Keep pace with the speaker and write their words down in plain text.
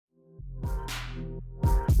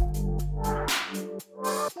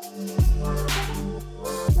And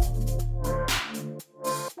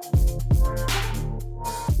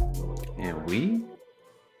we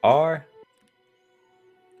are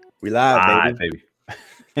live, baby.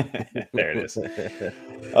 There it is.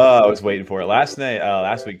 I was waiting for it last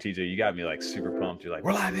week. TJ, you got me like super pumped. You're like,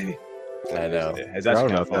 we're live, baby. I know. It's actually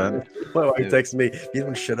kind of fun. My wife texted me, "You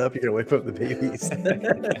don't shut up. You're gonna wake up the babies."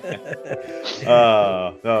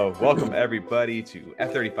 No, welcome everybody to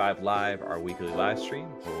F35 Live, our weekly live stream,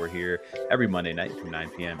 where we're here every Monday night from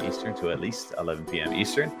 9 p.m. Eastern to at least 11 p.m.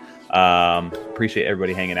 Eastern. Appreciate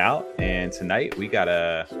everybody hanging out, and tonight we got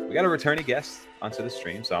a returning guest onto the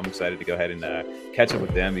stream, so I'm excited to go ahead and catch up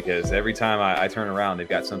with them, because every time I turn around, they've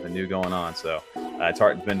got something new going on. So it's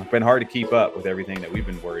been hard to keep up with everything that we've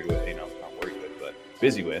been worried with, not worried with, but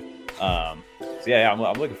busy with. So yeah, I'm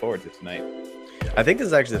looking forward to tonight. I think this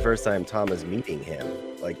is actually the first time Tom is meeting him,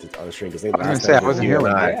 on the stream. Because I wasn't here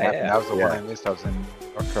when that happened. Yeah. That was the one I missed. I was in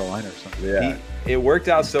North Carolina or something. Yeah, it worked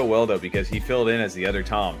out so well though, because he filled in as the other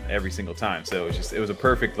Tom every single time. So it was a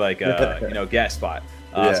perfect guest spot.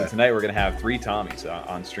 So tonight we're gonna have 3 Tommies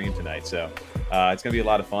on stream tonight. So it's gonna be a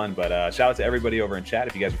lot of fun. But shout out to everybody over in chat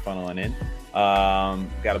if you guys are funneling in.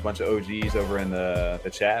 Got a bunch of OGs over in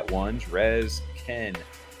the chat. Ones, Rez, Ken.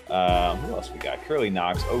 Who else we got? Curly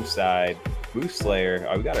Knox, Oside, Boost Slayer.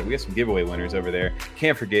 We got some giveaway winners over there.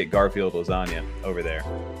 Can't forget Garfield Lasagna over there.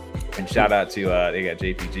 And shout out to they got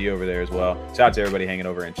JPG over there as well. Shout out to everybody hanging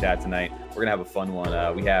over in chat tonight. We're gonna have a fun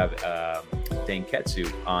one. We have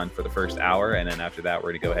Danketsu on for the first hour, and then after that,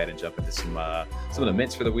 we're gonna go ahead and jump into some of the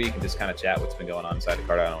mints for the week and just kind of chat what's been going on inside the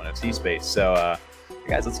Cardano NFT space. So,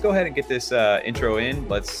 guys, let's go ahead and get this intro in.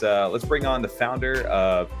 Let's bring on the founder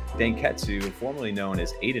of Danketsu, formerly known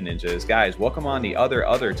as Ada Ninjas. Guys, welcome on the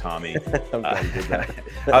other Tommy.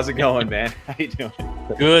 How's it going, man? How you doing?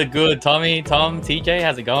 Good. Tommy, Tom, TJ,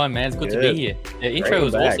 how's it going, man? It's good to be here. The intro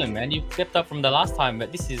was awesome, man. You stepped up from the last time,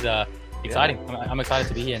 but this is exciting. Yeah. I'm excited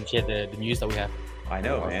to be here and share the news that we have. I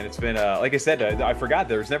know, man. It's been like I said, I forgot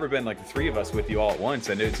there's never been like the 3 of us with you all at once.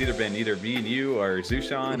 I know it's either me and you or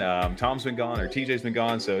Zushan. Tom's been gone or TJ's been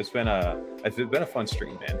gone, so it's been a fun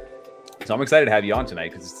stream, man. So I'm excited to have you on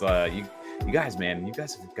tonight, because it's you guys, man. You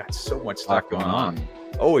guys have got so much stuff going on.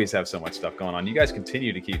 Always have so much stuff going on. You guys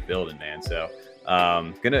continue to keep building, man. So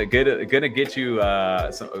gonna get you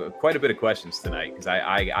quite a bit of questions tonight, because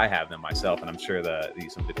I have them myself, and I'm sure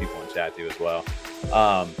some of the people in chat do as well.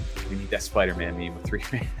 We need that Spider-Man meme with 3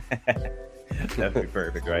 man. That'd be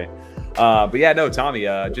perfect, right? But yeah, no, Tommy,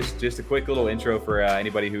 just a quick little intro for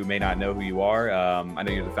anybody who may not know who you are. I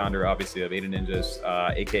know you're the founder, obviously, of Ada Ninjas,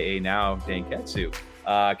 aka now Danketsu.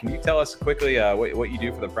 Can you tell us quickly what you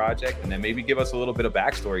do for the project, and then maybe give us a little bit of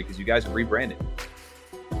backstory, because you guys have rebranded?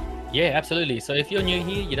 Yeah, absolutely. So if you're new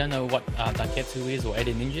here, you don't know what Danketsu is or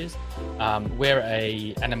Ada Ninjas, we're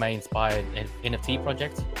a anime-inspired NFT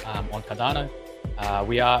project on Cardano.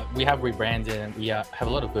 We have rebranded, and we have a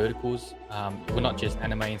lot of verticals. We're not just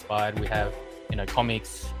anime inspired. We have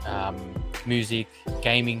comics, music,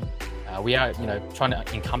 gaming. We are trying to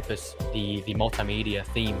encompass the multimedia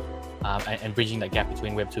theme and bridging that gap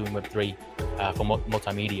between Web 2 and Web 3 for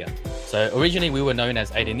multimedia. So originally we were known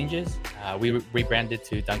as Ada Ninjas. We rebranded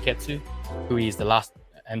to Danketsu, who is the last,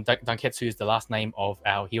 and Danketsu is the last name of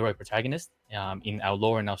our hero protagonist in our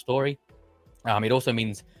lore and our story. It also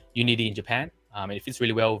means unity in Japan. It fits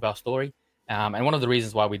really well with our story. And one of the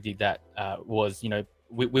reasons why we did that was,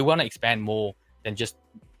 we want to expand more than just,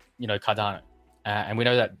 Cardano. And we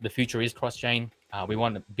know that the future is cross-chain. We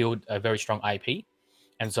want to build a very strong IP.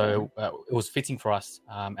 And so it was fitting for us.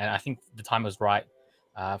 And I think the time was right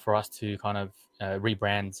for us to kind of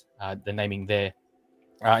rebrand the naming there.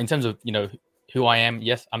 In terms of, who I am,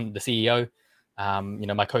 yes, I'm the CEO.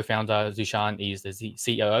 My co-founder, Zushan, is the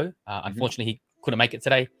COO. Unfortunately, he couldn't make it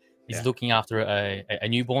today. He's looking after a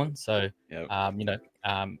newborn, so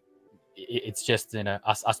it's just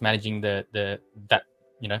us managing that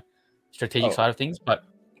strategic side of things. But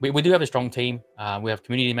we do have a strong team. We have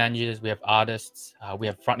community managers, we have artists, we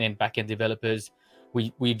have front end, back end developers.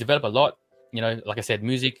 We develop a lot. Like I said,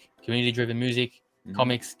 music, community driven music,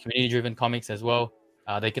 comics, community driven comics as well.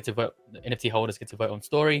 They get to vote. The NFT holders get to vote on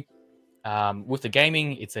story. With the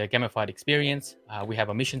gaming, it's a gamified experience. We have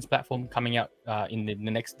a missions platform coming out in the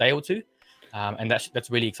next day or 2, and that's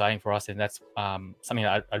really exciting for us, and that's something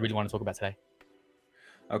that I really want to talk about today.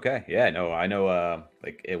 Okay, yeah, no, I know.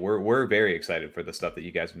 We're very excited for the stuff that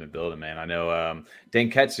you guys have been building, man. I know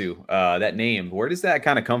Danketsu, that name. Where does that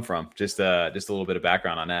kind of come from? Just a little bit of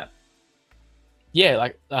background on that. Yeah,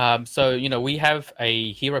 so we have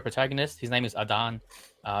a hero protagonist. His name is Adan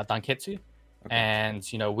Danketsu. Okay. And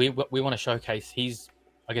we want to showcase his,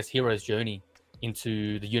 hero's journey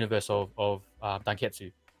into the universe of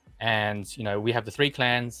Danketsu. And we have the 3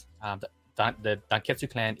 clans. The Danketsu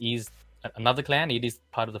clan is another clan. It is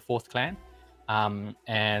part of the 4th clan. And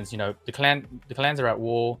the clans are at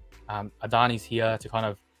war. Adani's here to kind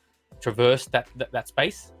of traverse that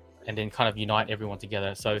space and then kind of unite everyone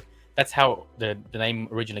together. So that's how the name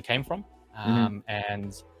originally came from.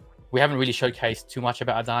 And we haven't really showcased too much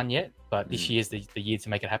about Adan yet, but this year is the year to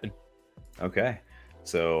make it happen. Okay.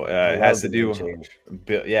 So it has to do,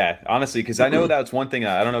 yeah, honestly, because I know that's one thing.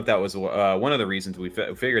 I don't know if that was one of the reasons we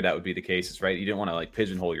figured that would be the case. Is right, you didn't want to like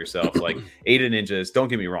pigeonhole yourself. Like Ada Ninjas, don't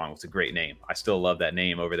get me wrong, it's a great name. I still love that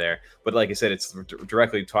name over there. But like I said, it's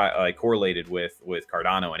directly correlated with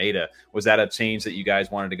Cardano and Ada. Was that a change that you guys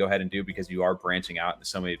wanted to go ahead and do because you are branching out into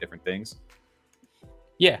so many different things?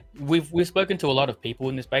 Yeah, we've spoken to a lot of people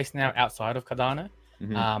in the space now outside of Cardano.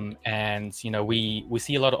 And we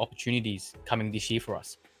see a lot of opportunities coming this year for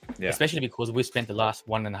us, especially because we've spent the last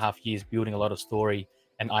 1.5 years building a lot of story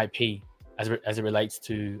and IP as it relates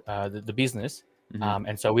to the business.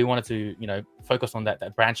 And so we wanted to focus on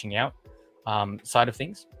that branching out side of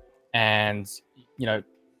things. And it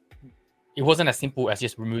wasn't as simple as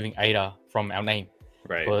just removing Ada from our name,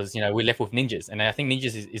 right? Because we're left with Ninjas, and I think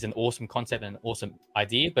Ninjas is an awesome concept and an awesome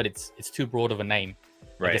idea, but it's too broad of a name.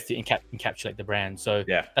 I guess to encapsulate the brand. So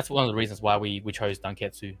that's one of the reasons why we chose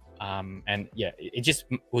Danketsu. And it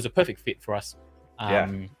was a perfect fit for us.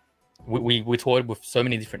 We toyed with so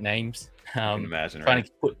many different names. I can imagine, trying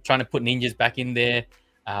to put Ninjas back in there.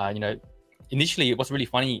 Initially it was really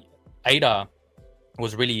funny. Ada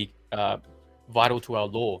was really vital to our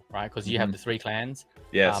lore, right? Because you have the 3 clans,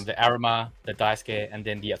 the Arima, the Daisuke, and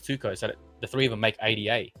then the Atsuko. So the 3 of them make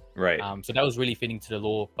ADA, right? So that was really fitting to the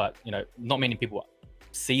lore, but not many people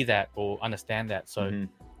see that or understand that. So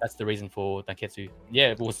that's the reason for Danketsu.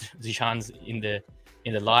 It was Zishan's in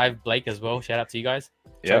the live, Blake as well. Shout out to you guys.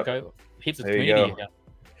 Choco, heaps of community here.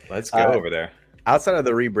 Let's go over there. Outside of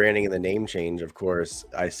the rebranding and the name change, of course,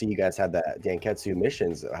 I see you guys had that Danketsu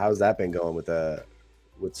missions. How's that been going with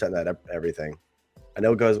setting that up, everything? I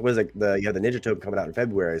know it goes. You have the Ninja token coming out in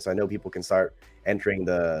February, so I know people can start entering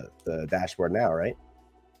the dashboard now, right?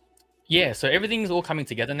 Yeah, so everything's all coming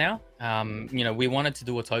together now. We wanted to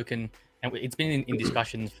do a token, and it's been in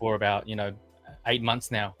discussions for about 8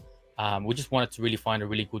 months now. We just wanted to really find a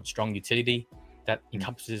really good, strong utility that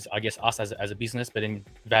encompasses, I guess, us as a business, but then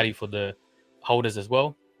value for the holders as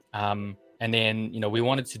well. And then we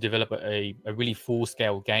wanted to develop a really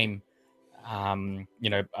full-scale game. A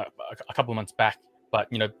couple of months back, but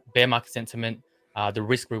bear market sentiment, the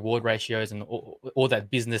risk-reward ratios, and all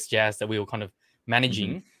that business jazz that we were kind of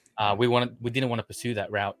managing. We didn't want to pursue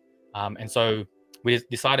that route, and so we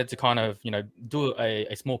decided to kind of do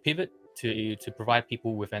a small pivot to provide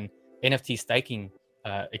people with an NFT staking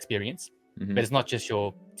experience. But it's not just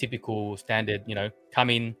your typical standard come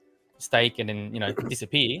in, stake, and then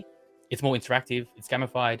disappear. It's more interactive, it's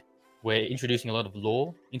gamified. We're introducing a lot of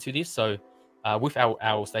lore into this. So with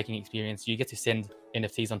our staking experience, you get to send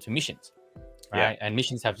NFTs onto missions, right? And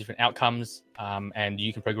missions have different outcomes, and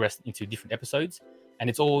you can progress into different episodes. And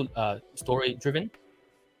it's all story driven.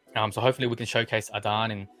 So hopefully we can showcase Adan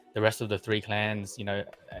and the rest of the 3 clans,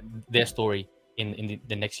 their story in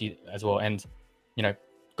the next year as well. And,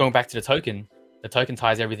 going back to the token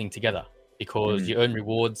ties everything together because you earn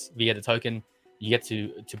rewards via the token. You get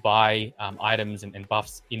to buy items and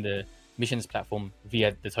buffs in the missions platform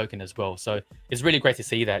via the token as well. So it's really great to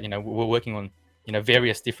see that, we're working on,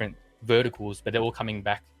 various different verticals, but they're all coming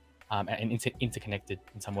back and interconnected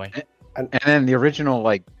in some way. And then the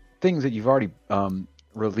original things that you've already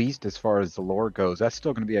released as far as the lore goes, that's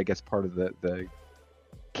still going to be, I guess, part of the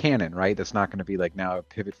canon, right? That's not going to be now a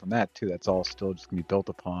pivot from that too. That's all still just going to be built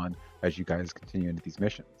upon as you guys continue into these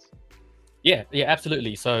missions. Yeah,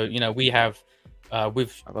 absolutely. So we have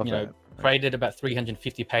we've created about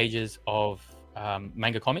 350 pages of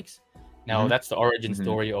manga comics. Now that's the origin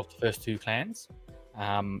story of the first 2 clans.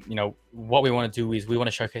 What we want to do is we want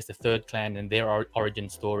to showcase the 3rd clan and their origin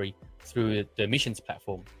story through the missions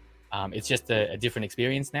platform. It's just a different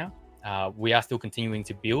experience now. We are still continuing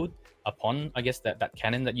to build upon, I guess, that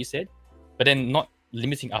canon that you said, but then not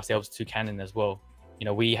limiting ourselves to canon as well.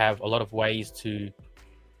 We have a lot of ways to,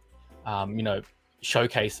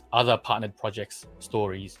 showcase other partnered projects'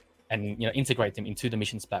 stories and, integrate them into the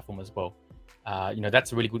missions platform as well.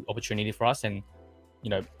 That's a really good opportunity for us. And,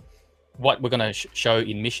 what we're going to show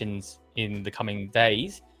in missions in the coming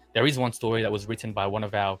days, there is one story that was written by one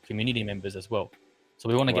of our community members as well. So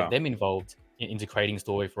we want to get them involved into creating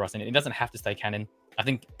story for us. And it doesn't have to stay canon. I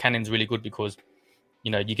think canon's really good because,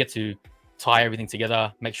 you get to tie everything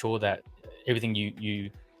together, make sure that everything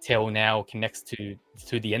you tell now connects to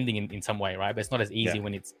the ending in some way, right? But it's not as easy Yeah.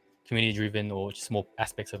 when it's community driven or just small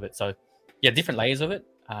aspects of it. So yeah, different layers of it.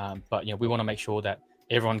 But we want to make sure that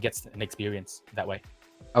everyone gets an experience that way.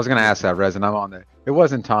 I was gonna ask that, Rez, and I'm on there. It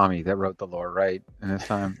wasn't Tommy that wrote the lore, right? And this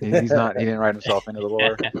time he's not. He didn't write himself into the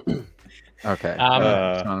lore. Okay.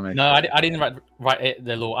 No, I didn't write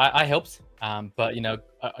the lore. I helped. But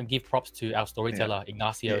I give props to our storyteller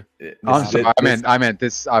Ignacio. I'm sorry. I meant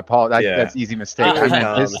this. I apologize. That's easy mistake. I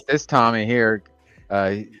meant this Tommy here.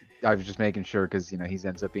 I was just making sure because he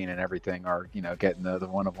ends up being in everything, or getting the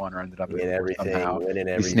 1 of 1, or ended up in everything. Winning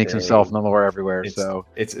everything. He sneaks himself in the lore everywhere. So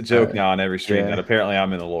it's a joke now on every stream that apparently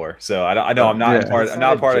I'm in the lore. So I know I'm not part. I'm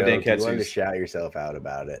not part of Danketsu. You wanted to shout yourself out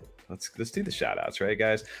about it. Let's do the shout outs, right,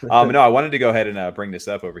 guys? No, I wanted to go ahead and bring this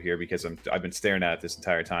up over here because I've been staring at it this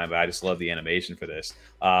entire time, but I just love the animation for this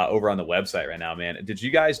over on the website right now, man. Did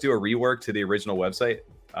you guys do a rework to the original website?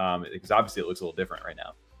 Because obviously it looks a little different right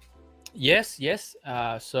now. Yes.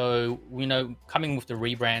 So coming with the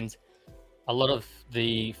rebrand, a lot of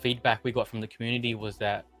the feedback we got from the community was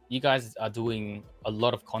that you guys are doing a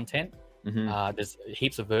lot of content. Mm-hmm. There's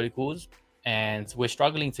heaps of verticals, and we're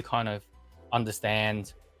struggling to kind of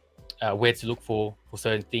understand where to look for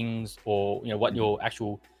certain things, or what your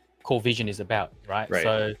actual core vision is about, right?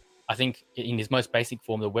 So I think in its most basic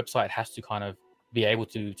form, the website has to kind of be able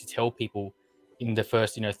to tell people in the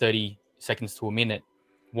first 30 seconds to a minute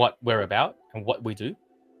what we're about and what we do.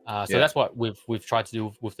 So that's what we've tried to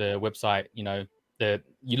do with the website.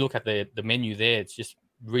 You look at the menu there, it's just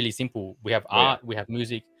really simple. We have art, we have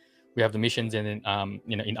music, we have the missions, and then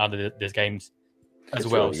in other there's games as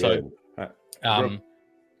well. Really so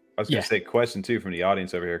I was going to say, question too from the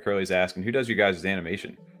audience over here. Curly's asking, who does your guys'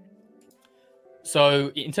 animation?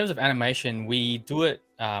 So in terms of animation, we do it.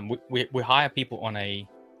 We hire people on a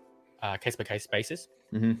case-by-case basis.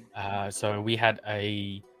 Mm-hmm. So we had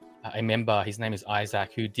a member, his name is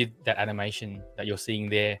Isaac, who did that animation that you're seeing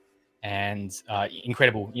there, and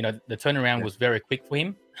incredible. The turnaround was very quick for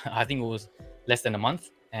him. I think it was less than a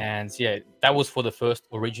month, and that was for the first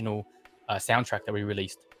original soundtrack that we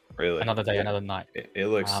released. Really? Another Day, Another Night. It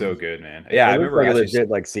looks so good, man. Yeah, I remember like a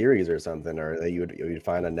legit series or something, or that you'd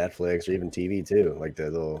find on Netflix or even TV too. Like the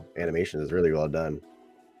little animation is really well done.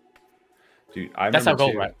 Dude, that's our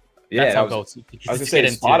goal, right? Yeah, I was going to say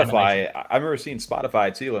Spotify. I remember seeing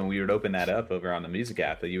Spotify too, and we would open that up over on the music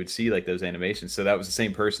app, that you would see like those animations. So that was the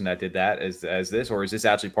same person that did that as this, or is this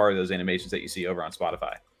actually part of those animations that you see over on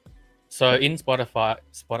Spotify? So in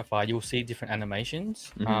Spotify, you'll see different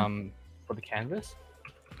animations for the canvas,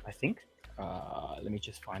 I think. Let me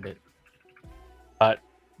just find it. But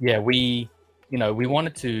yeah, we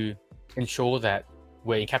wanted to ensure that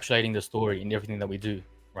we're encapsulating the story in everything that we do,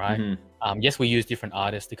 right? Mm-hmm. Yes, we use different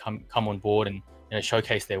artists to come on board and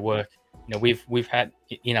showcase their work. We've had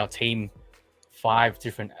in our team 5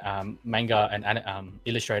 different manga and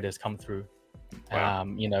illustrators come through. Wow.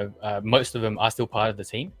 Most of them are still part of the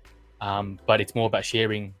team, but it's more about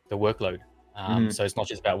sharing the workload. So it's not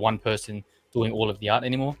just about one person doing all of the art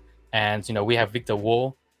anymore. And we have Victor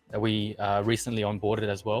Wall that we recently onboarded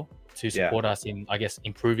as well to support us in, I guess,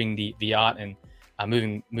 improving the art and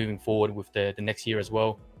moving forward with the next year as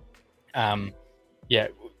well.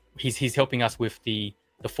 He's helping us with the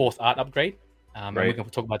 4th art upgrade, and we can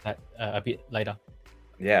talk about that a bit later.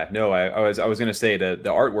 Yeah, no, I was going to say the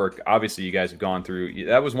artwork. Obviously, you guys have gone through.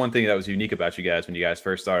 That was one thing that was unique about you guys when you guys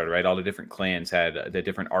first started, right? All the different clans had the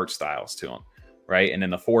different art styles to them, right? And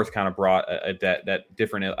then the 4th kind of brought that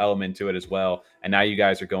different element to it as well. And now you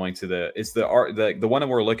guys are going to the one that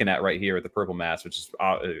we're looking at right here with the purple mask, which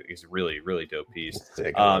is really, really dope piece.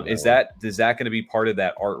 Is that going to be part of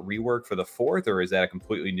that art rework for the 4th, or is that a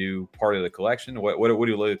completely new part of the collection? What are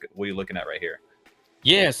you looking at right here?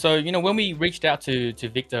 Yeah, so when we reached out to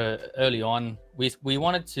Victor early on, we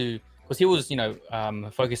wanted to, because he was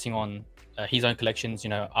focusing on his own collections,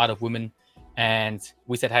 Art of Women, and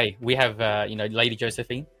we said, hey, we have Lady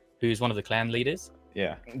Josephine, who's one of the clan leaders.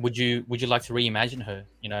 Yeah. Would you like to reimagine her,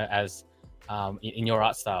 as in your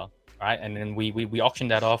art style, right? And then we auctioned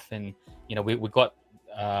that off, and we got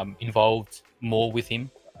involved more with him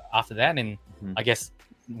after that, and I guess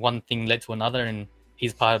one thing led to another, and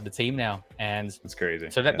he's part of the team now, and it's crazy.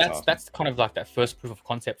 So that's awesome. That's kind of like that first proof of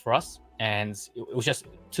concept for us, and it was just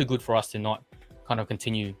too good for us to not kind of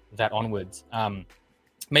continue that onwards.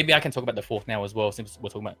 Maybe I can talk about the 4th now as well, since we're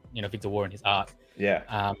talking about Victor Wall and his art.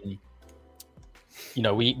 Yeah.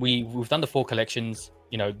 We've done the 4 collections.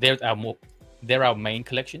 They're our main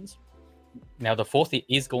collections. Now the 4th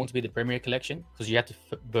is going to be the Premier collection, because you have to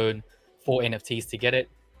burn 4 NFTs to get it.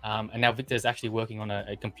 And now Victor is actually working on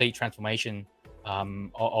a complete transformation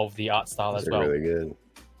of the art style as well. Really good.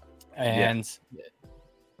 And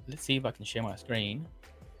let's see if I can share my screen.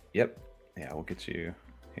 Yep. Yeah, we'll get you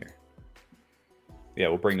here. Yeah,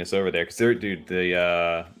 we'll bring this over there because dude,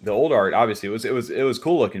 the old art obviously it was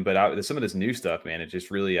cool looking, but some of this new stuff, man, it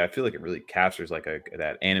just really I feel like it really captures like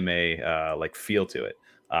that anime like feel to it.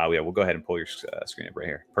 Yeah, we'll go ahead and pull your screen up right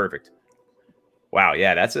here. Perfect. Wow,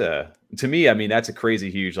 yeah, to me, I mean, that's a crazy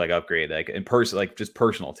huge like upgrade, like in person, like just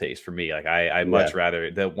personal taste for me. Like I much rather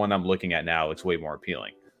the one I'm looking at now looks way more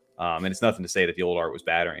appealing. And it's nothing to say that the old art was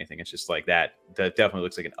bad or anything. It's just like that definitely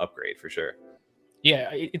looks like an upgrade for sure.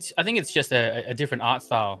 Yeah, I think it's just a different art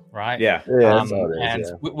style, right? Yeah. That's all it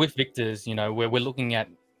is, and with Victor's, you know, we're looking at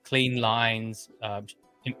clean lines,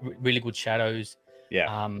 really good shadows.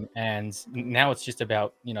 Yeah. And now it's just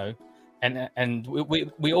about, you know, and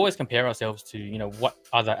we always compare ourselves to, you know, what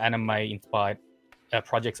other anime inspired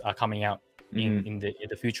projects are coming out in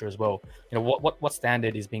the future as well. You know, what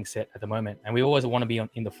standard is being set at the moment, and we always want to be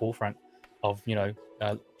in the forefront of, you know,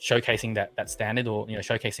 showcasing that standard, or, you know,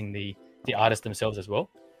 showcasing the artists themselves as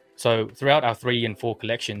well. So throughout our 3 and 4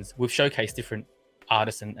 collections, we've showcased different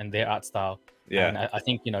artists and their art style. Yeah. And I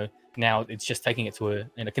think, you know, now it's just taking it to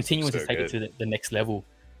continuing to take it to the next level.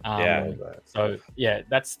 So yeah,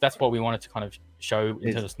 that's what we wanted to kind of show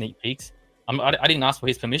in terms of sneak peeks. I didn't ask for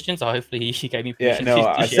his permission, so hopefully he gave me permission.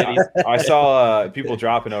 I saw people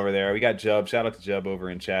dropping over there. We got Jub. Shout out to Jub over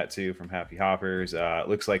in chat too from Happy Hoppers. It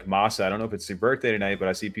looks like Masa. I don't know if it's your birthday tonight, but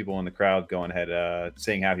I see people in the crowd going ahead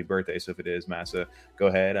saying happy birthday. So if it is Masa, go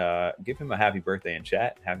ahead, give him a happy birthday in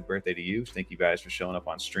chat. Happy birthday to you. Thank you guys for showing up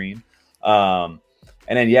on stream. And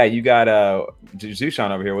then you got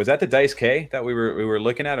Zushan over here. Was that the Dice K that we were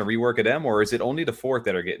looking at, a rework of them, or is it only the 4th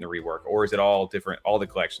that are getting the rework, or is it all different, all the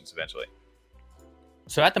collections eventually?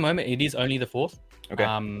 So at the moment, it is only the 4th. Okay.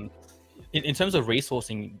 In terms of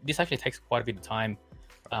resourcing, this actually takes quite a bit of time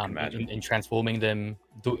in transforming them,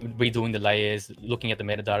 redoing the layers, looking at the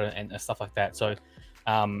metadata and stuff like that. So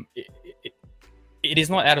it is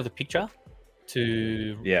not out of the picture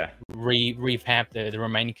to revamp the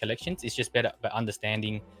remaining collections. It's just better about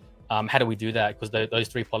understanding how do we do that, because those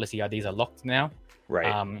 3 policy IDs are locked now.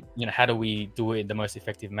 Right. You know, how do we do it in the most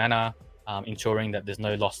effective manner? Ensuring that there's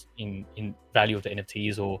no loss in value of the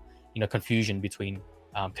NFTs, or, you know, confusion between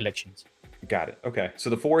collections. Got it. Okay. So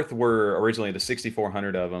the 4th were originally the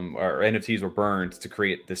 6,400 of them, or NFTs were burned to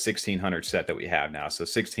create the 1,600 set that we have now. So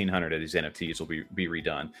 1,600 of these NFTs will be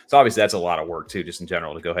redone. So obviously that's a lot of work too, just in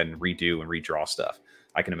general, to go ahead and redo and redraw stuff,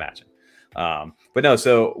 I can imagine. But no,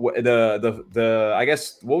 so the I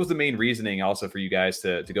guess, what was the main reasoning also for you guys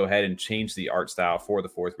to go ahead and change the art style for the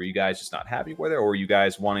 4th? Were you guys just not happy with it, or were you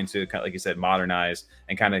guys wanting to, kind of, like you said, modernize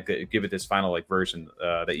and kind of give it this final like version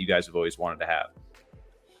that you guys have always wanted to have?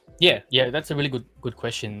 Yeah, that's a really good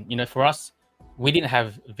question. You know, for us, we didn't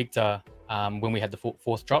have Victor when we had the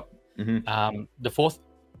 4th drop. Mm-hmm. The 4th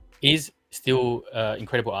is still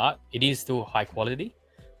incredible art. It is still high quality.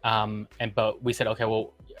 But we said, okay,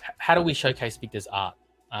 well, how do we showcase Victor's art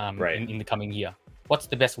in the coming year? What's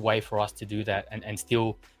the best way for us to do that and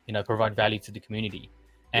still, you know, provide value to the community?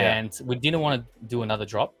 And we didn't want to do another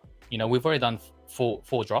drop. You know, we've already done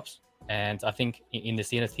four drops, and I think in the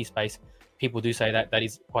NFT space, people do say that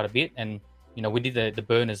is quite a bit. And, you know, we did the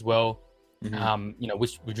burn as well, you know,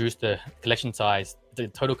 which reduced the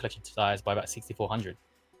total collection size by about 6,400.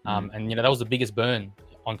 And, you know, that was the biggest burn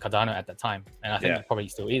on Cardano at that time, and I think it probably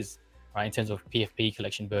still is, right, in terms of PFP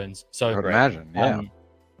collection burns. So I would imagine,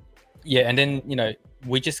 and then, you know,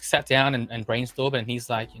 we just sat down and brainstormed, and he's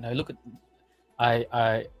like, you know, look,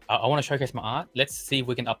 I want to showcase my art. Let's see if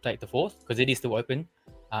we can update the 4th, because it is still open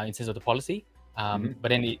in terms of the policy. But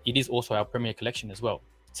then it is also our premier collection as well.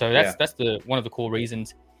 So that's one of the core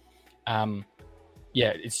reasons.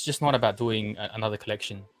 It's just not about doing another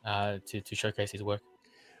collection to showcase his work.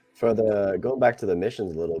 For going back to the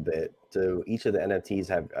missions a little bit, do each of the NFTs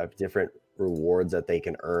have different rewards that they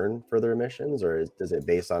can earn for their missions, or is it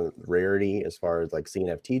based on rarity as far as like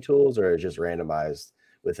CNFT tools, or is it just randomized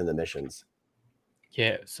within the missions?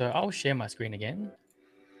 Yeah, so I'll share my screen again.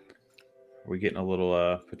 We're getting a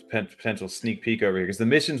little potential sneak peek over here, because the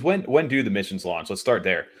missions, when do the missions launch? Let's start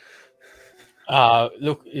there.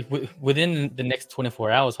 Look, within the next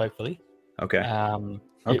 24 hours, hopefully. Okay.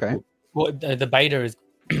 The beta is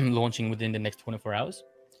launching within the next 24 hours.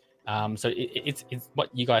 So it's what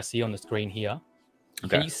you guys see on the screen here.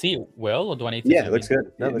 Okay. Can you see it well, or do I need to? Yeah, it looks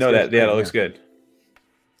good. That looks good.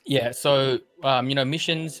 Yeah. So you know,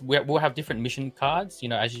 missions, we'll have different mission cards. You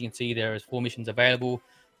know, as you can see, there is 4 missions available.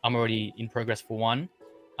 I'm already in progress for 1.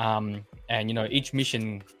 And you know, each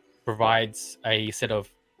mission provides a set of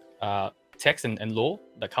text and lore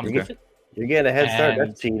that comes with it. You're getting a head start.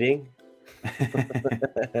 That's cheating.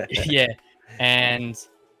 Yeah, and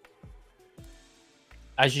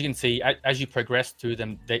as you can see, as you progress through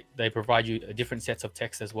them, they provide you different sets of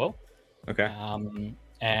text as well. Okay.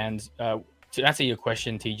 And to answer your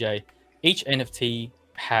question, TJ, each NFT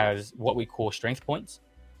has what we call strength points,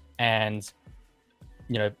 and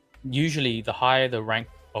usually the higher the rank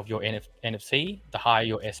of your NFC, the higher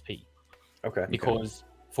your SP. Okay. Because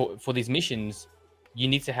for these missions, you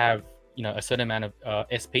need to have a certain amount of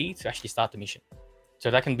SP to actually start the mission.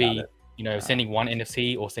 So that can be sending one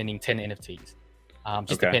NFC or sending 10 NFTs,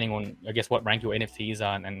 just depending on, I guess, what rank your NFTs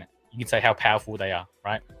are, and you can say how powerful they are,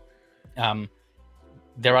 right?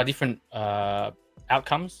 There are different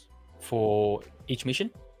outcomes for each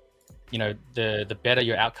mission. The better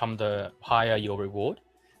your outcome, the higher your reward.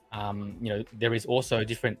 There is also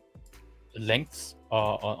different lengths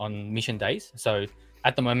on mission days. So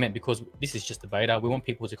at the moment, because this is just the beta, we want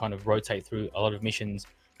people to kind of rotate through a lot of missions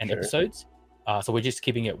and episodes. So we're just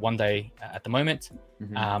keeping it one day at the moment.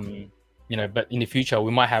 But in the future,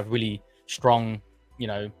 we might have really strong,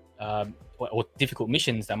 or difficult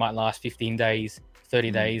missions that might last 15 days,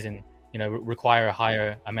 30 days, and require a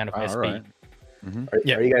higher amount of SP. Right.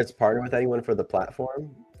 Are you guys partnering with anyone for the platform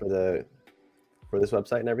for this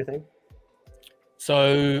website and everything?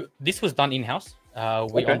 So this was done in-house. We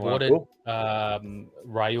onboarded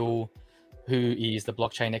Raul, who is the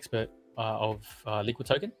blockchain expert of Liquid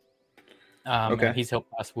Token. And he's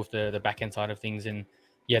helped us with the back end side of things, and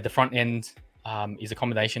the front end is a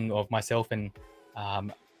combination of myself and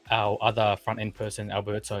our other front end person,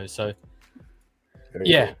 Alberto. So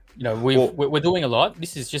we're doing a lot.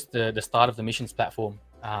 This is just the start of the missions platform,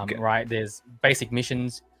 right? There's basic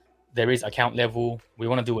missions, there is account level. We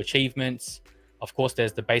want to do achievements. Of course,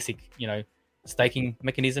 there's the basic, staking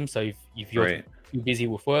mechanism. So if you're too busy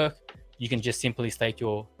with work, you can just simply stake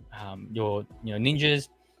your ninjas,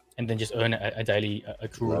 and then just earn a daily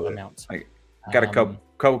accrual amount. I got a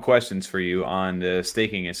couple questions for you on the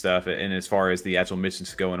staking and stuff, and as far as the actual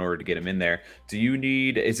missions go in order to get them in there.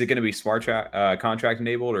 Is it going to be smart contract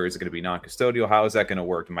enabled, or is it going to be non-custodial? How is that going to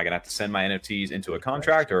work? Am I going to have to send my NFTs into a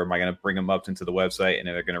contract, or am I going to bring them up into the website and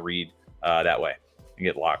then they're going to read that way and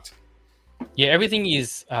get locked? Yeah, everything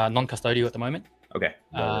is non-custodial at the moment. Okay.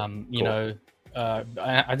 Cool.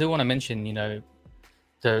 I do want to mention,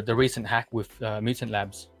 the recent hack with Mutant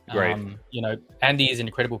Labs. Right. Andy is an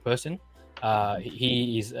incredible person.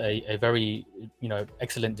 He is a very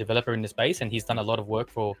excellent developer in the space, and he's done a lot of work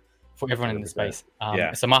for everyone in the space.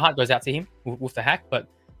 So my heart goes out to him with the hack, but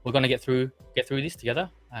we're going to get through this together.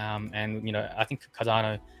 And I think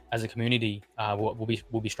Cardano as a community will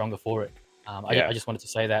be stronger for it. I just wanted to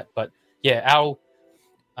say that. But our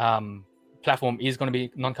platform is going to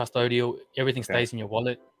be non-custodial. Everything stays in your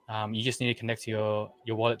wallet. You just need to connect your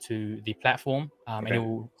wallet to the platform, and it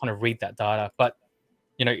will kind of read that data. But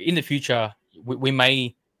in the future, we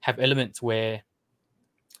may have elements where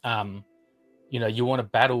you want to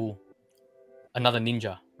battle another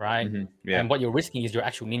ninja, right? And what you're risking is your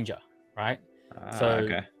actual ninja, right?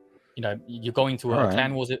 You're going to a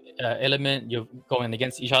clan wars element, you're going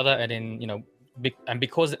against each other, and then and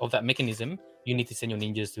because of that mechanism, you need to send your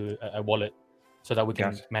ninjas to a wallet so that we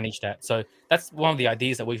can manage that. So that's one of the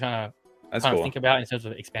ideas that we're trying to think about in terms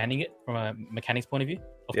of expanding it from a mechanics point of view.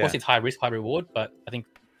 Of course, it's high risk, high reward, but I think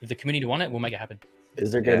if the community want it, we'll make it happen.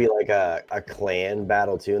 Is there going to be like a clan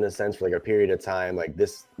battle too, in a sense, for like a period of time? Like the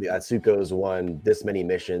Atsuko's won this many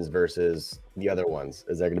missions versus the other ones.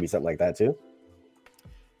 Is there going to be something like that too?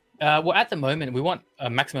 Well, at the moment, we want a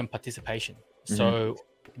maximum participation. So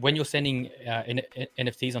when you're sending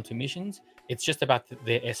NFTs onto missions, it's just about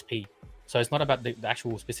their SP. So it's not about the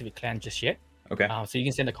actual specific clan just yet. Okay. So you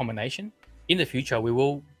can send a combination. In the future, we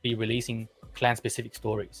will be releasing clan-specific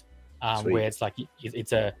stories, where it's like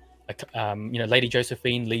it's a Lady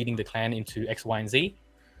Josephine leading the clan into X, Y, and Z,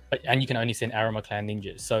 and you can only send Arima clan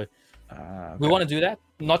ninjas. So we want to do that,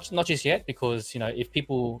 not just yet, because if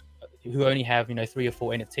people who only have 3 or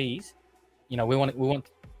 4 NFTs, we want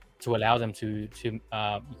to allow them to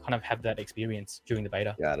kind of have that experience during the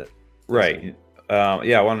beta. Got it. Right.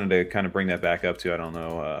 I wanted to kind of bring that back up too. I don't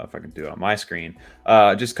know if I can do it on my screen.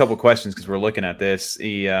 Just a couple questions because we're looking at this.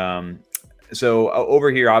 So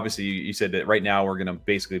over here, obviously, you said that right now we're going to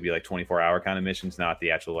basically be like 24-hour kind of missions, not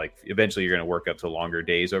the actual, eventually you're going to work up to longer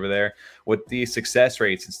days over there. With the success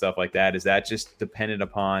rates and stuff like that, is that just dependent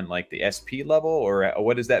upon the SP level, or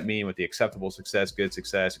what does that mean with the acceptable success, good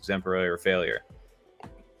success, exemplary, or failure?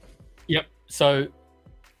 Yep. So,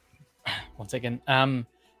 one second.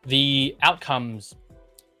 The outcomes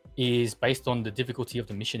is based on the difficulty of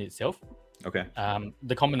the mission itself. Okay.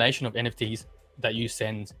 The combination of NFTs that you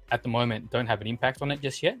send at the moment don't have an impact on it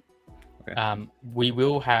just yet. Okay. We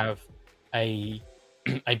will have a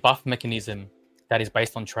buff mechanism that is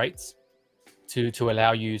based on traits to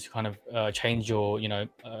allow you to kind of change your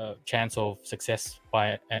chance of success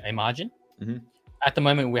by a margin. Mm-hmm. At the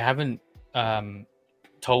moment, we haven't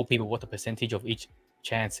told people what the percentage of each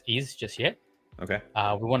chance is just yet. Okay.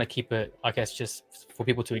 We want to keep it, I guess, just for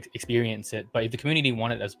people to experience it. But if the community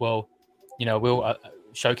want it as well, we'll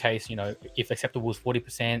showcase, if acceptable is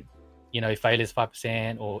 40%, if failure is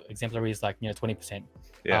 5%, or exemplary is 20%.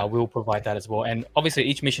 Yeah. We'll provide that as well. And obviously,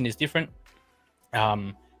 each mission is different.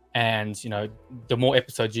 And the more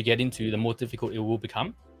episodes you get into, the more difficult it will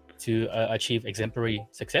become to achieve exemplary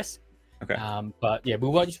success. Okay. But yeah,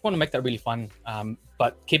 we just want to make that really fun,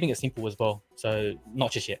 but keeping it simple as well. So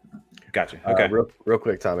not just yet. Gotcha. Okay. Real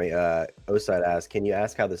quick, Tommy. Oside asked, can you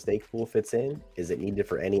ask how the stake pool fits in? Is it needed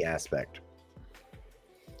for any aspect?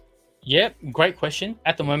 Yeah, great question.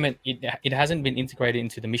 At the moment, it hasn't been integrated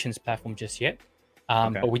into the missions platform just yet.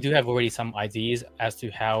 But we do have already some ideas as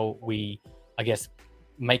to how we, I guess,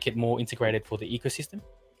 make it more integrated for the ecosystem.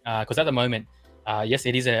 Because at the moment, yes,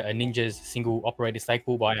 it is a Ninja's single operated stake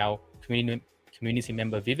pool by our community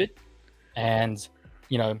member Vivid. And,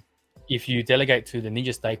 if you delegate to the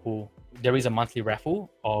Ninja stake pool, there is a monthly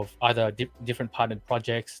raffle of either different partnered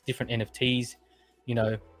projects, different NFTs,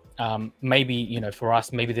 maybe, for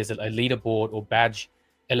us, maybe there's a leaderboard or badge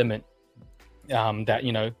element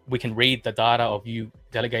that, we can read the data of you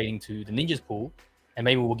delegating to the Ninja's pool, and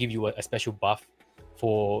maybe we'll give you a special buff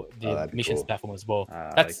for the missions platform as well.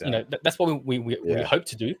 That's, that's what we hope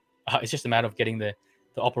to do. It's just a matter of getting the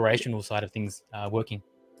operational side of things working.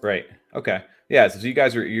 Right. Okay. Yeah. So you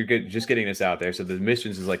guys you're just getting this out there. So the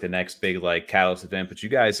missions is the next big catalyst event, but you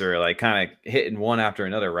guys are kind of hitting one after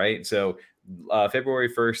another, right? So February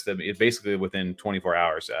 1st, it's basically within 24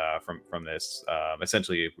 hours from this.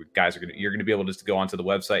 Essentially, you're gonna be able just to go onto the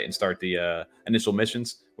website and start the initial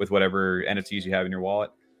missions with whatever NFTs you have in your wallet.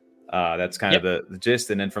 That's kind of the gist,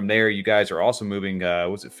 and then from there, you guys are also moving.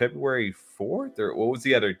 Was it February 4th, or what was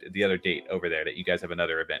the other date over there that you guys have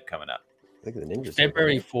another event coming up? I think the Ninja.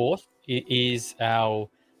 February 4th is our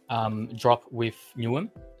drop with Newham.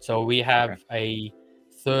 So we have a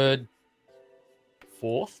third,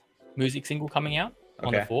 fourth music single coming out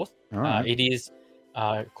on the 4th. Right. It is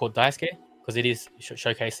called Daisuke because it is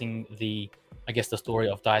showcasing the story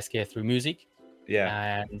of Daisuke through music.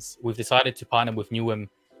 Yeah. And we've decided to partner with Newham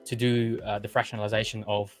to do the fractionalization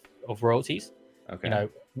of royalties. Okay.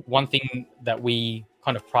 One thing that we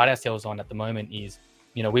kind of pride ourselves on at the moment is,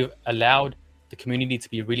 we've allowed the community to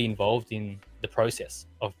be really involved in the process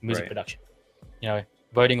of music production.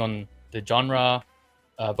 Voting on the genre,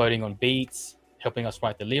 voting on beats, helping us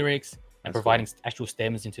write the lyrics, and providing actual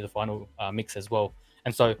stems into the final mix as well.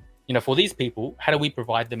 And so, for these people, how do we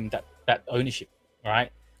provide them that ownership,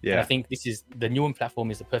 right? Yeah. And I think the Newham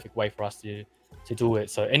platform is the perfect way for us to do it.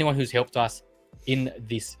 So anyone who's helped us in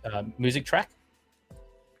this music track,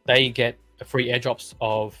 they get free airdrops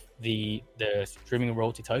of the streaming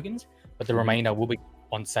royalty tokens, but the remainder will be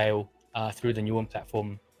on sale through the Newham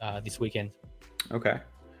platform this weekend. Okay.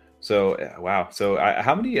 So wow. So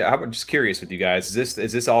I'm just curious with you guys. Is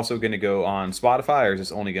this also going to go on Spotify, or is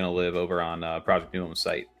this only going to live over on Project Newham's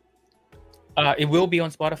site? It will be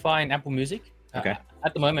on Spotify and Apple Music. Okay.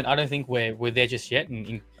 At the moment, I don't think we're there just yet,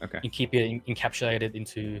 and keep it encapsulated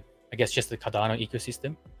into, I guess, just the Cardano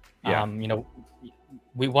ecosystem. Yeah.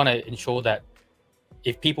 We want to ensure that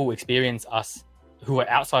if people experience us who are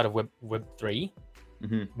outside of Web3,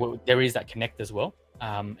 there is that connect as well.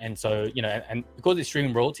 And so, and because it's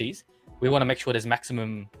streaming royalties, we want to make sure there's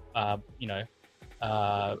maximum,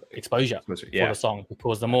 exposure for the song,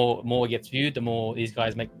 because the more it gets viewed, the more these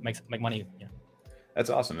guys make money. Yeah. That's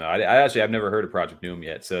awesome. I've never heard of Project Newham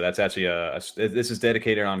yet. So that's actually this is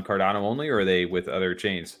dedicated on Cardano only, or are they with other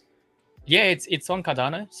chains? Yeah, it's on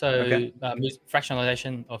Cardano. So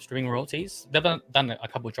fractionalization of streaming royalties. They've done a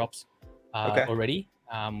couple of drops already.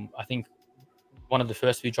 I think one of the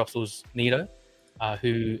first few drops was Nido,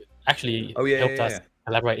 who actually helped us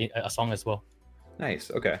collaborate a song as well.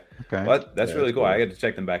 Nice. Okay. Well, that's really cool. I got to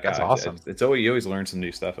check them back out. That's awesome. You always learn some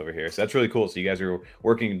new stuff over here. So that's really cool. So you guys are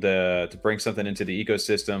working to bring something into the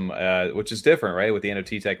ecosystem, which is different, right? With the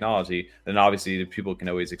NFT technology, then obviously people can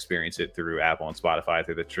always experience it through Apple and Spotify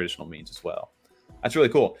through the traditional means as well. That's really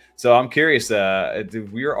cool. So I'm curious,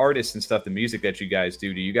 your artists and stuff, the music that you guys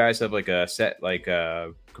do you guys have a set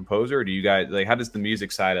composer? Or do you guys how does the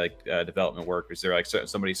music side development work? Is there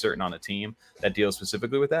somebody certain on the team that deals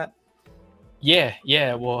specifically with that?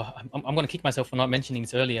 Yeah. Well, I'm going to kick myself for not mentioning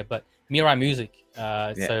this earlier, but Mirai Music.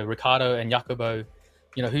 So Ricardo and Jacobo,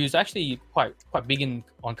 who's actually quite big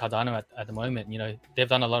on Cardano at the moment. They've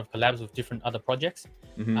done a lot of collabs with different other projects.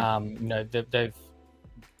 They've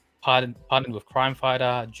partnered with Crime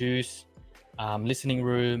Fighter, Juice, Listening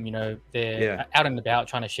Room. They're out and about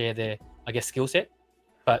trying to share their, I guess, skill set.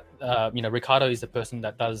 But Ricardo is the person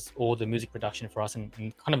that does all the music production for us and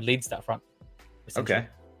kind of leads that front. Okay,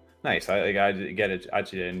 nice. I didn't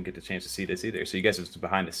get the chance to see this either. So you guys are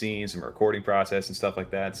behind the scenes and recording process and stuff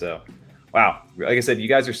like that. So, wow, like I said, you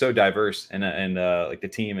guys are so diverse, and like the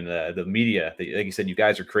team and the media. Like you said, you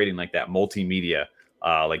guys are creating like that multimedia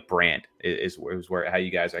like brand is where how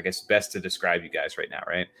you guys, I guess, best to describe you guys right now,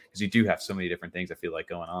 right? Because you do have so many different things I feel like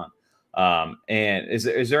going on. And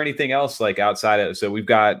is there anything else like outside of, so we've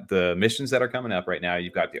got the missions that are coming up right now.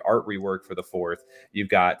 You've got the art rework for the 4th. You've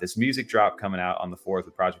got this music drop coming out on the 4th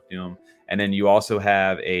with Project Doom. And then you also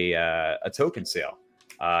have a token sale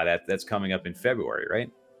that's coming up in February,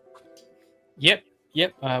 right? Yep.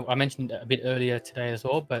 I mentioned a bit earlier today as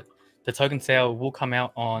well, but the token sale will come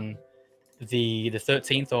out on the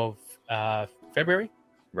 13th of February.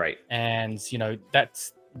 Right. And,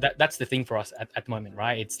 that's the thing for us at the moment,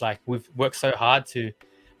 right? It's like we've worked so hard to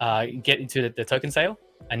get into the token sale,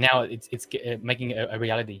 and now it's making a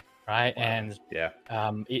reality, right? Wow. And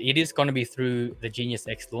it is going to be through the Genius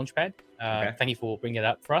X Launchpad. Okay. Thank you for bringing it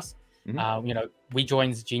up for us. We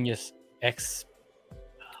joined Genius X,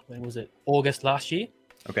 when was it? August last year.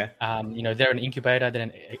 Okay. They're an incubator, they're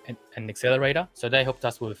an accelerator, so they helped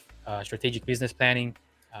us with strategic business planning,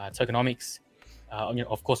 tokenomics.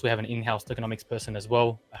 Of course, we have an in-house tokenomics person as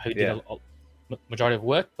well who did a majority of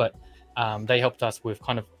work, but they helped us with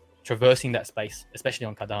kind of traversing that space, especially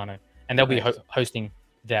on Cardano, and they'll be hosting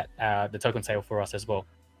that the token sale for us as well.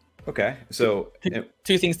 Okay, so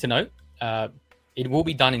two things to note: it will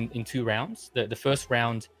be done in 2 rounds. The first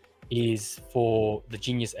round is for the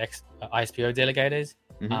Genius X ISPO delegators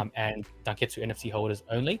and Danketsu NFT holders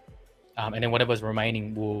only, and then whatever's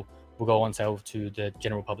remaining will go on sale to the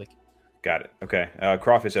general public. Got it. Okay.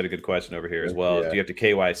 Crawfish had a good question over here as well. Yeah. Do you have to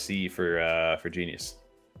KYC for Genius?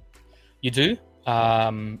 You do.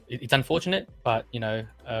 It's unfortunate, but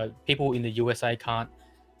people in the USA can't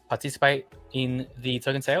participate in the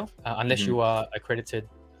token sale unless you are accredited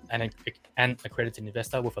and an accredited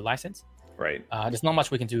investor with a license. Right. There's not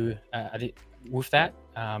much we can do with that.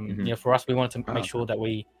 For us, we wanted to make sure that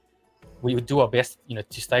we would do our best,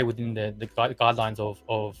 to stay within the guidelines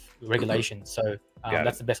of regulation. So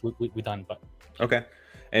that's the best we've done. But okay,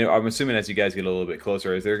 and I'm assuming as you guys get a little bit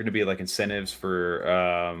closer, is there going to be like incentives for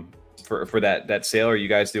that sale? Are you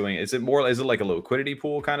guys doing? Is it like a liquidity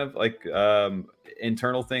pool kind of like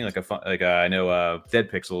internal thing? I know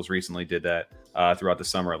Dead Pixels recently did that throughout the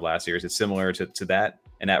summer of last year. Is it similar to that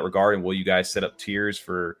in that regard? And will you guys set up tiers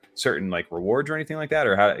for certain like rewards or anything like that?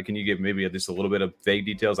 Or how can you give maybe just a little bit of vague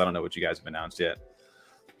details? I don't know what you guys have announced yet.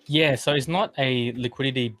 Yeah, so it's not a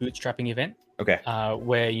liquidity bootstrapping event. Okay.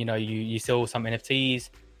 Where you sell some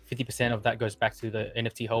NFTs, 50% of that goes back to the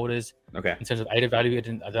NFT holders. Okay. In terms of ADA value,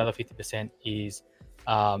 and the other 50% is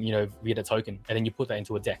via the token, and then you put that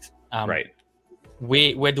into a DEX. Right.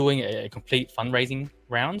 We're doing a complete fundraising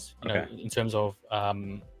rounds, in terms of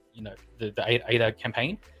the ADA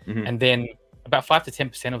campaign, and then about 5 to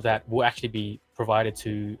 10% of that will actually be provided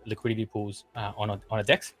to liquidity pools on a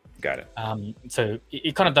DEX. Got it. So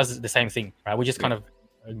it kind of does the same thing, right? We're just kind of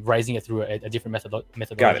raising it through a different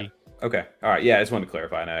methodology. Got it. Okay. All right. Yeah, I just wanted to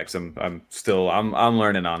clarify now because I'm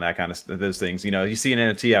learning on that kind of those things. You see an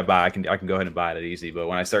NFT I buy, I can go ahead and buy it easy. But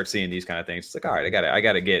when I start seeing these kind of things, it's like, all right, I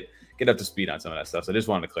gotta get up to speed on some of that stuff. So I just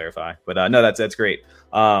wanted to clarify. But no, that's great.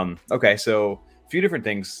 Okay, so a few different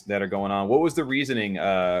things that are going on. What was the reasoning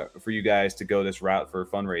for you guys to go this route for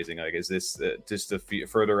fundraising? Like, is this just to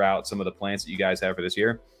further out some of the plans that you guys have for this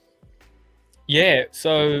year? Yeah.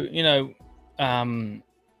 So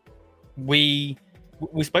we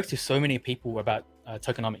spoke to so many people about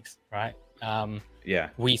tokenomics, right?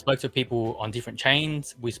 We spoke to people on different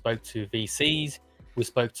chains. We spoke to VCs. We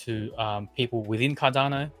spoke to people within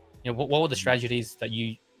Cardano. What were the strategies that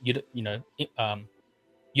you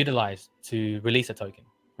utilize to release a token,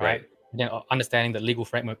 right? And then understanding the legal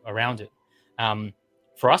framework around it.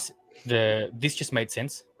 For us, this just made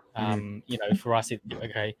sense. For us,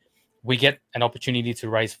 we get an opportunity to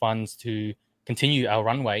raise funds to continue our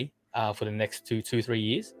runway for the next 2-3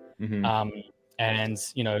 years. And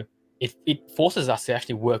it forces us to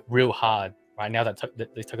actually work real hard right now that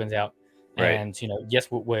the token's out. Right. And yes,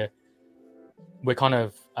 we're kind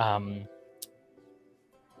of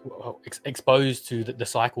exposed to the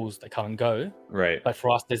cycles that come and go. Right. But for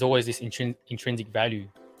us, there's always this intrinsic value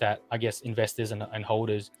that I guess investors and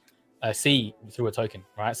holders see through a token,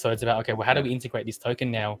 right? So it's about, okay, well, how do we integrate this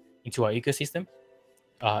token now into our ecosystem,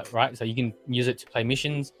 right? So you can use it to play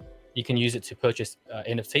missions, you can use it to purchase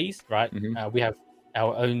NFTs, right? We have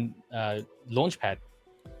our own launchpad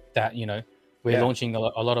that, you know, we're launching a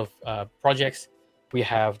lot of projects. We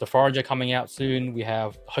have the Forager coming out soon. We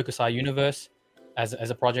have Hokusai Universe as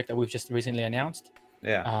a project that we've just recently announced.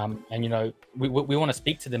 And, you know, we want to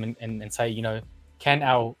speak to them and say, you know, can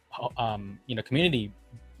our community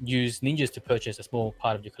use ninjas to purchase a small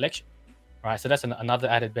part of your collection, right? So that's another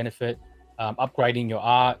added benefit. Upgrading your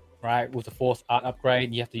art, right? With the 4th art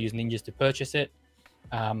upgrade, you have to use ninjas to purchase it.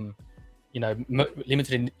 You know,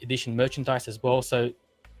 limited edition merchandise as well. So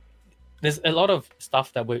there's a lot of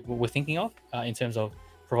stuff that we're thinking of in terms of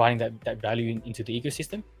providing that value into the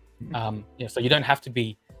ecosystem. You know, so you don't have to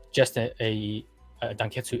be just a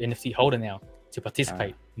Danketsu NFT holder now to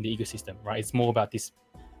participate in the ecosystem, right? It's more about this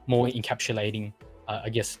more encapsulating, I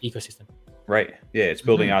guess, ecosystem. Right. Yeah, it's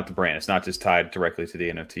building out the brand. It's not just tied directly to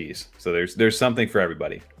the NFTs. So there's something for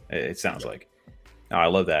everybody. It sounds like. Oh, I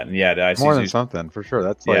love that. And yeah, I see more than something for sure.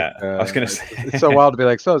 That's like, I was gonna say, it's so wild to be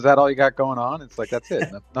like, so is that all you got going on? It's like, that's it.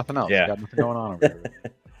 Nothing else. Yeah. You got nothing going on over there.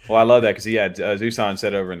 Well, I love that because Zusan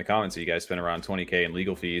said over in the comments that you guys spent around $20K in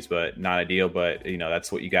legal fees, but not ideal. But you know,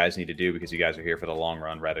 that's what you guys need to do because you guys are here for the long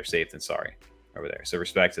run, rather safe than sorry over there. So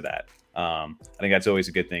respect to that. I think that's always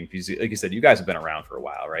a good thing because, like you said, you guys have been around for a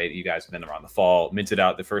while, right? You guys have been around the fall, minted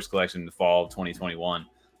out the first collection in the fall of 2021.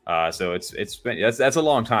 So it's been that's a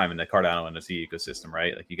long time in the Cardano NFT ecosystem,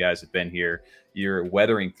 right? Like you guys have been here. You're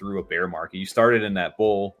weathering through a bear market. You started in that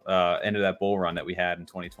end of that bull run that we had in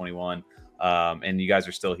 2021. And you guys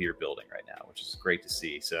are still here building right now, which is great to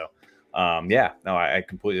see. So, I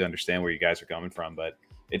completely understand where you guys are coming from, but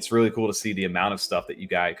it's really cool to see the amount of stuff that you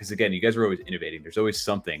guys, because again, you guys are always innovating. There's always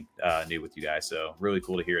something new with you guys. So really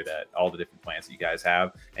cool to hear that all the different plans that you guys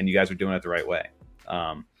have and you guys are doing it the right way.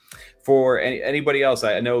 For anybody else,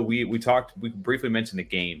 I know we briefly mentioned the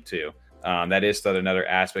game too. That is still another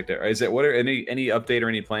aspect. Is it, what are any update or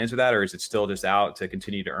any plans for that, or is it still just out to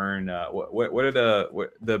continue to earn? What are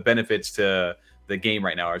the benefits to the game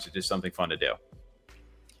right now, or is it just something fun to do?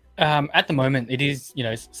 At the moment, it is, you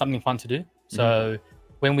know, something fun to do. So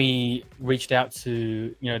when we reached out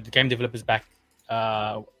to, you know, the game developers back,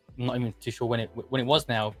 I'm not even too sure when it was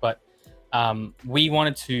now, but we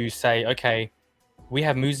wanted to say, okay, we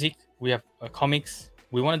have music, we have comics,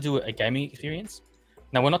 we want to do a gaming experience.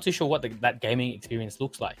 Now, we're not too sure what that gaming experience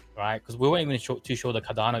looks like, right? Because we weren't even too sure the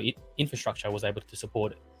Cardano infrastructure was able to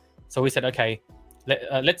support it. So we said, okay,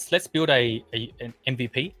 let's build an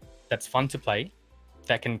MVP that's fun to play,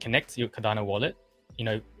 that can connect to your Cardano wallet, you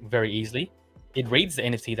know, very easily. It reads the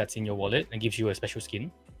NFT that's in your wallet and gives you a special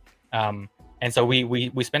skin. And so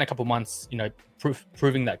we spent a couple months, you know,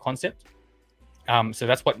 proving that concept. So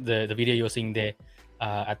that's what the video you're seeing there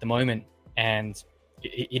at the moment. And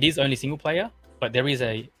it is only single player, but there is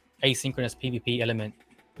a asynchronous PvP element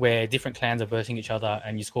where different clans are versing each other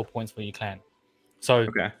and you score points for your clan. So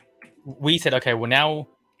we said, okay, well now,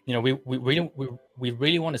 you know, we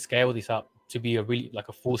really want to scale this up to be a really like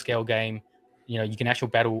a full scale game. You know, you can actually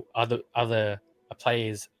battle other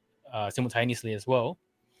players simultaneously as well.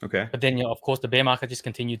 Okay. But then, you know, of course, the bear market just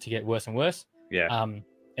continued to get worse and worse. Yeah.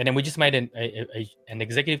 And then we just made an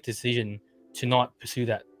executive decision to not pursue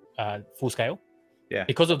that full scale. Yeah.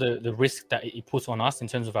 Because of the risk that it puts on us in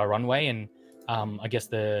terms of our runway, and I guess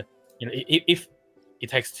if it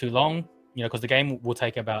takes too long, you know, because the game will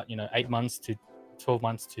take about 8 months to 12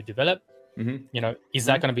 months to develop. Mm-hmm. You know, is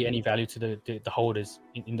that going to be any value to the holders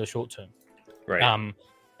in the short term? Right.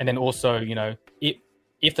 And then also, you know,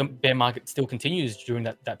 if the bear market still continues during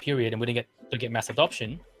that period and we didn't get mass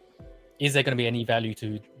adoption, is there going to be any value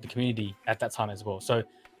to the community at that time as well? So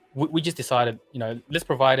we just decided, you know, let's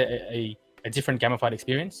provide a different gamified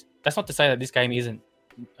experience. That's not to say that this game isn't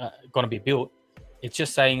going to be built. It's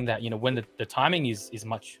just saying that, you know, when the timing is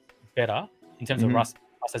much better in terms of us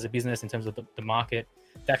as a business, in terms of the market,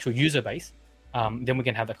 the actual user base, then we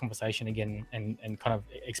can have that conversation again and kind of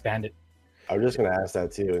expand it. I was just going to ask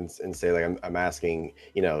that too, and say, like, I'm asking,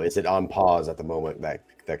 you know, is it on pause at the moment, that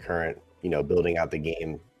current, you know, building out the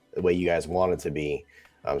game the way you guys want it to be?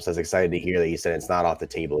 So I was excited to hear that you said it's not off the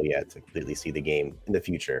table yet to completely see the game in the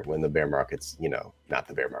future when the bear market's, you know, not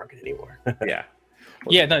the bear market anymore. Yeah.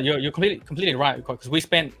 Yeah, no, you're completely right, because we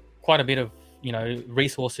spent quite a bit of, you know,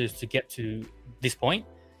 resources to get to this point.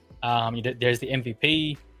 There's the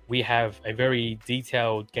MVP. We have a very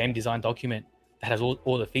detailed game design document that has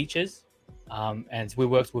all the features. And we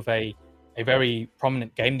worked with a very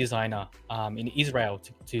prominent game designer in Israel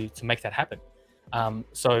to make that happen.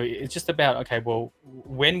 So it's just about, okay, well,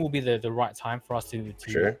 when will be the right time for us to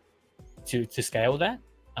to scale that.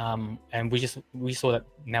 And we saw that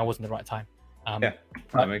now wasn't the right time. Yeah,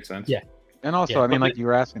 that makes sense. Yeah. And also, Yeah, I mean, but like you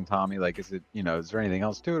were asking Tommy, like, is it, is there anything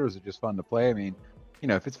else to it, or is it just fun to play? I mean,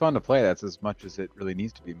 if it's fun to play, that's as much as it really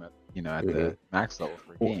needs to be, at the max level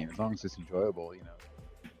for a game. As long as it's enjoyable,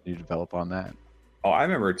 you develop on that. Oh, I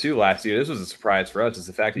remember too last year. This was a surprise for us. Is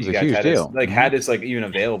the fact that you It was a guys huge had this, deal. had this even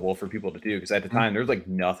available for people to do, because at the time there was like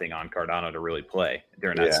nothing on Cardano to really play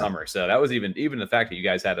during that summer. So that was even the fact that you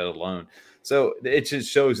guys had it alone. So it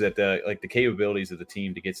just shows that the capabilities of the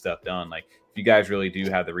team to get stuff done. Like if you guys really do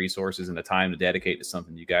have the resources and the time to dedicate to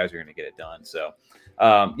something, you guys are going to get it done. So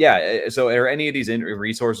So are any of these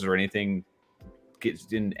resources or anything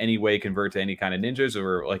in any way convert to any kind of ninjas,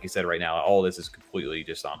 or like you said, right now all this is completely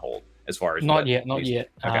just on hold as far as not yet. Okay.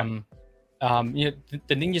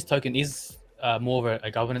 The ninjas token is more of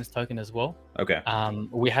a governance token as well. Okay.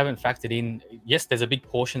 We haven't factored in. Yes, there's a big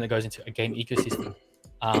portion that goes into a game ecosystem,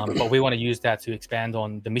 but we want to use that to expand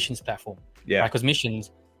on the missions platform. Yeah. Because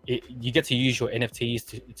missions, you get to use your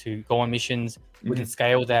NFTs to go on missions. We can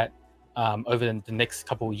scale that over the next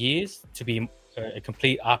couple of years to be a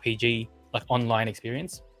complete RPG like online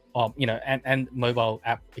experience, and mobile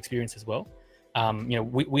app experience as well.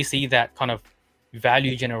 We see that kind of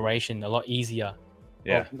value generation a lot easier.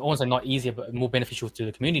 Yeah. Well, also not easier, but more beneficial to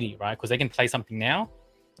the community, right? Because they can play something now,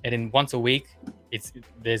 and then once a week,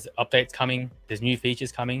 there's updates coming, there's new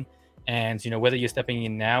features coming, and whether you're stepping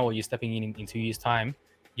in now or you're stepping in 2 years' time,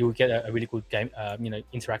 you will get a really good game,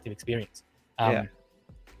 interactive experience.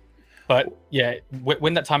 But yeah,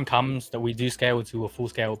 when that time comes that we do scale to a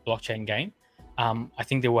full-scale blockchain game, I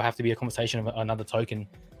think there will have to be a conversation of another token,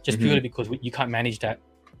 just purely because you can't manage that,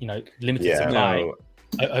 limited supply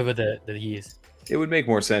over the years. It would make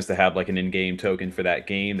more sense to have like an in-game token for that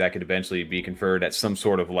game that could eventually be converted at some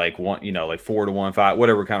sort of like 4 to 1, 5,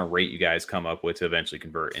 whatever kind of rate you guys come up with to eventually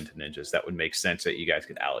convert into ninjas. That would make sense that you guys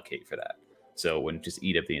could allocate for that, so it wouldn't just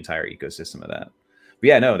eat up the entire ecosystem of that. But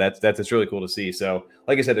yeah, no, that's really cool to see. So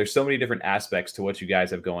like I said, there's so many different aspects to what you guys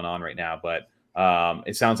have going on right now, but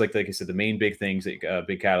it sounds like I said, the main big things,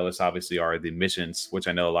 big catalysts obviously are the missions, which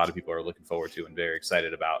I know a lot of people are looking forward to and very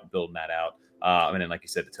excited about building that out. And then, like you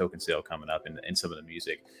said, the token sale coming up and some of the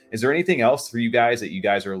music. Is there anything else for you guys that you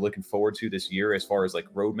guys are looking forward to this year as far as like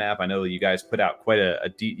roadmap? I know you guys put out quite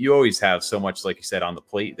a deep, you always have so much, like you said, on the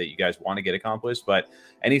plate that you guys want to get accomplished, but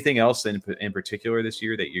anything else in particular this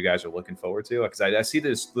year that you guys are looking forward to? Because I see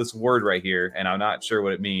this word right here, and I'm not sure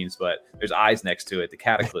what it means, but there's eyes next to it. The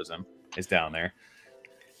Cataclysm is down there.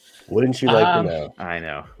 Wouldn't you like to know? I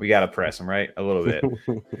know. We got to press them, right? A little bit.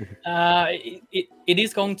 It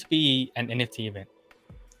is going to be an NFT event.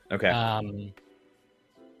 Okay.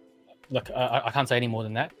 Look, I can't say any more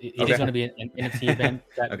than that. It is going to be an NFT event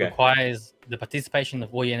that requires the participation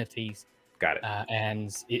of all your NFTs. Got it.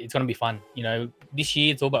 And it's going to be fun. This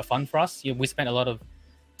year it's all about fun for us. We spent a lot of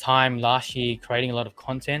time last year creating a lot of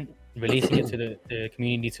content, releasing it to the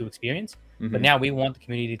community to experience. But now we want the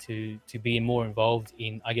community to be more involved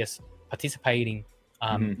in, I guess, participating,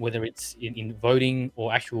 whether it's in voting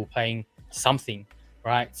or actual playing something,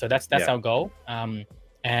 right? So that's our goal. And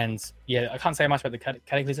yeah, I can't say much about the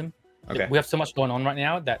Cataclysm. Okay. We have so much going on right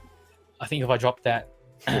now that I think if I drop that,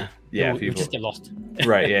 we'll just get lost.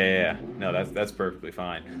 Right. Yeah. No, that's perfectly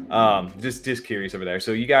fine. Just curious over there.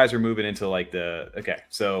 So you guys are moving into like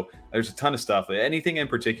so there's a ton of stuff. Anything in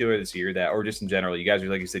particular this year that, or just in general, you guys are,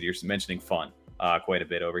 like you said, you're mentioning fun quite a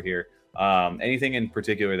bit over here. Anything in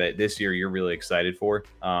particular that this year you're really excited for,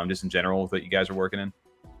 just in general with what you guys are working in?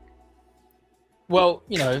 Well,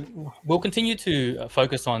 we'll continue to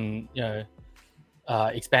focus on,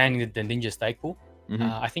 expanding the Ninja stake pool.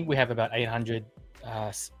 I think we have about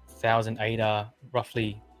 800,000 ADA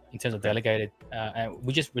roughly in terms of delegated, and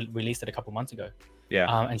we just released it a couple months ago.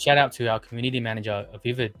 Yeah. And shout out to our community manager,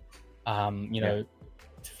 Vivid,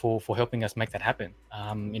 for helping us make that happen.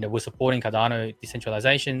 We're supporting Cardano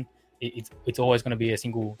decentralization. It's always going to be a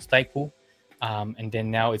single stake pool, and then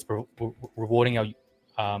now it's rewarding our,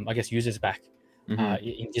 I guess, users back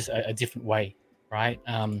in just a different way, right?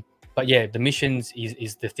 But yeah, the missions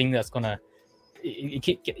is the thing that's gonna.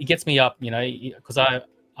 It gets me up, because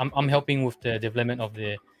I'm helping with the development of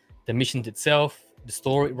the missions itself, the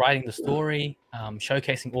story, writing the story,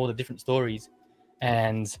 showcasing all the different stories,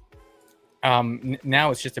 and now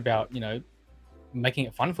it's just about making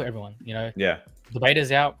it fun for everyone. Yeah. The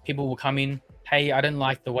beta's out, people will come in. Hey, I don't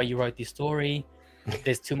like the way you wrote this story.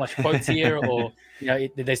 There's too much quotes here, or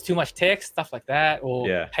there's too much text, stuff like that.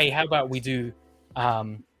 Or hey, how about we do,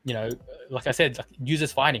 like I said, like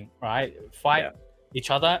users fighting, right? Fight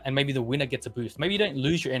each other, and maybe the winner gets a boost. Maybe you don't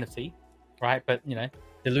lose your NFT, right? But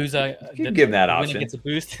the loser, You can give them that the winner option. gets a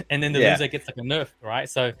boost, and then the Yeah. loser gets like a nerf, right?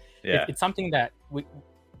 So Yeah. it's something that we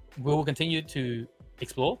will continue to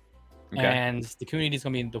explore, Okay. and the community is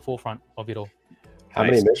going to be in the forefront of it all. How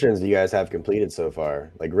Nice. many missions do you guys have completed so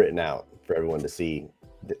far, like written out for everyone to see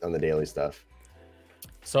on the daily stuff?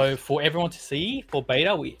 So for everyone to see for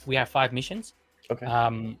beta, we have 5 missions.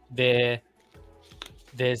 Okay.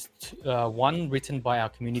 There's one written by our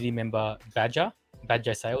community member Badger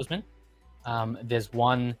Salesman. There's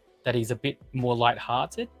one that is a bit more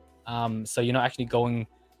light-hearted. So you're not actually going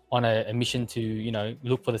on a mission to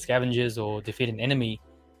look for the scavengers or defeat an enemy.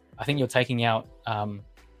 I think you're taking out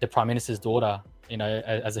the Prime Minister's daughter,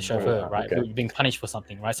 as a chauffeur, right? okay. We're being punished for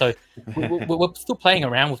something, right? So we're still playing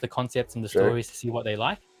around with the concepts and the Sure. stories to see what they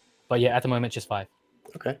like. But yeah, at the moment, just 5.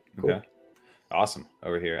 Okay. Cool. Okay. Awesome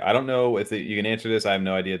over here. I don't know if you can answer this. I have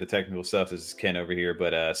no idea the technical stuff. This is Ken over here,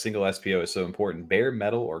 but single SPO is so important. Bare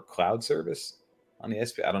metal or cloud service on the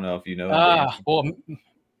SPO? I don't know if you know.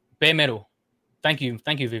 Bare metal. Thank you,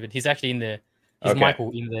 Vivid. He's actually in the. He's Okay. Michael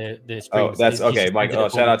in the stream. Oh, that's He's okay, just Mike. ended Oh, it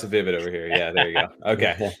for shout me. out to Vivid over here. Yeah, there you go.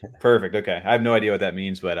 Okay, perfect. Okay, I have no idea what that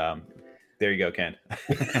means, but there you go, Ken.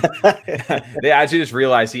 They actually just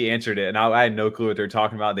realized he answered it, and I had no clue what they're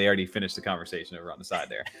talking about. They already finished the conversation over on the side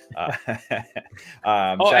there.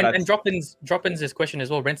 Shout out And Drop-ins this question as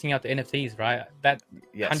well, renting out the NFTs, right? That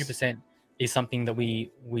yes. 100% is something that we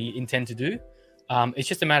intend to do. It's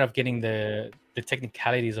just a matter of getting the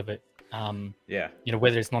technicalities of it. Yeah.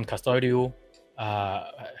 Whether it's non-custodial,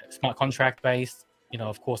 smart contract based,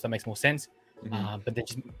 of course that makes more sense. Mhm. But then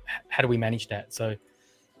just how do we manage that? So,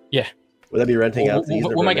 yeah. Would that be renting out these?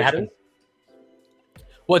 We'll make it happen.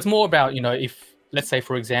 Well, it's more about if let's say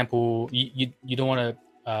for example you don't want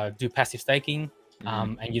to do passive staking,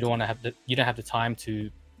 Mhm. and you don't have the time to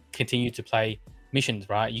continue to play missions,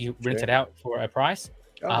 right? You rent Sure. it out for a price,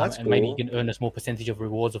 Oh, that's and cool. maybe you can earn a small percentage of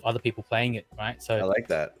rewards of other people playing it, right? I So like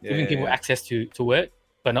that. Yeah, giving yeah, people yeah. access to it,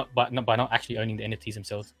 but not actually owning the NFTs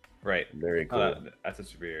themselves. Right. Very cool. That's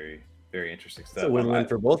just very, very interesting It's stuff. a win-win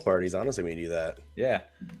for both parties, honestly, when you do that. Yeah.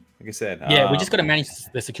 Like I said. Yeah, we just got to manage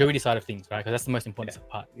the security side of things, right? Because that's the most important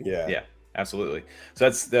part. Yeah. Yeah, absolutely. So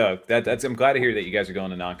that's I'm glad to hear that you guys are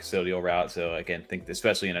going the non-custodial route. So again, think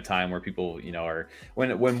especially in a time where people, are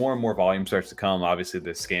when more and more volume starts to come, obviously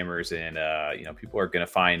the scammers and people are going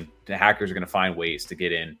to find the hackers are going to find ways to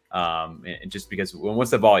get in. And just because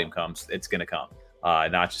once the volume comes, it's going to come.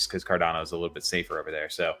 Not just because Cardano is a little bit safer over there.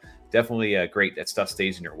 So definitely great that stuff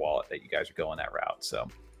stays in your wallet that you guys are going that route. So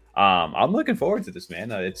I'm looking forward to this,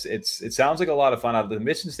 man. It sounds like a lot of fun. The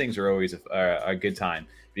missions things are always a good time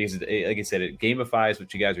because, like I said, it gamifies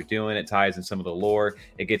what you guys are doing. It ties in some of the lore.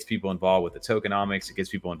 It gets people involved with the tokenomics. It gets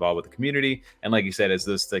people involved with the community. And like you said, as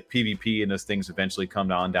this like PvP and those things eventually come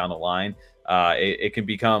down the line,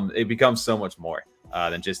 it becomes so much more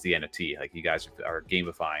than just the NFT. Like you guys are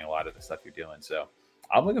gamifying a lot of the stuff you're doing. So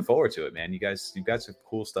I'm looking forward to it, man. You've got some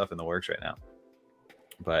cool stuff in the works right now.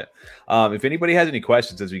 But if anybody has any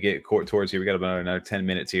questions as we get towards here, we got about another 10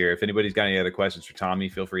 minutes here. If anybody's got any other questions for Tommy,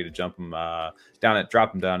 feel free to drop them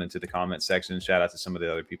down into the comment section. Shout out to some of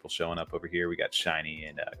the other people showing up over here. We got Shiny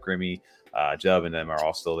and Grimmy, Jub, and them are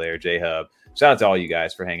all still there. J-Hub. Shout out to all you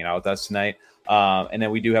guys for hanging out with us tonight. And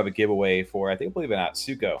then we do have a giveaway for, I believe it or not,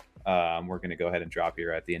 Suko. We're going to go ahead and drop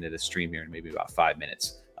here at the end of the stream here in maybe about 5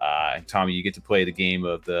 minutes. Tommy, you get to play the game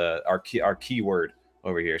of our keyword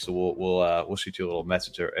over here, so we'll shoot you a little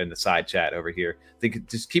message in the side chat over here.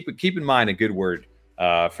 Just keep in mind a good word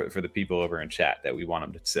for the people over in chat that we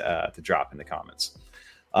want them to drop in the comments.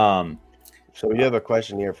 So we do have a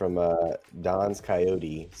question here from Don's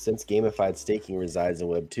Coyote. Since gamified staking resides in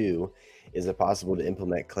Web 2, is it possible to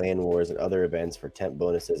implement clan wars and other events for temp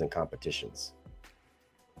bonuses and competitions?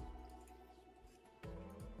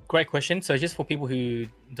 Great question. So just for people who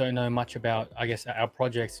don't know much about, I guess, our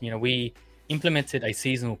projects, we implemented a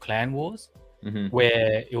seasonal clan wars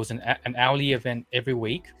where it was an hourly event every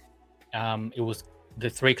week. It was the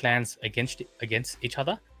 3 clans against each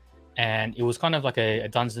other, and it was kind of like a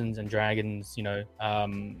Dungeons and Dragons,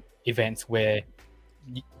 events where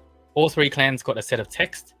all 3 clans got a set of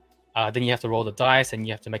text. Then you have to roll the dice and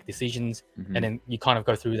you have to make decisions, and then you kind of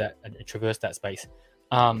go through that and traverse that space.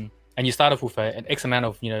 And you start off with an X amount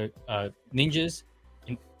of ninjas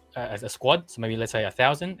as a squad, so maybe let's say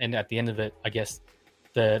 1,000, and at the end of it, I guess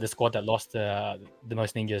the squad that lost the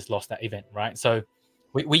most ninjas lost that event, right? So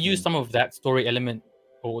we use some of that story element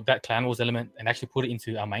or that clan wars element and actually put it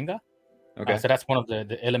into our manga. Okay. So that's one of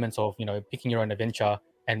the elements of picking your own adventure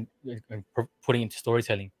and putting into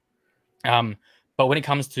storytelling. But when it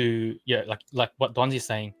comes to like what Don's is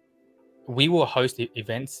saying, we will host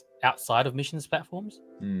events outside of missions platforms.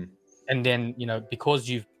 And then because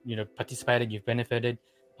you've participated, you've benefited,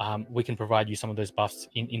 we can provide you some of those buffs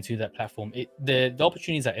into that platform. The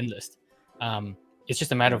opportunities are endless. It's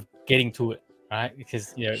just a matter of getting to it, right?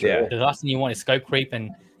 Because the last thing you want is scope creep,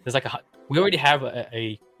 and there's we already have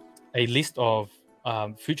a list of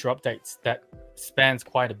future updates that spans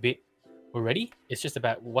quite a bit already. It's just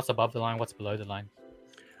about what's above the line, what's below the line.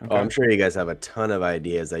 Okay. Oh, I'm sure you guys have a ton of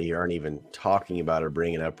ideas that you aren't even talking about or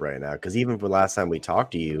bringing up right now. Because even for the last time we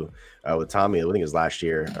talked to you with Tommy, I think it was last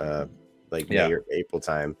year, May or April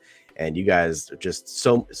time, and you guys just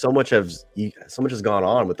so much has gone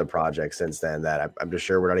on with the project since then that I'm just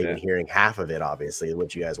sure we're not even hearing half of it. Obviously,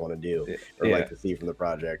 what you guys want to do or like to see from the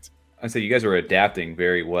project. I say you guys are adapting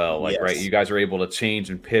very well. Right, you guys are able to change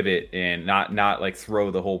and pivot and not like throw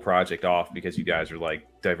the whole project off because you guys are like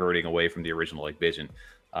diverting away from the original vision.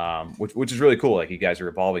 Which is really cool. Like you guys are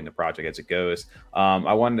evolving the project as it goes.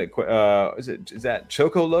 I wanted to, is that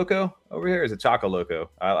Choco Loco over here? Is it Choco Loco?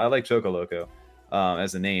 I like Choco Loco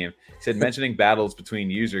as a name. He said mentioning battles between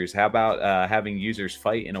users. How about having users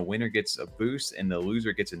fight and a winner gets a boost and the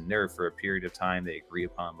loser gets a nerf for a period of time they agree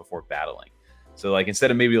upon before battling. So like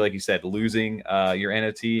instead of maybe like you said losing your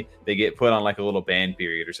NFT, they get put on like a little ban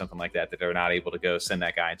period or something like that they're not able to go send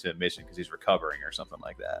that guy into a mission because he's recovering or something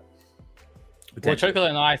like that. Well, Chocolate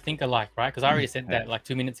and I think alike, right? Because I already said that like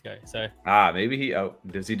 2 minutes ago. So maybe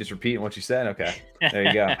does he just repeat what you said? Okay, there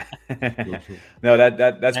you go. No,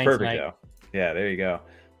 that's Thanks, perfect mate. Though. Yeah, there you go.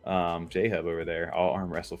 J-Hub over there, I'll arm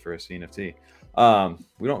wrestle for a CNFT.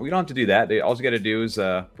 We don't have to do that. All you got to do is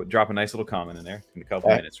drop a nice little comment in there in a couple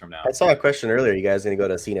minutes from now. I saw a question earlier. You guys going to go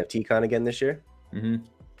to CNFT Con again this year? Mm-hmm.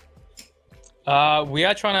 We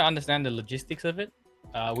are trying to understand the logistics of it.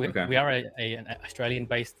 We are an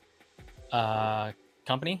Australian-based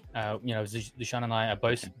company. Zishan and I are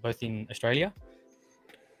both in Australia.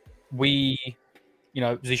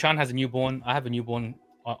 Zishan has a newborn. I have a newborn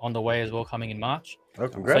on the way as well, coming in March. Oh,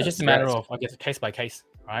 so it's just a matter of, I guess, case by case.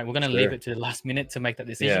 Right, we're going to leave it to the last minute to make that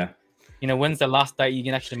decision. When's the last day you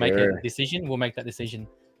can actually make a decision? We'll make that decision.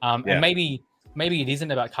 And maybe it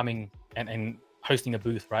isn't about coming and hosting a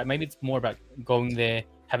booth, right? Maybe it's more about going there,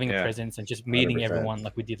 having a presence, and just meeting 100%. Everyone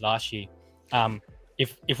like we did last year.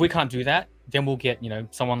 If we can't do that, then we'll get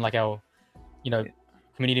someone like our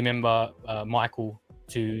community member Michael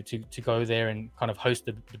to go there and kind of host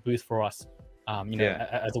the booth for us.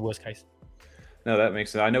 As a worst case. No, that makes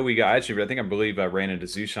sense. I know I believe I ran into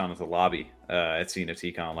Zushan at the lobby at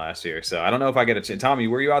CNFTCon last year. So I don't know if I get a chance. Tommy,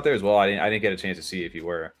 were you out there as well? I didn't get a chance to see if you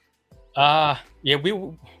were.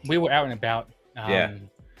 We were out and about. I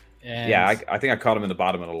think I caught him in the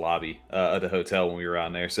bottom of the lobby of the hotel when we were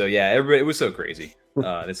on there. So yeah, it was so crazy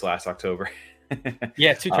this last October.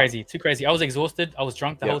 Too crazy. I was exhausted. I was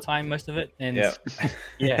drunk the whole time, most of it. And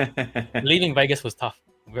leaving Vegas was tough.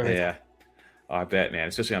 Very tough. Oh, I bet, man,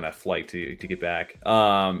 especially on that flight to get back.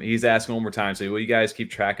 He's asking one more time, so will you guys keep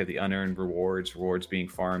track of the unearned rewards being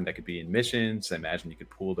farmed that could be in missions? I imagine you could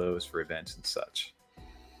pool those for events and such.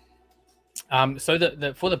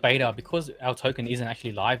 So for the beta, because our token isn't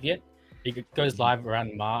actually live yet, it goes live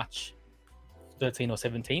around March 13th or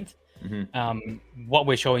 17th. Mm-hmm. What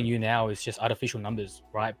we're showing you now is just artificial numbers,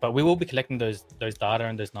 right? But we will be collecting those data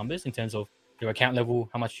and those numbers in terms of your account level,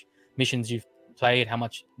 how much missions you've played, how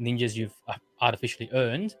much ninjas you've artificially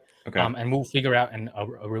earned, and we'll figure out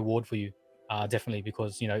a reward for you, definitely,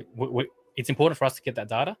 because it's important for us to get that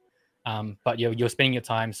data, but you're spending your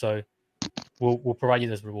time, so we'll provide you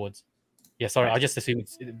those rewards. I just assumed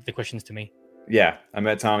the question's to me. I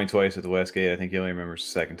met Tommy twice at the Westgate. I think he only remembers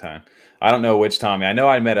the second time. I don't know which Tommy. I know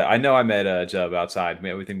I met Jub outside.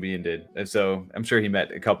 Everything being did, and so I'm sure he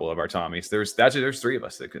met a couple of our Tommies. There's three of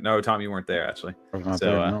us. No, Tommy, you weren't there actually.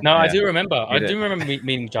 I do remember. I do remember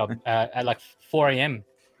meeting Jub at like 4 a.m.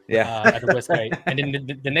 At the Westgate, and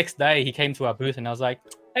then the next day he came to our booth, and I was like,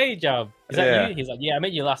 "Hey, Jub, is that you?" He's like, "Yeah, I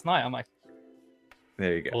met you last night." I'm like,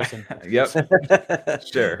 there you go. Awesome. Yep.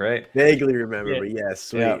 Sure. Right. Vaguely remember, but yes.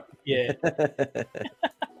 Sweet. Yeah.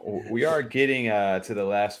 We are getting to the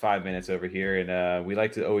last 5 minutes over here, and we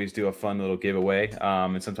like to always do a fun little giveaway,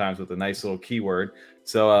 and sometimes with a nice little keyword.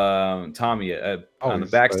 So, Tommy, on the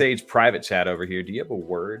backstage private chat over here, do you have a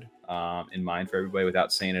word in mind for everybody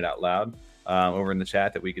without saying it out loud over in the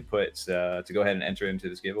chat that we could put to go ahead and enter into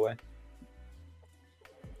this giveaway?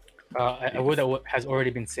 A word that has already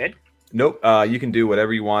been said? Nope. You can do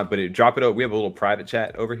whatever you want, but drop it out. We have a little private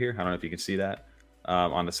chat over here. I don't know if you can see that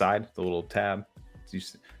on the side, the little tab.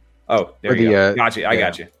 Oh, there you go. Got you. I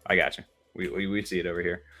got you. We see it over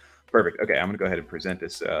here. Perfect. Okay, I'm gonna go ahead and present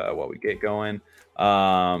this while we get going.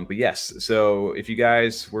 But yes, so if you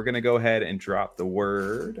guys, we're gonna go ahead and drop the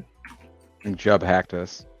word. And Jub hacked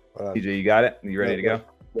us. TJ, you got it? You ready to go?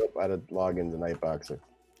 Nope, I had to log into Nightboxer.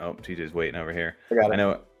 Oh, TJ's waiting over here. I got it. I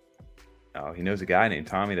know. Oh, he knows a guy named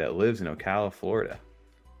Tommy that lives in Ocala, Florida.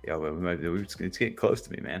 Yeah, it's getting close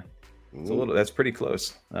to me, man. It's a little. That's pretty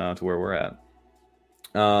close to where we're at.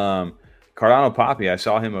 Cardano Poppy, I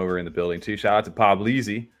saw him over in the building too. Shout out to Pop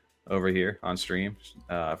Leezy over here on stream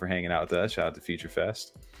for hanging out with us. Shout out to Future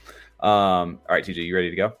Fest. All right, TJ, you ready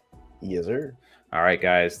to go? Yes, sir. All right,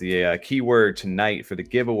 guys. The keyword tonight for the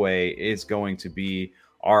giveaway is going to be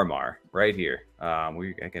Armar right here. I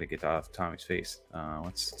got to get off Tommy's face.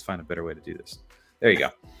 Let's find a better way to do this. There you go.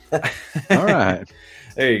 All right.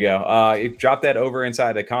 There you go. You drop that over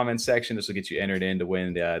inside the comments section. This will get you entered in to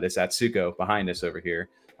win this Atsuko behind us over here.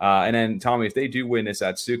 And then, Tommy, if they do win this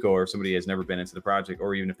Atsuko, or if somebody has never been into the project,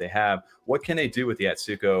 or even if they have, what can they do with the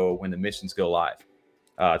Atsuko when the missions go live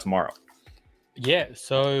tomorrow? Yeah,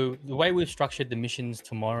 so the way we've structured the missions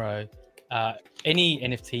tomorrow, any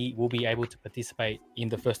NFT will be able to participate in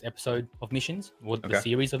the first episode of missions, or the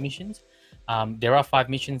series of missions. There are 5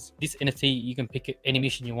 missions. This NFT, you can pick any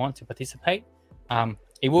mission you want to participate.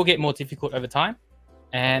 It will get more difficult over time,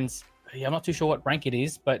 and I'm not too sure what rank it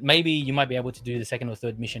is, but maybe you might be able to do the second or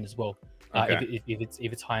third mission as well,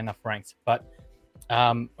 if it's high enough ranked. But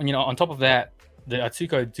on top of that, the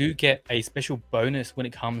Atsuko do get a special bonus when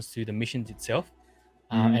it comes to the missions itself,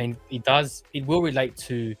 and it will relate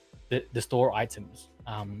to the store items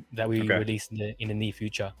that we release in the near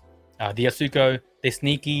future. The Atsuko, they're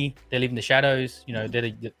sneaky, they live in the shadows, they're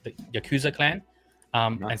the Yakuza clan,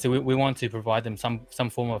 and so we want to provide them some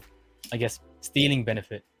form of, I guess, stealing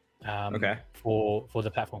benefit for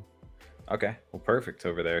the platform. Okay, well, perfect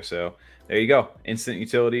over there. So there you go, instant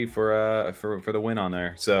utility for the win on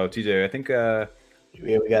there. So TJ, I think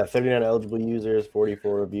we got 39 eligible users,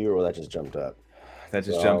 44 review, or that just jumped up. That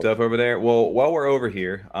just jumped up over there. Well, while we're over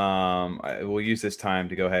here, we'll use this time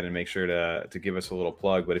to go ahead and make sure to give us a little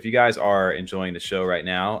plug. But if you guys are enjoying the show right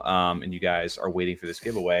now, and you guys are waiting for this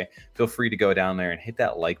giveaway, feel free to go down there and hit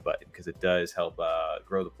that like button, because it does help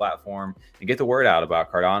grow the platform and get the word out about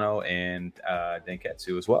Cardano and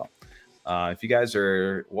Danketsu as well. If you guys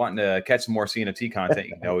are wanting to catch some more CNFT content,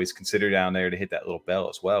 you can always consider down there to hit that little bell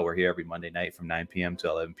as well. We're here every Monday night from 9 p.m. to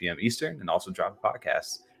 11 p.m. Eastern, and also drop a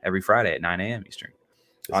podcast every Friday at 9 a.m. Eastern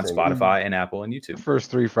on Spotify and Apple and YouTube.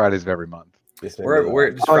 First 3 Fridays of every month.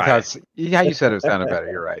 We're just Friday. Yeah, you said it sounded better.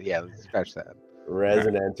 You're right. Yeah, let's scratch that.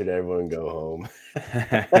 Resident entered, everyone go home.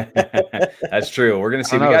 That's true. We're gonna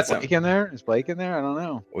see. We got Blake in there. Is Blake in there? I don't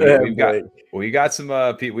know. We got some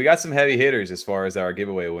heavy hitters as far as our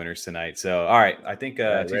giveaway winners tonight. So all right, I think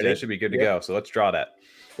TJ should be good to go. So let's draw that.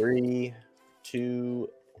 3, 2,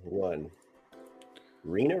 1.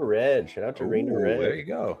 Rena Red. Shout out to Rena Red. There you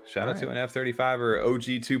go. Shout out to an F35 or OG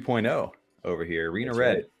 2.0 over here. Rena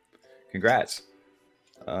Red. Right. Congrats.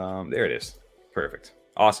 There it is. Perfect.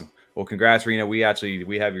 Awesome. Well, congrats, Rena. We have your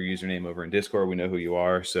username over in Discord. We know who you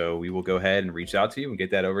are, so we will go ahead and reach out to you and get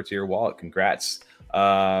that over to your wallet. Congrats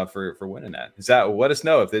for winning that. Let us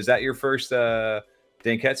know if is that your first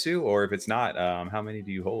Danketsu, or if it's not, how many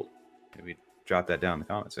do you hold? Maybe drop that down in the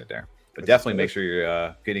comments right there. But definitely make sure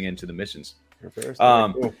you're getting into the missions.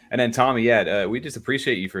 And then Tommy, we just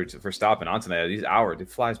appreciate you for stopping on tonight. These hours, it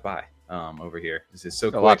flies by over here. This is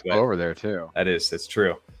so quick. Over there too. That's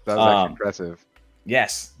true. That was actually impressive.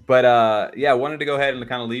 Yes, but I wanted to go ahead and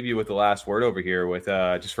kind of leave you with the last word over here with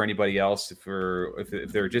just for anybody else, if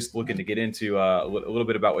they're just looking to get into a little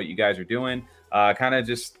bit about what you guys are doing, kind of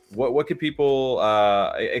just what could people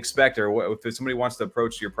expect, or if somebody wants to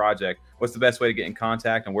approach your project, what's the best way to get in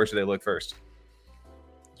contact, and where should they look first?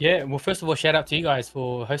 Yeah, well, first of all, shout out to you guys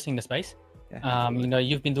for hosting the space. Yeah.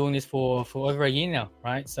 You've been doing this for over a year now,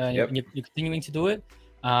 right? So you're continuing to do it.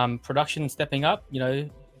 Production stepping up.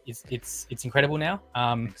 It's incredible now.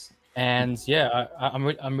 I'm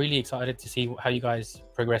really excited to see how you guys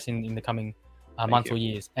progress in the coming months or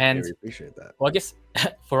years. And we appreciate that. Well, I guess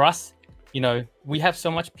for us, we have so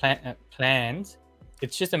much planned.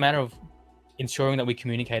 It's just a matter of ensuring that we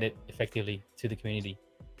communicate it effectively to the community.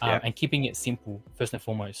 And keeping it simple first and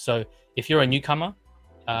foremost. So if you're a newcomer,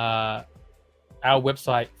 our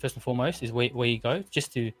website first and foremost is where you go,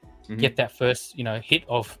 just to get that first hit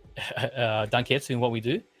of Danketsu and what we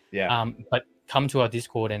do. But come to our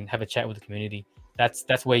Discord and have a chat with the community.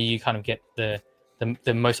 That's where you kind of get the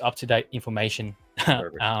most up-to-date information.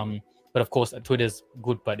 But of course, Twitter's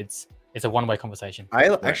good, but it's a one-way conversation. I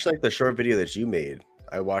actually like the short video that you made.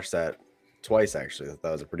 I watched that twice, actually.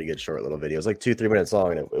 That was a pretty good short little video. It was like 2-3 minutes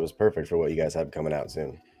long, and it was perfect for what you guys have coming out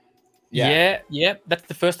soon. Yeah. That's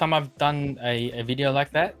the first time I've done a video like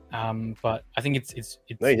that. But I think it's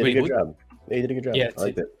no, you did really a good job. Yeah, you did a good job. Yeah, I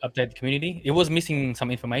liked to it. update the community. It was missing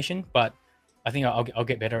some information, but I think I'll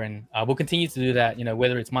get better, and we'll continue to do that.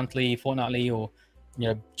 Whether it's monthly, fortnightly, or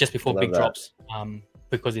just before Love big that. drops.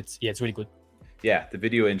 Because it's really good. Yeah, the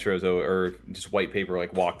video intros or just white paper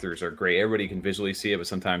like walkthroughs are great. Everybody can visually see it, but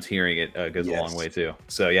sometimes hearing it goes a long way too.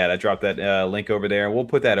 So yeah, I dropped that link over there, and we'll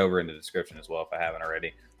put that over in the description as well if I haven't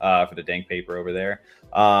already for the dank paper over there.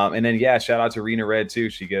 And then yeah, shout out to Rena Red too.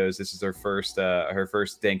 She goes, this is her first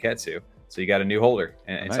Danketsu, so you got a new holder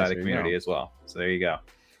inside the community as well. So there you go.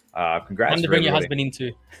 Congrats! Time to bring your husband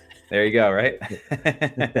into. There you go, right?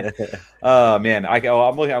 Oh man,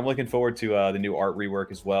 I'm looking forward to the new art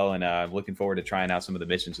rework as well, and I'm looking forward to trying out some of the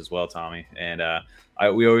missions as well, Tommy. And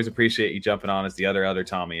we always appreciate you jumping on as the other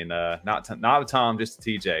Tommy, and not a Tom, just a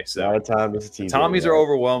TJ. So not a Tom, just a TJ. Tommies are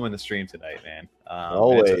overwhelming the stream tonight, man.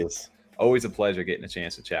 Always a pleasure getting a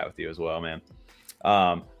chance to chat with you as well, man.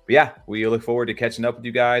 But yeah, we look forward to catching up with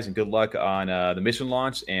you guys, and good luck on the mission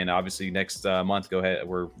launch. And obviously next month, go ahead.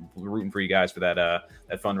 We're rooting for you guys for that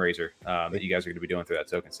fundraiser that you guys are going to be doing through that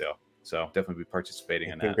token sale. So definitely be participating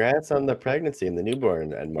in that. Congrats on the pregnancy and the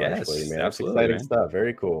newborn and March, yes, man. Absolutely, exciting stuff.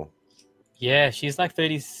 Very cool. Yeah, she's like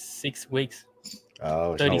 36 weeks.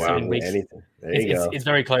 Oh, 37 weeks. Anything. There you go. It's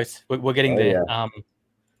very close. We're getting there.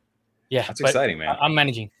 Yeah. That's exciting, man. I'm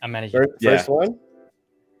managing. First one?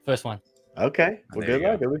 First one. Okay. Well, good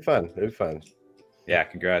luck. It'll be fun. Yeah,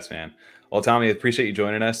 congrats, man. Well, Tommy, I appreciate you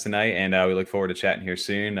joining us tonight, and we look forward to chatting here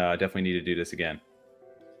soon. Definitely need to do this again.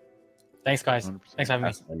 Thanks, guys. 100%. Thanks for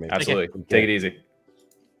having me. Absolutely. Take it easy.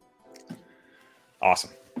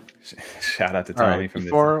 Awesome. Shout out to Tommy from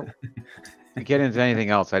before we get into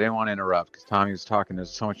anything else, I didn't want to interrupt because Tommy was talking.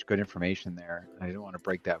 There's so much good information there. I didn't want to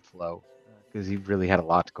break that flow because he really had a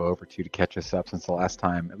lot to go over to catch us up since the last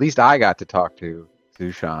time. At least I got to talk to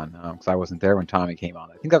Zushan because I wasn't there when Tommy came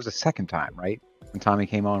on. I think that was the second time, right? When Tommy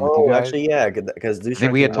came on with you guys. Actually, yeah, because Zushan. I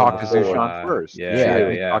think we had talked to Zushan first. We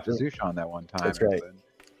talked to Zushan that one time. That's right.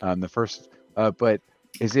 The first, but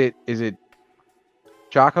is it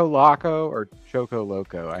Choco Loco or Choco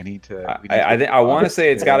Loco? I want to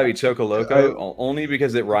say it's got to be Choco Loco only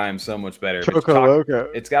because it rhymes so much better. Choco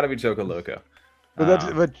Loco. It's got to be Choco Loco.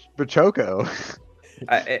 But Choco.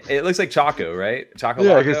 It looks like Choco, right? Choco.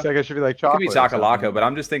 Yeah, I guess it should be like Choco. It could be Choco Loco, but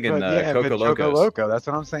I'm just thinking Coco Loco. Choco Loco. That's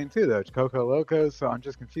what I'm saying too, though. It's Coco Loco. So I'm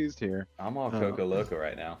just confused here. I'm all Coco Loco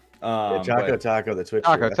right now. Choco Taco, the Twitch.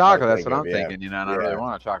 Taco. That's what I'm thinking. And I really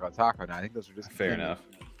want a Choco Taco now. I think those are just fair enough.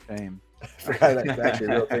 Same. I forgot that's actually a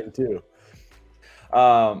real thing too.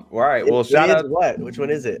 All right. Well, shout out. What? Which one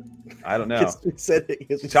is it? I don't know. He said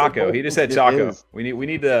it. Choco. He just said Choco. We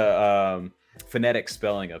need the phonetic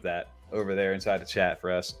spelling of that over there inside the chat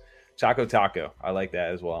for us. Choco Taco. I like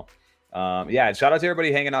that as well. Yeah, shout out to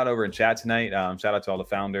everybody hanging out over in chat tonight. Shout out to all the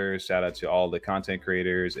founders. Shout out to all the content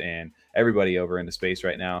creators and everybody over in the space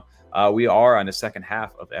right now. We are on the second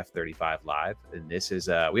half of F35 Live, and this is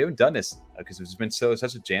we haven't done this because it's been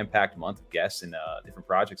such a jam-packed month of guests and different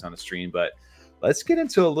projects on the stream. But let's get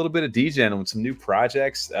into a little bit of DGen with some new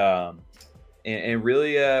projects. And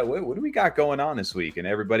really, what do we got going on this week? And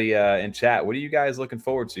everybody in chat, what are you guys looking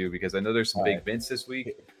forward to? Because I know there's some big events this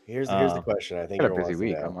week. Here's the question. I think a busy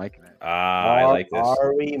week. I'm liking it. I like this.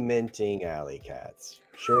 Are we minting Alley Cats?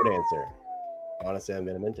 Short answer. Honestly, I'm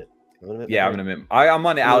gonna mint it. I'm gonna mint. I'm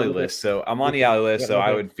on the Alley list, so I'm on the Alley list. So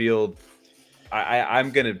I would feel.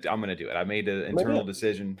 I'm gonna do it. I made an internal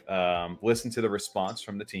decision. Listen to the response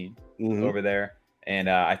from the team over there, and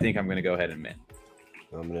I think I'm gonna go ahead and mint.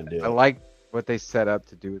 I'm gonna do it. I like what they set up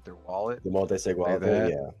to do with their wallet. The multi-sig wallet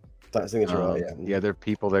thing, signature. The other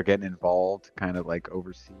people that are getting involved, kind of like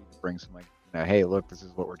oversee, bring some like, hey, look, this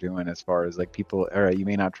is what we're doing as far as like people. All right, you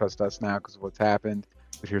may not trust us now because of what's happened,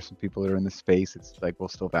 but here's some people that are in the space. It's like we'll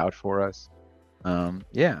still vouch for us. Yeah, I'm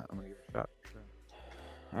gonna give it a shot. Sure.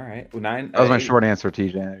 All right, well, that was my short answer,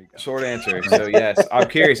 TJ. There you go. Short answer. So yes, I'm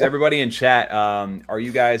curious. Everybody in chat, are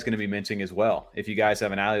you guys going to be minting as well? If you guys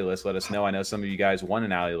have an Alley list, let us know. I know some of you guys won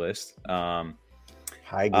an Alley list.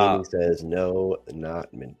 High Gaming says no,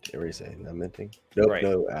 not mint. What do you say? Not minting? Nope, right.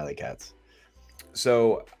 No Alley Cats.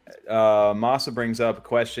 So Masa brings up a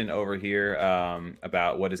question over here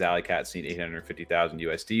about what does Alley Cats need 850,000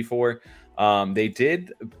 USD for? They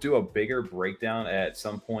did do a bigger breakdown at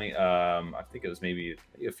some point. I think it was maybe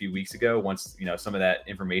a few weeks ago. Once some of that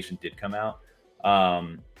information did come out.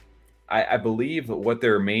 I believe what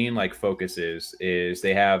their main focus is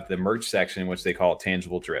they have the merch section, which they call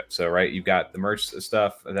tangible drip. So right, you've got the merch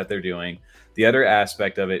stuff that they're doing. The other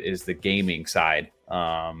aspect of it is the gaming side,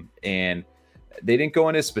 and they didn't go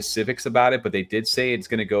into specifics about it, but they did say it's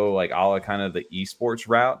going to go a la kind of the esports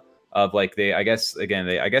route. of like I guess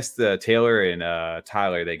the Taylor and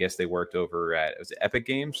Tyler, they worked over at, was it Epic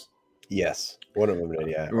Games? Yes, one of them did,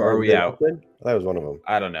 yeah. Or yeah, I thought it was one of them.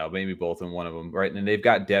 I don't know, maybe both and one of them, right? And they've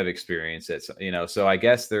got dev experience. That's, so I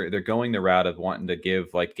guess they're going the route of wanting to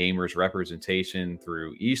give like gamers representation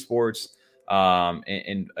through esports,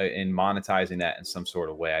 and monetizing that in some sort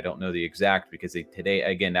of way. I don't know the exact, because today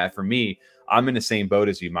again, that for me, I'm in the same boat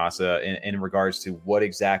as you, Masa, in regards to what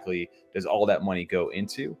exactly does all that money go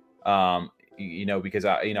into. Because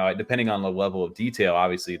depending on the level of detail,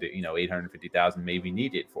 obviously, 850,000 may be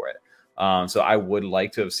needed for it. So I would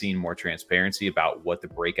like to have seen more transparency about what the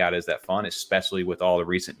breakout is that fund, especially with all the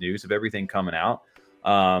recent news of everything coming out.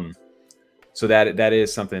 So that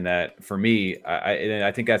is something that for me,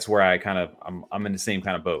 I think that's where I'm in the same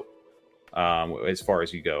kind of boat, as far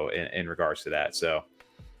as you go in regards to that. So,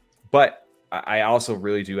 but I also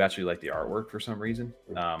really do actually like the artwork for some reason.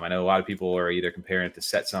 I know a lot of people are either comparing it to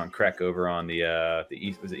Sets on Krek over on the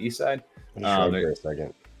east, was it east side? For a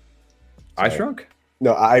second. I shrunk?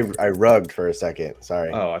 No, I rugged for a second. Sorry.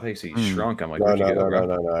 Oh, I think so you shrunk. I'm like,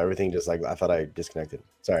 no. Everything just like, I thought I disconnected.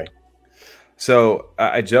 Sorry. So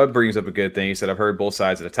Judd brings up a good thing. He said, I've heard both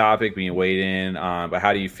sides of the topic being weighed in on, but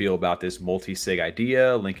how do you feel about this multi-sig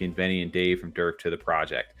idea linking Benny and Dave from Dirk to the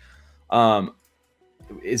project? I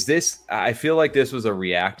feel like this was a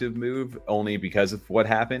reactive move only because of what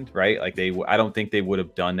happened, right? Like I don't think they would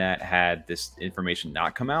have done that had this information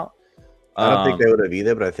not come out. I don't think they would have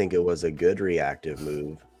either, but I think it was a good reactive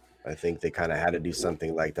move. I think they kind of had to do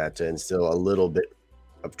something like that to instill a little bit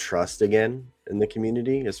of trust again in the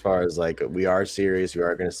community, as far as like, we are serious, we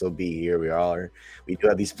are going to still be here, we do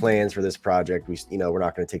have these plans for this project, we're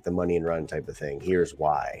not going to take the money and run type of thing. Here's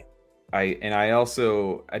why. I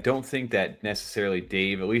don't think that necessarily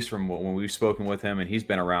Dave, at least from when we've spoken with him, and he's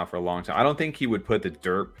been around for a long time, I don't think he would put the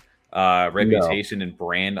Derp reputation and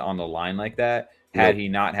brand on the line like that had he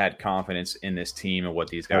not had confidence in this team and what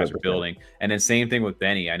these guys 100%. Are building. And then same thing with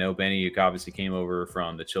Benny. I know Benny obviously came over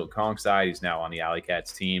from the Chilled Kong side. He's now on the Alley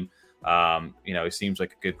Cats team. He seems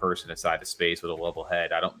like a good person inside the space with a level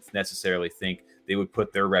head. I don't necessarily think they would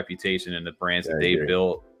put their reputation and the brands that they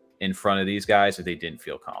built in front of these guys if they didn't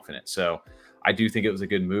feel confident. So I do think it was a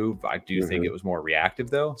good move. I do think it was more reactive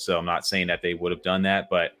though. So I'm not saying that they would have done that,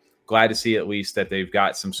 but glad to see at least that they've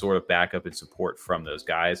got some sort of backup and support from those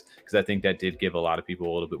guys, because I think that did give a lot of people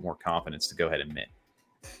a little bit more confidence to go ahead and mint.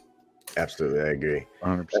 Absolutely, I agree.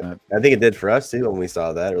 100%. I think it did for us too when we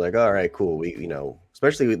saw that. We're like, all right, cool. We,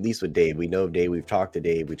 especially at least with Dave, we know Dave. We've talked to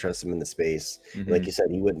Dave. We trust him in the space. Like you said,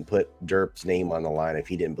 he wouldn't put Derp's name on the line if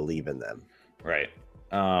he didn't believe in them. Right.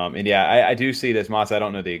 And yeah, I do see this, Moss. I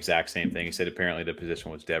don't know the exact same thing. He said apparently the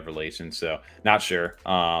position was dev relations, so not sure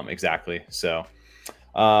exactly. So.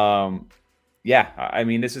 I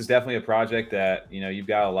mean, this is definitely a project that, you've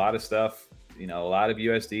got a lot of stuff, a lot of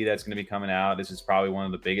USD that's going to be coming out. This is probably one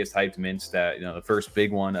of the biggest hyped mints that, the first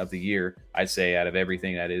big one of the year, I'd say, out of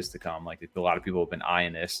everything that is to come. Like, a lot of people have been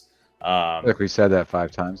eyeing this. Look, we said that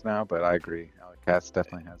 5 times now, but I agree. Alley Cats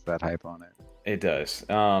definitely has that hype on it. It does.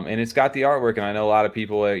 And it's got the artwork. And I know a lot of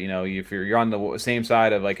people, if you're on the same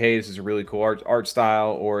side of like, hey, this is a really cool art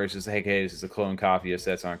style, or it's just, hey, this is a clone copy of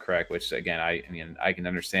Sets on Krek, which again, I can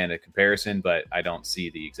understand a comparison, but I don't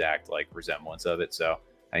see the exact like resemblance of it. So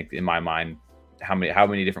I think in my mind, how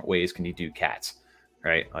many different ways can you do cats,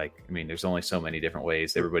 right? Like, there's only so many different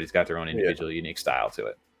ways. Everybody's got their own individual, unique style to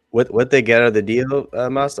it. What they get out of the deal,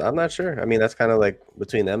 Masa, I'm not sure. That's kind of like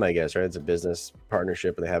between them, I guess, right? It's a business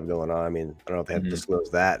partnership they have going on. I don't know if they have to disclose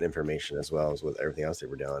that information as well as with everything else they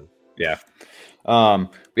were doing. Yeah.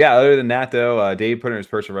 Other than that, though, Dave putting his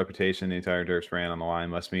personal reputation, the entire Dirks brand on the line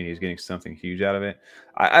must mean he's getting something huge out of it.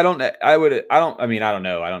 I don't know. I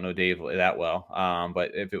don't know Dave that well.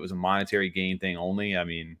 But if it was a monetary gain thing only, I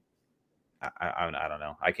don't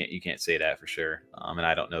know. You can't say that for sure. And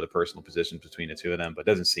I don't know the personal positions between the two of them, but it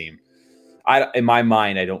doesn't seem, in my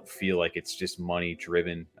mind, I don't feel like it's just money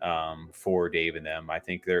driven for Dave and them. I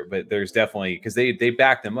think there's definitely, because they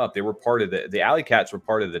backed them up. They were part of the Alley Cats were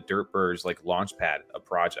part of the Dirtbirds like launch pad of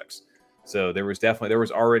projects. So there was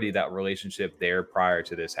already that relationship there prior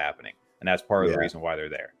to this happening. And that's part of the reason why they're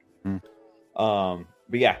there.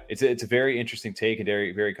 But yeah, it's a very interesting take and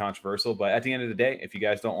very, very controversial. But at the end of the day, if you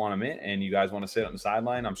guys don't want to mint and you guys want to sit on the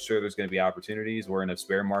sideline, I'm sure there's going to be opportunities. We're in a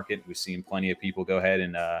spare market. We've seen plenty of people go ahead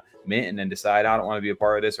and mint and then decide, I don't want to be a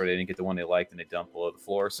part of this, or they didn't get the one they liked and they dump below the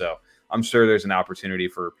floor. So I'm sure there's an opportunity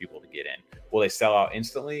for people to get in. Will they sell out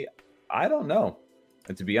instantly? I don't know.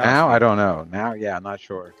 And to be honest, now I don't know. Now, yeah, I'm not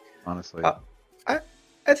sure, honestly.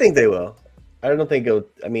 I think they will. I don't think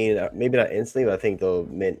maybe not instantly, but I think they'll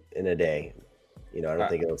mint in a day. You know, I don't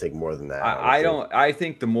think it'll take more than that. I don't. I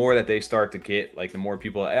think the more that they start to get, like the more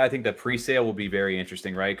people. I think the pre-sale will be very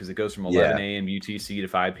interesting, right? Because it goes from 11 a.m. UTC to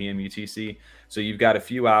 5 p.m. UTC. So you've got a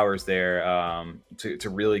few hours there to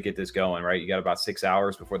really get this going, right? You got about 6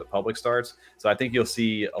 hours before the public starts. So I think you'll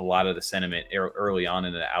see a lot of the sentiment early on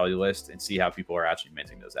in the alley list and see how people are actually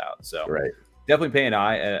minting those out. So definitely pay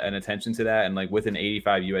an attention to that. And like with an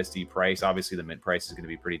 85 USD price, obviously the mint price is going to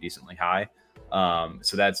be pretty decently high.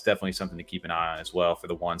 So that's definitely something to keep an eye on as well for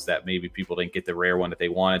the ones that maybe people didn't get the rare one that they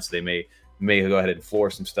wanted. So they may go ahead and floor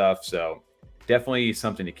some stuff. So definitely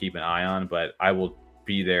something to keep an eye on, but I will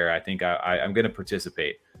be there. I think I'm going to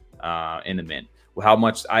participate in the mint. How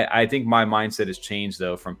much I think my mindset has changed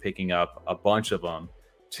though, from picking up a bunch of them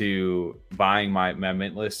to buying my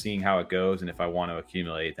mint list, seeing how it goes. And if I want to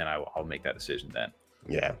accumulate, then I'll make that decision then.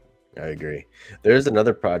 Yeah, I agree. There's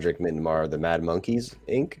another project mint tomorrow, the Mad Monkeys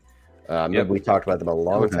Inc. We talked about them a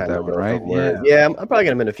long time ago, right? Yeah, I'm probably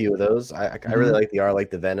gonna mint a few of those. I really like the R, I like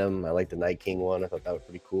the Venom, I like the Night King one. I thought that was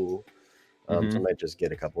pretty cool. So I might just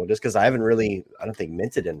get a couple, just because I don't think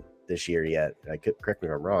minted in this year yet. Correct me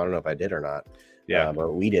if I'm wrong. I don't know if I did or not. Yeah,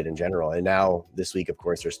 but we did in general. And now this week, of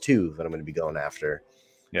course, there's 2 that I'm going to be going after.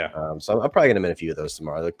 Yeah. So I'm probably gonna mint a few of those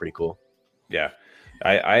tomorrow. They look pretty cool. Yeah.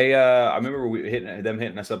 I remember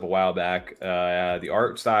hitting us up a while back. The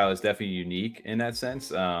art style is definitely unique in that sense.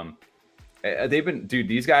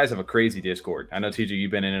 These guys have a crazy Discord. I know TJ,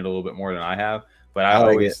 you've been in it a little bit more than I have,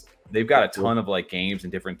 but they've got a ton of like games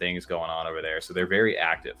and different things going on over there. So they're very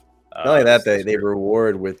active. Not only that, they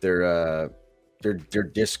reward with their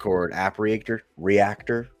Discord app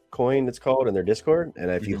reactor coin, it's called, in their Discord. And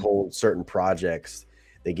if you hold certain projects,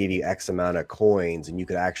 they give you X amount of coins, and you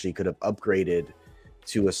could have upgraded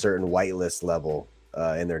to a certain whitelist level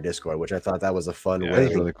in their Discord, which I thought that was a fun way.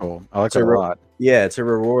 That's really cool. I like it a lot. Yeah, to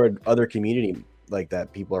reward other community like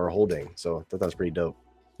that people are holding. So I thought that was pretty dope.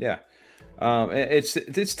 Yeah.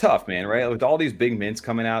 It's tough, man, right? With all these big mints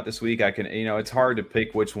coming out this week, it's hard to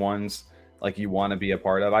pick which ones like you want to be a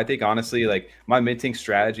part of. I think honestly, like my minting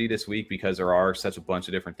strategy this week, because there are such a bunch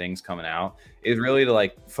of different things coming out, is really to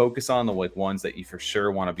like focus on the like ones that you for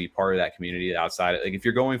sure want to be part of that community outside. Like if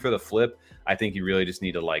you're going for the flip, I think you really just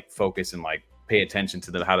need to like focus and like pay attention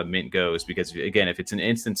to how the mint goes, because again, if it's an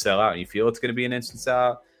instant sellout and you feel it's going to be an instant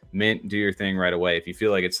sellout, mint, do your thing right away. If you feel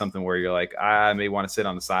like it's something where you're like, I may want to sit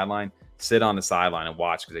on the sideline and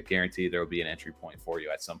watch, because I guarantee there will be an entry point for you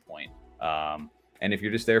at some point. And if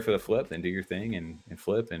you're just there for the flip, then do your thing and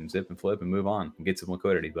flip and zip and flip and move on and get some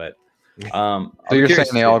liquidity. But so you're saying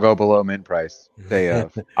they all go below mint price day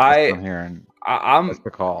of? I'm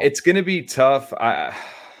the call. It's going to be tough.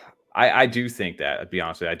 I do think that, to be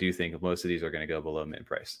honest with you, I do think most of these are going to go below mint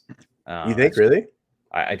price. You think, really?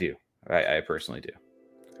 I do. I personally do.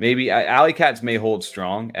 Maybe Alley Cats may hold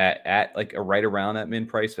strong at like right around that mint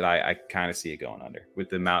price, but I kind of see it going under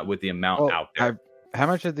with the amount out there. How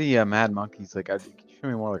much of the Mad Monkeys, like, can you show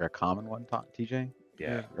me more like a common one, TJ?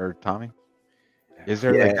 Yeah. Or Tommy? Is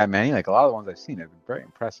there like that many? Like a lot of the ones I've seen have been very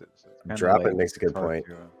impressive. So Dropping makes a good point.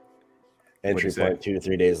 Entry point 2 to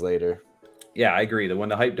 3 days later. Yeah, I agree. When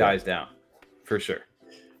the hype dies down, for sure.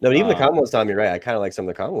 No, but even the common ones, Tommy, right? I kind of like some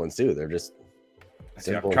of the common ones too. They're just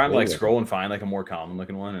simple. I'm trying to like scroll and find like a more common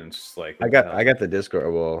looking one, and it's just like I got the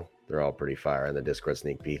Discord. Well, they're all pretty fire in the Discord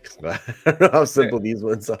sneak peeks, but I don't know how simple these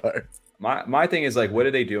ones are. My thing is like, what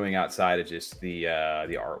are they doing outside of just the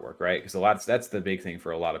artwork, right? Because that's the big thing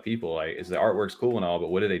for a lot of people. Like, is the artwork's cool and all, but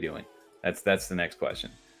what are they doing? That's the next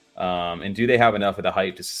question. And do they have enough of the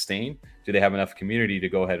hype to sustain? Do they have enough community to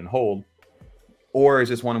go ahead and hold? Or is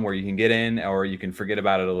this one where you can get in, or you can forget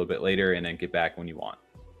about it a little bit later and then get back when you want?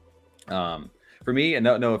 For me, and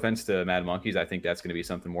no offense to Mad Monkeys, I think that's going to be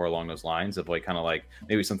something more along those lines of like kind of like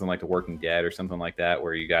maybe something like The Working Dead or something like that,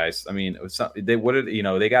 where you guys, I mean,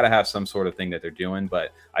 they got to have some sort of thing that they're doing,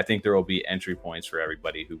 but I think there will be entry points for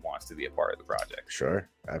everybody who wants to be a part of the project. Sure,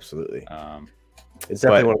 absolutely. It's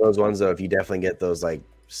definitely one of those ones though. If you definitely get those like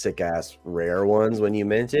sick ass rare ones when you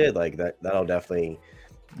mint it, like that'll definitely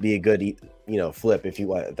be a good flip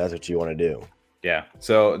if that's what you want to do. Yeah.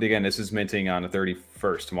 So again, this is minting on the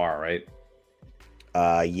 31st tomorrow, right?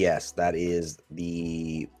 Yes, that is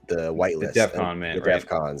the whitelist. The DEF CON mint, the DEF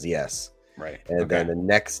CONs, yes. Right. And then the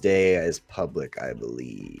next day is public, I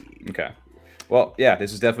believe. Okay. Well, yeah,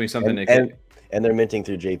 this is definitely something and they're minting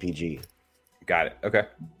through JPG. Got it. Okay.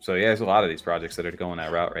 So yeah, there's a lot of these projects that are going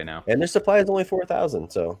that route right now. And their supply is only 4,000,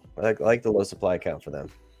 so I like the low supply count for them.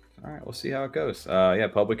 All right, we'll see how it goes.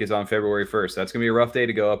 Public is on February 1st. That's gonna be a rough day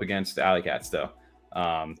to go up against Alley Cats, though.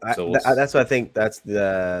 That's what I think. That's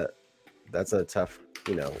a tough,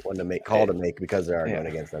 one to make because they are going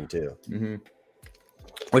against them too. Mm-hmm.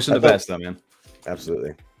 Wish them the best, though, man.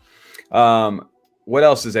 Absolutely. What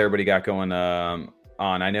else has everybody got going on?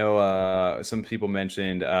 I know some people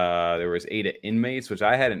mentioned there was Ada Inmates, which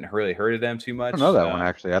I hadn't really heard of them too much. I don't know that one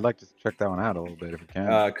actually. I'd like to check that one out a little bit if we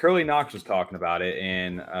can. Curly Knox was talking about it,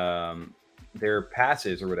 and their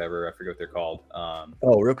passes or whatever, I forget what they're called.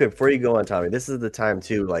 Real quick before you go on, Tommy, this is the time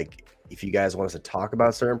too. Like, if you guys want us to talk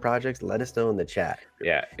about certain projects, let us know in the chat.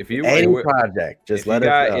 Yeah, if you any project, just let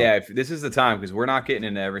us know. Yeah, if this is the time, because we're not getting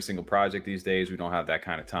into every single project these days. We don't have that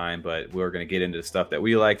kind of time, but we're going to get into the stuff that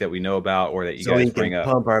we like, that we know about, or that you guys bring up.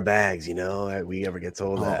 Pump our bags, we ever get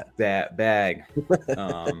told that bag.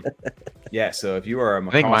 Yeah, so if you are a McCossie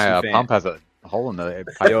I think my fan, pump has a hole in the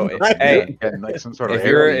hey, like some sort of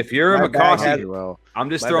if you're a McCossie, I'm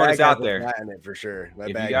just throwing this out there for sure. If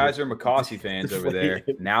you guys are McCossie fans over there,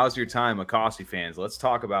 now's your time, McCossie fans. Let's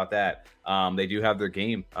talk about that. They do have their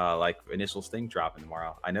game, like Initial Sting dropping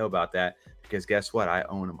tomorrow. I know about that because guess what? I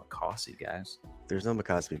own a McCossie, guys. There's no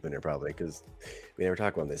McCossie people in here probably because we never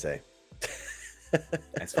talk about them, they say.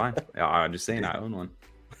 That's fine. I'm just saying I own one.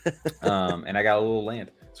 And I got a little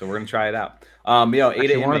land. So we're gonna try it out.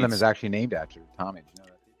 Actually, one of them is actually named after Tommy. Did you know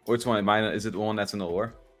that? Which one? Mine is it the one that's in the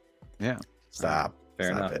lore? Yeah. Stop.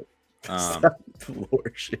 Fair enough. It. Stop the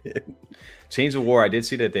lore shit. Chains of War. I did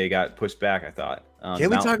see that they got pushed back. I thought. Can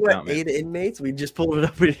we talk about Ada Inmates? We just pulled it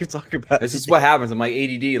up. We didn't talk about. This is what happens. I'm like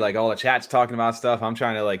ADD. Like all the chat's talking about stuff. I'm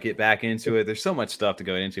trying to like get back into it. There's so much stuff to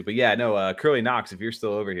go into. But yeah, no. Curly Knox, if you're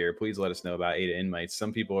still over here, please let us know about Ada Inmates.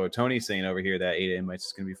 Some people are Tony's saying over here that Ada Inmates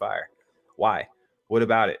is gonna be fire. Why? What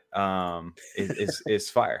about it? Is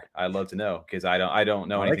fire? I'd love to know because I don't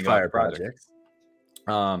know anything about the project.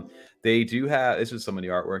 They do have. This is some of the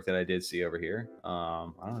artwork that I did see over here. I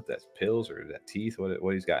don't know if that's pills or is that teeth.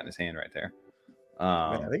 What he's got in his hand right there.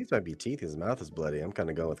 Man, I think it might be teeth. His mouth is bloody. I'm kind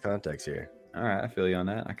of going with context here. All right, I feel you on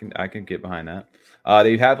that. I can get behind that.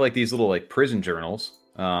 They have like these little like prison journals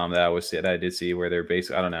that I did see where they're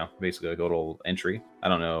basically basically like a little entry. I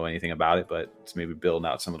don't know anything about it, but it's maybe building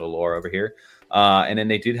out some of the lore over here. And then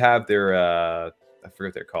they did have their I forget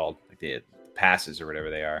what they're called, like the passes or whatever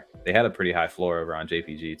they are. They had a pretty high floor over on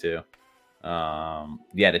JPG too.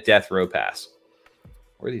 The Death Row pass.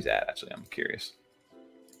 Where are these at? Actually, I'm curious.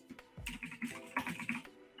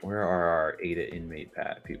 Where are our Ada Inmate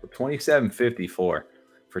pad people? 2754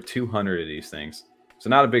 for 200 of these things. So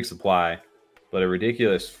not a big supply, but a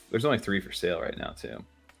ridiculous. There's only 3 for sale right now too.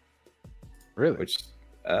 Really? Which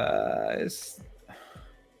is.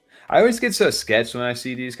 I always get so sketched when I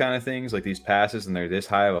see these kind of things, like these passes, and they're this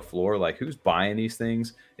high of a floor. Like, who's buying these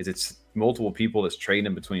things? Is it multiple people that's trading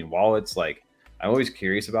in between wallets? Like, I'm always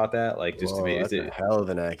curious about that. Like, just to be, that's a hell of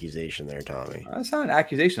an accusation there, Tommy. That's not an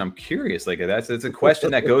accusation. I'm curious. Like, that's a question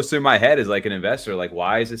that goes through my head as like an investor. Like,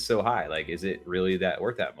 why is this so high? Like, is it really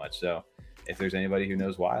worth that much? So, if there's anybody who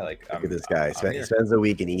knows why, like, look at this guy. He spends a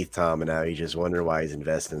week in ETH, Tom, and now he's just wondering why he's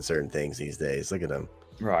investing in certain things these days. Look at him.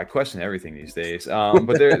 Bro, I question everything these days.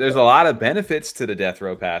 But there's a lot of benefits to the Death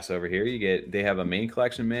Row pass over here. They have a main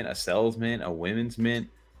collection mint, a cells mint, a women's mint.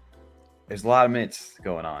 There's a lot of mints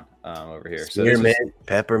going on over here. Spearmint,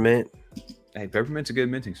 peppermint. Hey, peppermint's a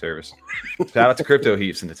good minting service. Shout out to Crypto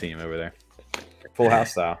Heaps and the team over there. Full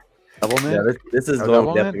house style. Double mint? Yeah, this is one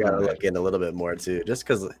we definitely got to look in a little bit more too. Just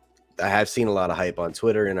because I have seen a lot of hype on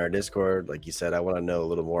Twitter and our Discord. Like you said, I want to know a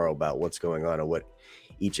little more about what's going on and what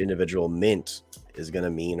each individual mint is going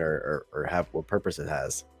to mean or have what purpose it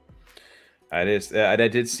has. I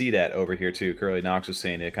did see that over here too. Curly Knox was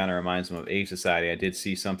saying it kind of reminds him of Age Society. I did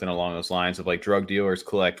see something along those lines of like drug dealers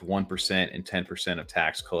collect 1% and 10% of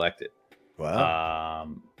tax collected. Wow.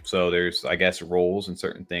 So there's, I guess, roles and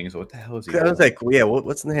certain things. What the hell is he? I was like, yeah,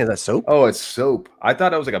 what's in the hand? Is that soap? Oh, it's soap. I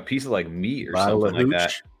thought it was like a piece of like meat or something like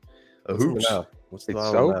that. A hooch. What's the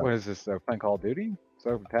soap? What is this? Playing Call of Duty?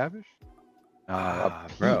 Soap and Tavish?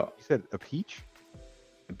 Bro. You said a peach?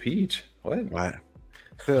 A peach? What?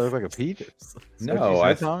 Did it look like a peach?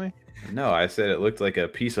 No, Tommy? No, I said it looked like a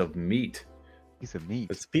piece of meat. Piece of meat.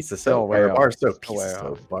 It's a piece of soap. Bar soap.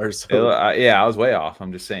 Bar soap. Yeah, I was way off.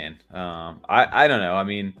 I'm just saying. I don't know. I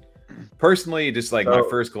mean, personally, just like my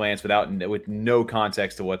first glance with no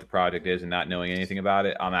context to what the project is and not knowing anything about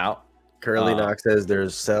it, I'm out. Curly Knox says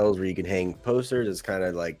there's cells where you can hang posters. It's kind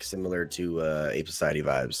of like similar to Ape Society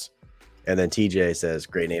vibes. And then TJ says,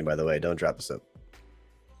 great name, by the way. Don't drop the soap.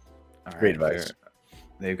 Great advice.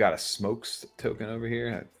 They've got a smokes token over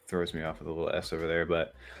here. That throws me off with a little S over there,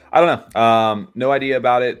 but I don't know. No idea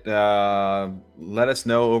about it. Let us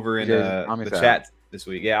know over in the chat this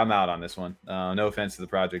week. Yeah, I'm out on this one. No offense to the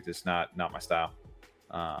project. It's not my style.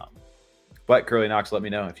 But But Curly Knox, let me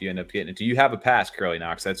know if you end up getting it. Do you have a pass, Curly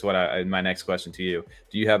Knox? That's what my next question to you.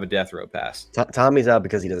 Do you have a death row pass? Tommy's out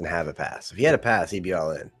because he doesn't have a pass. If he had a pass, he'd be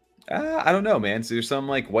all in. I don't know, man. So there's some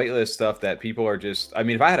like whitelist stuff that people are just. I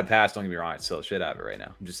mean, if I had a pass, don't get me wrong, I'd sell the shit out of it right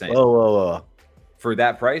now. I'm just saying. Whoa. For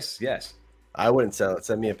that price, yes. I wouldn't sell it.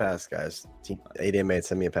 Send me a pass, guys. ADM8,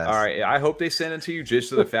 send me a pass. All right. I hope they send it to you just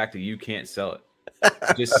for the fact that you can't sell it.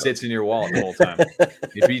 It just sits in your wallet the whole time.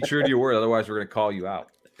 You be true to your word. Otherwise, we're going to call you out.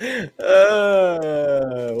 You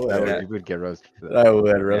would get roasted. I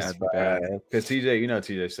would roast because TJ,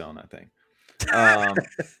 TJ's selling that thing.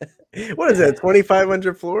 What is that?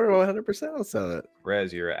 2,500 floor? 100%. I'll sell it.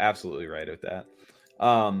 Rez, you're absolutely right with that.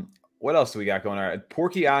 What else do we got going on?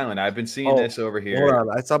 Porky Island. I've been seeing this over here. Hold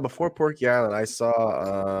on. I saw before Porky Island. I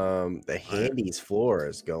saw the Handy's floor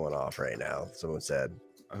is going off right now. Someone said.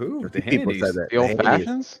 Who? The Handy's? Said that. The old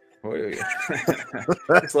fashions?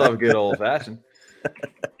 I just love good old fashioned.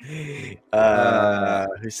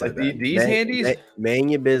 Who said that? These Handies?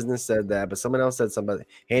 Mania Business said that, but someone else said something.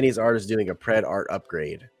 Handy's art is doing a pred art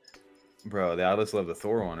upgrade. Bro, I just love the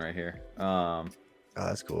Thor one right here. Oh,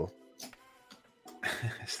 that's cool.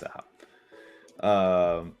 Stop.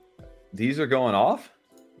 These are going off?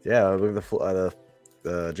 Yeah, look at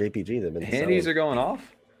the JPG. They've been Handies are going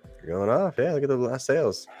off? They're going off. Yeah, look at the last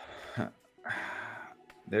sales.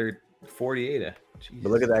 They're 48.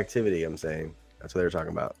 But look at the activity, I'm saying. That's what they were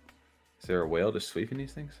talking about. Is there a whale just sweeping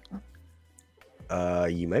these things?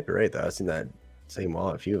 You might be right, though. I've seen that same wall,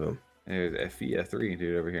 a few of them. There's a FIA 3,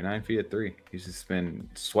 dude, over here. 9 FIA 3. He's just been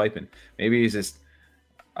swiping. Maybe he's just,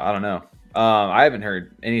 I don't know. I haven't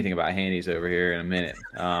heard anything about Handies over here in a minute.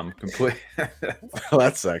 Complete. Well,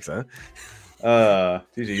 that sucks, huh?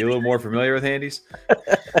 TJ, you a little more familiar with Handies?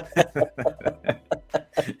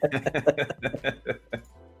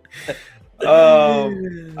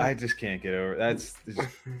 I just can't get over it.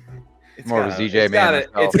 It's more of a ZJ man.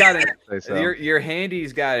 It's got your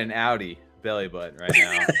Handy's got an Audi belly button right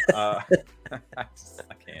now. I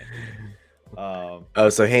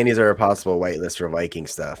can't. So Handies are a possible whitelist for Viking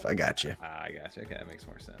stuff. I got you. I got you. Okay, that makes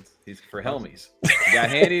more sense. He's for Helmies. You got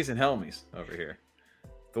Handies and Helmies over here.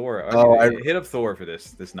 Thor. Okay, hit up Thor for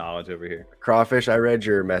this knowledge over here. Crawfish, I read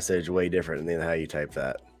your message way different than how you typed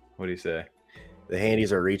that. What do you say? The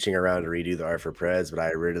Handies are reaching around to redo the art for Preds, but I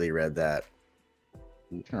really read that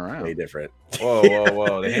way different.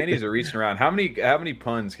 Whoa. The Handies are reaching around. How many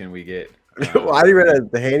puns can we get? Why do you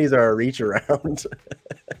read the Handies are a reach around?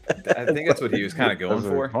 I think that's what he was kind of going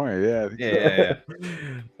for. Point, yeah.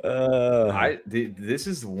 This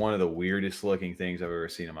is one of the weirdest looking things I've ever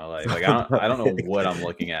seen in my life. Like I don't know what I'm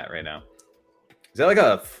looking at right now. Is that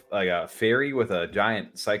like a fairy with a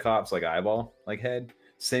giant cyclops like eyeball like head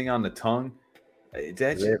sitting on the tongue? They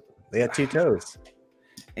got 2 toes,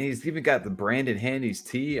 and he's even got the branded Handies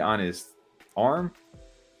T on his arm.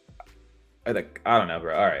 I don't know,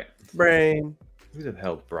 bro. All right, brain. Who the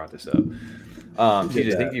hell brought this up?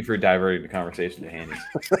 TJ, thank you for diverting the conversation to Handies.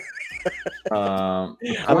 I'm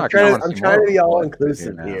trying to be all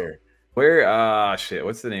inclusive here. Where? Shit.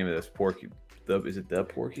 What's the name of this Porky? Is it the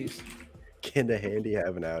Porkies? Can the Handy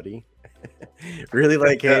have an Audi? Really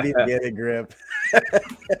like Handy to get a grip.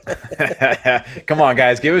 Come on,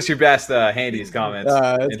 guys, give us your best Handies comments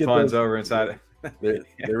and funds over inside. They're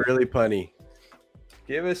really punny.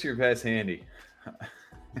 Give us your best Handy.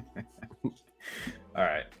 All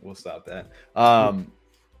right, we'll stop that.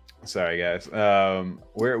 Sorry, guys.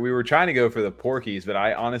 We were trying to go for the Porkies, but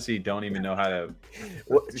I honestly don't even know how to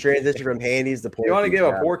transition from Handies to Porkies. You want to give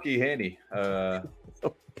a Porky Handy?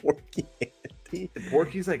 Porky Handy. The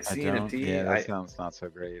Porky's like CNFT. Yeah, that sounds not so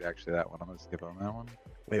great. Actually, that one I'm gonna skip on that one.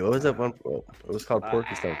 Wait, what was that one? It was called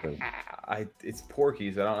Porky something. It's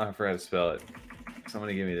Porky's. I don't know how to spell it.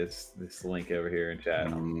 Somebody give me this link over here in chat.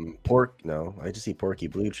 No, I just see Porky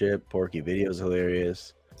Blue Chip. Porky Video's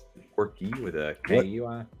hilarious. Porky with a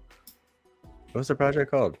K-U-I. What's the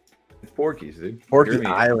project called? It's Porky's, dude. Porky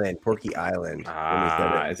Island. Porky Island.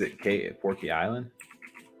 Is it Porky Island?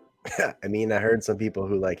 I mean, I heard some people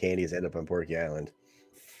who like Handies end up on Porky Island.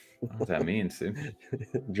 What does that mean, Stu?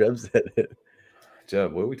 Jub said it.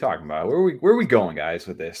 Jub, what are we talking about? Where are we going, guys,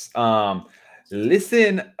 with this?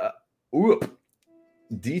 Listen.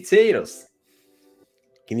 Details.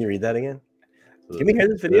 Can you read that again? Can we hear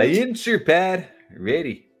this video? Launch your pad.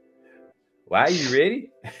 Ready. Why are you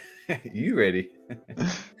ready? You ready?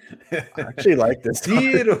 I actually like this.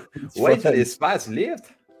 Wait for the spots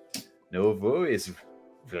left. No voice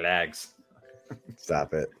flags.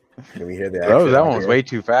 Stop it. Can we hear the that one was way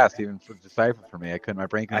too fast, even for decipher for me. My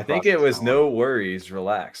brain. I think it was no worries,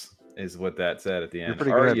 relax, is what that said at the end.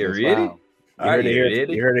 Are you ready? You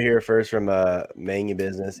heard it here first from Mang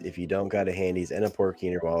Business. If you don't got a handies and a porky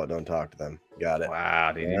in your wallet, don't talk to them. Got it.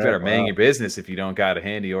 Wow, dude. You better mang your business if you don't got a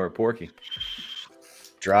handy or a porky.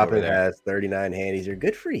 Dropping has 39 handies. You're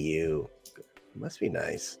good for you. Must be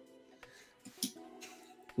nice.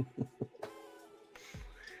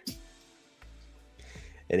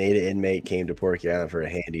 An ADA inmate came to Porky Island for a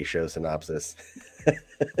handy show synopsis.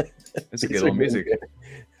 That's a good old music.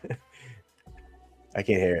 I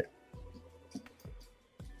can't hear it.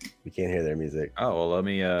 We can't hear their music. Oh well, let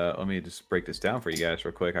me just break this down for you guys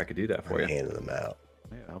real quick. I could do that for you. Handing them out.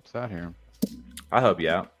 Yeah, it helps out here. I'll help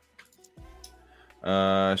you out.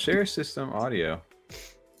 Share system audio.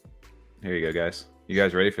 Here you go, guys. You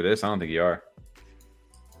guys ready for this? I don't think you are.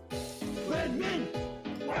 What men?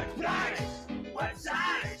 What price? What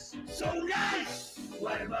size? So nice.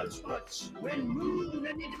 What about spots? When moon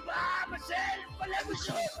I need to buy myself a level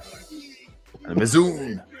short.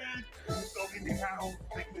 Mazoon.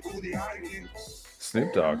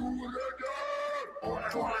 Snoop Dogg.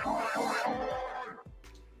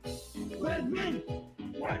 What men?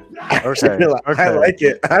 Okay. I like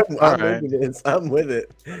it. I'm with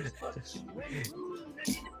it.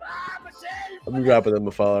 I'm dropping them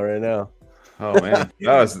a follow right now. Oh man,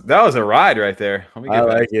 that was a ride right there. Let me get I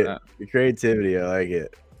back like to it. that. The creativity, I like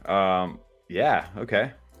it. Yeah,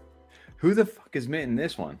 okay. Who the fuck is minting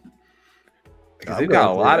this one? Because they've got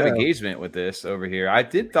a lot of engagement with this over here. I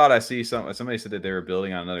thought I see somebody said that they were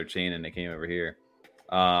building on another chain and they came over here.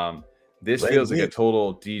 This feels like a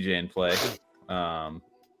total DJ and play.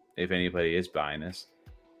 If anybody is buying this,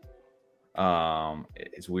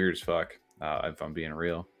 it's weird as fuck. If I'm being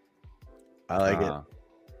real, I like it.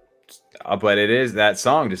 But it is that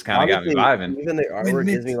song just kind of got me vibing. Even the artwork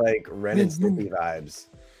gives me like Ren and Stimpy vibes.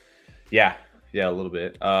 Yeah, a little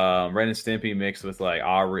bit. Ren and Stimpy mixed with like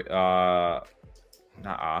Rocko's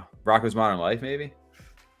Modern Life, maybe,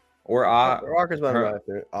 or Rocko's Modern Life.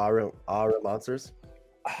 Aura Monsters.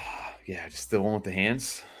 Yeah, just the one with the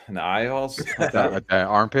hands and the eyeballs. That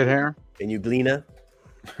armpit hair. And Euglena.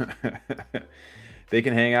 They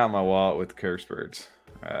can hang out in my wallet with curse birds.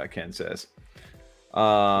 Ken says.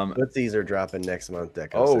 Footsies are dropping next month.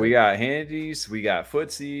 Oh, we got handies, we got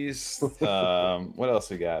footsies. What else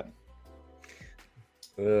we got?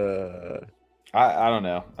 I don't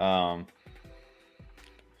know.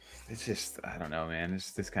 It's just I don't know, man.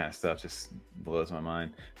 This kind of stuff just blows my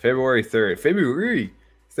mind. February 3rd.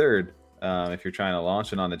 If you're trying to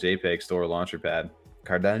launch it on the JPEG store launcher pad.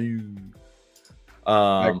 Cardano.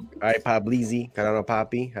 All right, Pablizzi, Cardano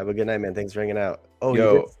Poppy. Have a good night, man. Thanks for hanging out. Oh,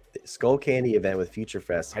 yo, Skull Candy event with Future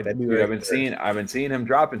Fest. I've been seeing him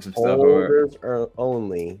dropping some Holders stuff. Are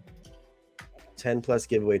only 10 plus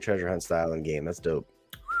giveaway treasure hunt style in game. That's dope.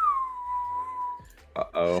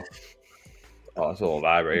 Oh, it's a little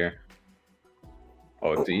vibe right here.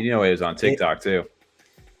 Oh, you know it was on TikTok too.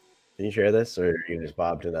 Can you share this, or are you just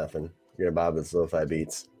bob to nothing? You're gonna bob with lo-fi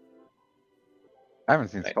beats. I haven't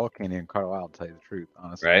seen Skull Candy in quite a while, to tell you the truth,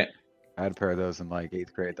 honestly. Right? I had a pair of those in like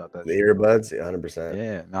 8th grade. Thought that the earbuds, 100%.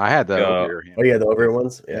 Yeah, no, I had the over Oh, yeah, the over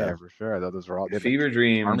ones. Yeah, for sure. I thought those were all Fever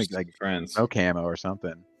Dreams, Army, like friends. No camo or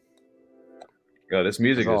something. Yo, this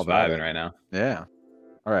music is vibing right now. Yeah.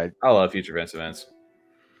 All right. I love Future events.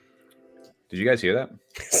 Did you guys hear that?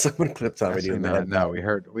 Someone clipped on me doing that. No, we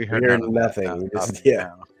heard nothing.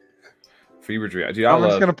 Fever Dream. Dude, I'm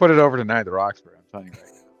just gonna put it over tonight. The Roxbury. I'm telling you. Right.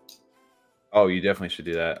 Oh, you definitely should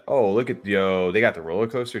do that. Oh, look at they got the roller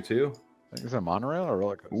coaster too. Is it a monorail or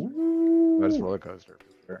roller coaster? Ooh. That's roller coaster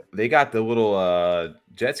for sure. They got the little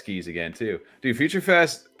jet skis again too. Dude, Future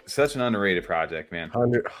Fest, such an underrated project, man.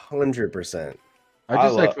 100%. I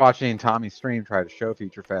just like watching Tommy stream try to show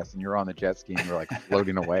Future Fest, and you're on the jet ski and you're like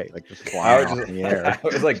floating away, like just flying off in the air.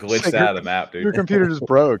 It was like glitched out of the map, dude. Your computer just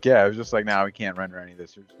broke. Yeah, it was just like, now we can't render any of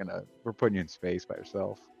this. We're putting you in space by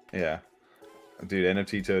yourself. Yeah. Dude,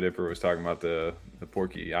 NFT Toe Dipper was talking about the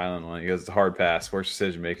Porky Island one. He goes, it's a hard pass, worst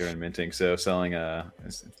decision maker in minting. So selling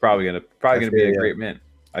it's probably gonna be a great mint.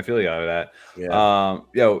 I feel you out of that. Yeah.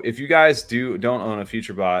 If you guys don't own a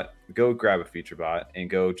Future Bot, go grab a Future Bot and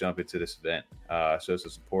go jump into this event. Show some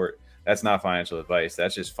support. That's not financial advice.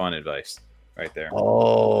 That's just fun advice right there.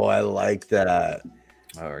 Oh, I like that.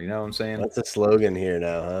 Oh, you know what I'm saying? That's a slogan here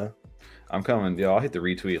now, huh? I'm coming. I'll hit the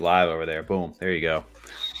retweet live over there. Boom. There you go.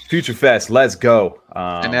 Future Fest. Let's go.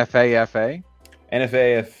 NFAFA?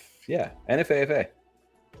 NFAF. Yeah. NFAFA.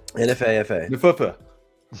 NFAFA. NFAFA.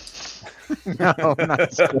 No, I'm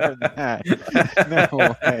not scoring that. No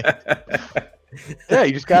way. Yeah,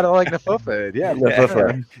 you just gotta like Nafufa. Yeah,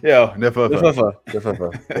 Nafufa. Yo,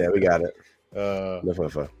 Nafufa. Yeah, we got it.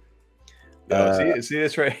 Nafufa. See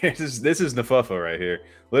this right here. This is Nafuffa right here.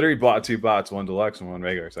 Literally bought 2 bots, 1 deluxe and 1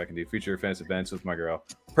 regular, so I can do future offensive events with my girl.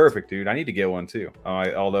 Perfect, dude. I need to get one too.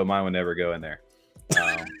 Although mine would never go in there.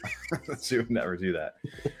 She would never do that.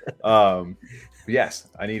 Yes,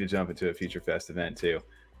 I need to jump into a Future Fest event too.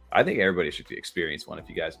 I think everybody should experience one if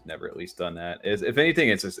you guys have never at least done that. If anything,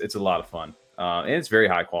 it's a lot of fun, and it's very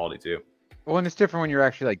high quality too. Well, and it's different when you're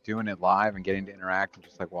actually like doing it live and getting to interact and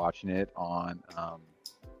just like watching it on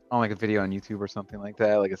like a video on YouTube or something like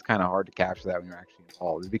that. Like it's kind of hard to capture that when you're actually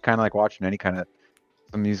involved. It'd be kind of like watching any kind of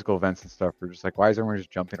some musical events and stuff. Where you're just like, why is everyone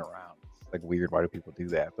just jumping around? It's like weird. Why do people do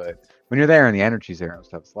that? But when you're there and the energy's there and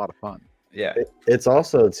stuff, it's a lot of fun. Yeah, it's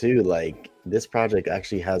also too like this project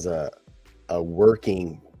actually has a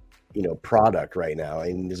working, product right now.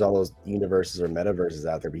 And there's all those universes or metaverses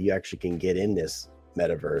out there, but you actually can get in this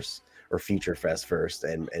metaverse or Future Fest first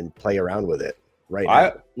and play around with it. Right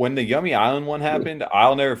now. When the Yummy Island one happened,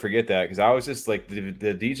 I'll never forget that because I was just like the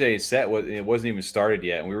DJ set wasn't even started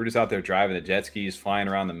yet, and we were just out there driving the jet skis, flying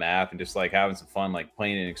around the map, and just like having some fun, like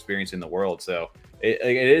playing and experiencing the world. So it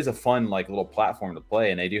is a fun like little platform to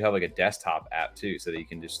play, and they do have like a desktop app too, so that you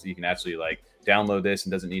can actually like download this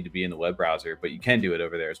and doesn't need to be in the web browser, but you can do it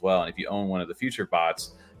over there as well. And if you own one of the future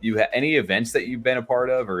bots, you have any events that you've been a part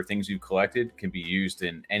of or things you've collected can be used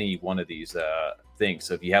in any one of these things.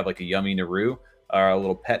 So if you have like a Yummy Naru, or a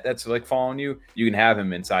little pet that's like following you, you can have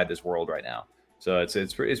him inside this world right now. So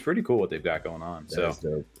it's pretty cool what they've got going on. So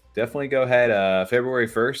definitely go ahead. February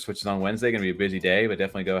 1st, which is on Wednesday, going to be a busy day, but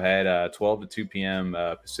definitely go ahead 12 to 2 p.m.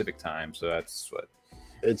 Pacific time. So that's what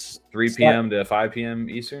it's 3 p.m. to 5 p.m.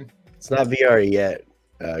 Eastern. It's not VR yet,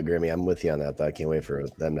 Grimmy. I'm with you on that though. I can't wait for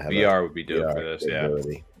them to have VR would be dope for this. Yeah,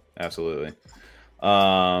 absolutely.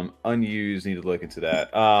 Unused, need to look into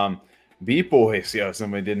that. Beat Boys,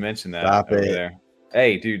 somebody did mention that. Stop over it. There.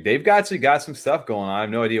 Hey, dude, they've actually got some stuff going on. I have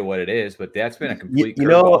no idea what it is, but that's been a complete.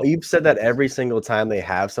 You've said that every single time they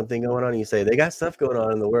have something going on. You say they got stuff going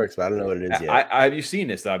on in the works, but I don't know what it is yet. Have you seen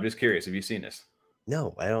this? Though? I'm just curious. Have you seen this?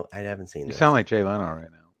 No, I don't. I haven't seen this. You sound like Jay Leno right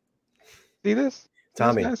now. See this,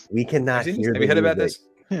 Tommy? We cannot hear. Have you heard about this?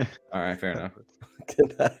 All right, fair enough.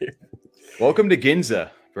 Welcome to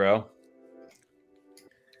Ginza, bro.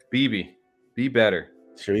 BB, be better.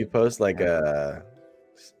 Should we post like a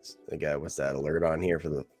what's that alert on here for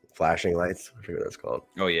the flashing lights? I forget what that's called.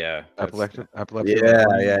 Oh yeah, epileptic.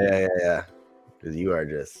 Yeah. Because you are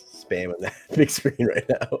just spamming that big screen right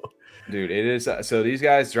now, dude. It is. So these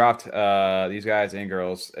guys dropped. These guys and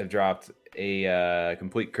girls have dropped a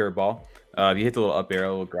complete curveball. If you hit the little up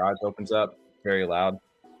arrow, little garage opens up, very loud.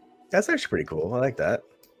 That's actually pretty cool. I like that.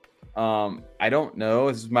 I don't know.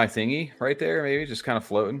 This is my thingy right there. Maybe just kind of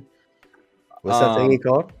floating. What's that thingy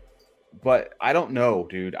called? But I don't know,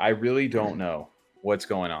 dude. I really don't know what's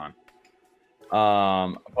going on.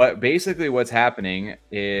 But basically what's happening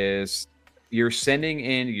is you're sending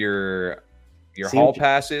in your hall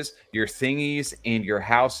passes, your thingies, and your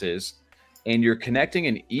houses, and you're connecting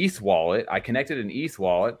an ETH wallet. I connected an ETH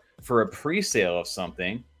wallet for a pre-sale of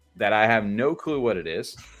something that I have no clue what it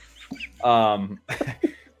is. I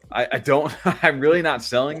don't. I'm really not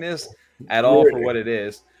selling this at all for what it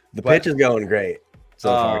is. The pitch is going great so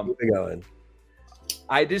far. Keep it going.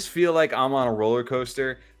 I just feel like I'm on a roller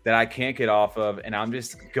coaster that I can't get off of, and I'm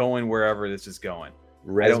just going wherever this is going.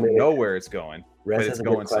 I don't know where it's going, but it's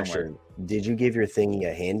going somewhere. Did you give your thingy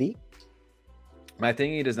a handy? My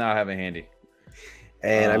thingy does not have a handy.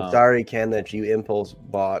 And I'm sorry, Ken, that you impulse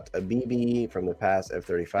bought a BB from the past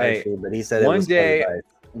F-35 stream, but he said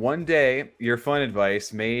one day your fun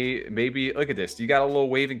advice may be look at this. You got a little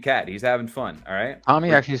waving cat. He's having fun. All right.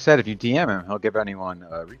 Tommy actually said if you DM him, he'll give anyone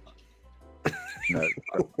a refund.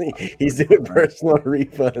 He's doing personal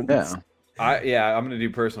refunds. Yeah. I'm gonna do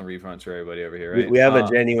personal refunds for everybody over here. Right? We have a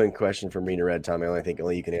genuine question from Rena Red, Tommy. I think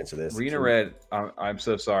only you can answer this. Rena Red, I'm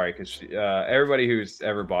so sorry because everybody who's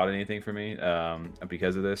ever bought anything for me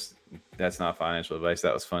because of this, that's not financial advice.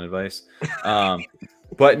 That was fun advice.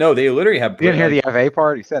 But no, they literally have. You didn't hear the FA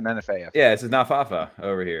part? He said an NFA. Yeah, this is not Fafa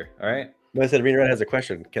over here. All right. But I said Rena Red has a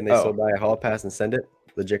question. Can they still buy a hall pass and send it?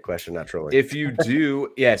 Legit question, not trolling. If you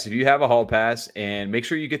do, yes, if you have a hall pass, and make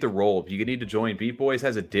sure you get the role. You need to join. Beat Boys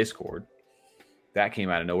has a Discord. That came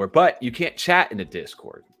out of nowhere, but you can't chat in a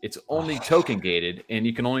Discord. It's only token gated, and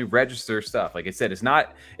you can only register stuff. Like I said, it's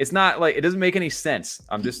not like it doesn't make any sense.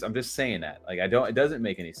 I'm just saying that. Like it doesn't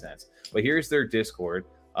make any sense. But here's their Discord.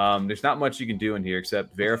 There's not much you can do in here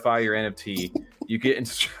except verify your NFT. You get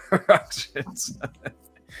instructions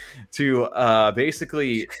to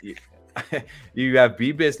basically you have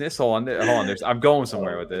B business. Hold on. I'm going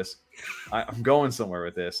somewhere with this. I'm going somewhere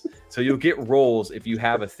with this. So you'll get roles if you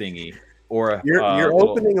have a thingy. or a Your little-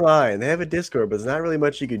 opening line. They have a Discord, but there's not really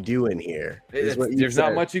much you could do in here. is what you there's not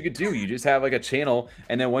said. much you could do. You just have like a channel,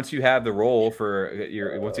 and then once you have the role for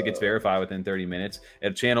once it gets verified within 30 minutes,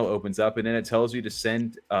 a channel opens up, and then it tells you to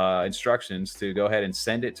send instructions to go ahead and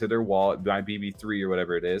send it to their wallet by BB3 or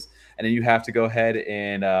whatever it is, and then you have to go ahead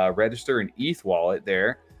and register an ETH wallet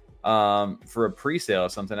there for a pre-sale or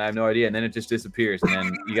something. I have no idea, and then it just disappears, and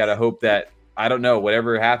then you got to hope that. I don't know.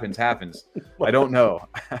 Whatever happens. I don't know.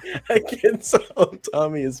 I can't tell.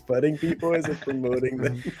 Tommy is putting people as if promoting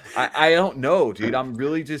them. I don't know, dude. I'm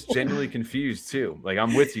really just genuinely confused too. Like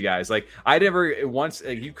I'm with you guys. Like I never once.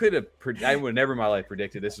 Like, you could have. I would never in my life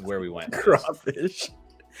predicted this is where we went, Crawfish.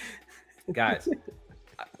 guys.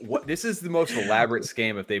 What this is the most elaborate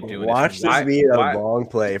scam if they've doing. Watch this be a long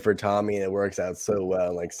play for Tommy, and it works out so well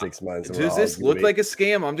in like 6 months. Does this look like a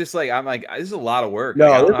scam? I'm like, this is a lot of work. No,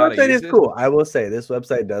 like, this website is cool. I will say this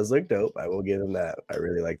website does look dope. I will give them that. I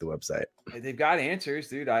really like the website. They've got answers,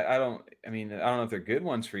 dude. I don't know if they're good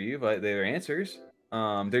ones for you, but they're answers.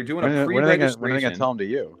 They're doing a pre-registration. When are they gonna tell them to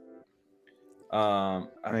you? I'm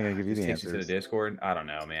gonna give you the answers to the answers. Discord. I don't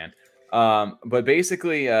know, man. But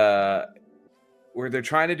basically, where they're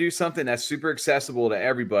trying to do something that's super accessible to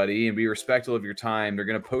everybody and be respectful of your time. They're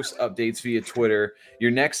going to post updates via Twitter.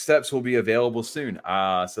 Your next steps will be available soon.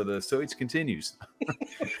 So the search continues.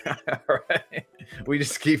 All right. We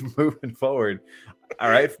just keep moving forward. All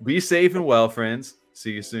right. Be safe and well, friends.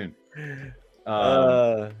 See you soon.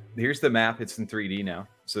 Here's the map. It's in 3D now.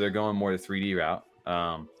 So they're going more the 3D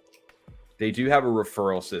route. They do have a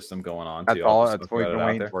referral system going on. That's too. all. That's what we've been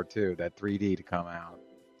waiting for too. That 3D to come out.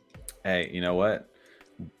 Hey, you know what?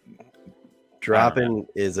 Droppin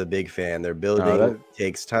is a big fan. Their building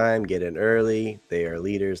takes time. Get in early. They are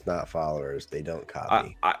leaders, not followers. They don't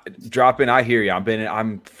copy. Droppin, I hear you.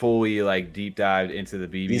 I'm fully like deep dived into the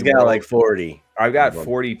BB. He's got world. like 40. I've got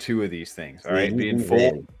 42 of these things. All right, being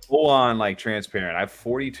in. full on like transparent. I have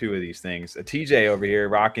 42 of these things. A TJ over here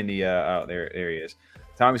rocking the there he is.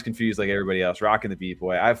 Tommy's confused like everybody else, rocking the beat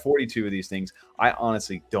boy. I have 42 of these things. I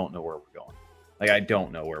honestly don't know where we're going. Like, I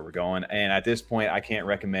don't know where we're going. And at this point, I can't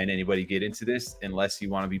recommend anybody get into this unless you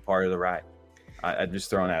want to be part of the ride. I'm just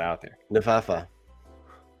throwing that out there. Nafafa.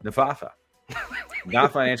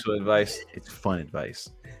 Not financial advice. It's fun advice.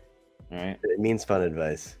 All right. It means fun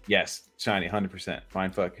advice. Yes. Shiny, 100%. Fine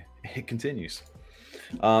fuck. It continues.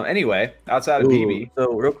 Anyway, outside of BB.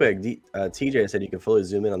 So real quick, TJ said you can fully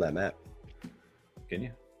zoom in on that map. Can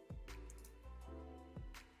you?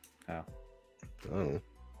 How? I don't know.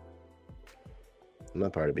 I'm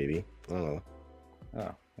not part of BB. I don't know.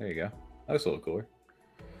 Oh, there you go. That was a little cooler.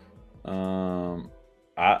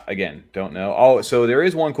 I again don't know. Oh, so there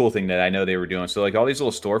is one cool thing that I know they were doing. So like all these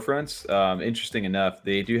little storefronts, interesting enough,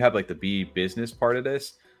 they do have like the B business part of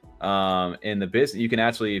this. In the business, you can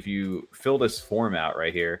actually, if you fill this form out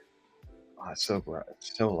right here, it's so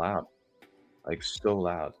loud, like so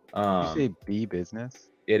loud. Did you say B business?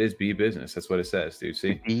 It is B business. That's what it says, dude.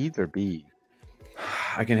 See, beads or B?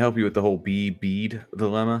 I can help you with the whole bead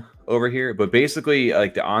dilemma over here, but basically,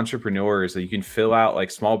 like the entrepreneurs that you can fill out,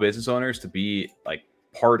 like small business owners, to be like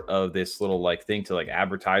part of this little like thing to like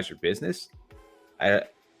advertise your business. I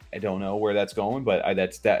don't know where that's going, but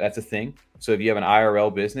that's a thing. So if you have an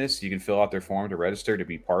IRL business, you can fill out their form to register to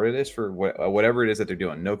be part of this for whatever it is that they're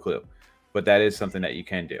doing. No clue, but that is something that you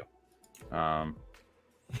can do. I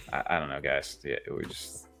don't know, guys. Yeah, we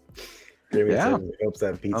just. Hopes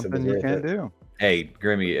that pizza something you can do. Hey,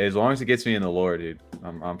 Grimmy, as long as it gets me in the lore, dude,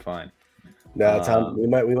 I'm fine. No, Tom, we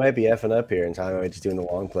might be effing up here, and Tom might just doing the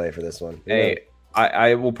long play for this one. Hey,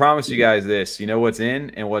 I will promise you guys this. You know what's in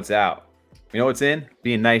and what's out. You know what's in?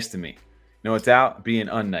 Being nice to me. You know what's out? Being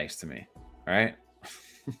unnice to me. All right?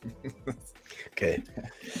 Okay.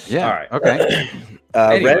 Yeah. All right. Okay.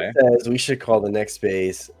 Anyway. Red says we should call the next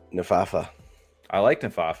base Nafafa. I like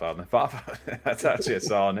Nafafa. Nafafa. That's actually a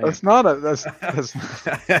solid name. That's not a. That's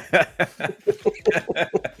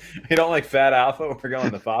You don't like Fat Alpha? We're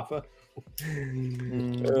going Nafafa.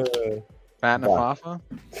 Fat Nafafa.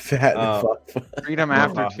 Fat Nafafa. Freedom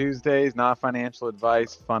after Tuesdays. Not financial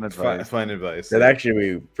advice. Fun advice. Fun advice. That'd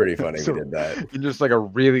actually be pretty funny if we did that. And just like a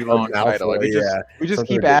really long title. Like we just Something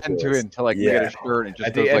keep adding to ridiculous. it until like we get a shirt and it just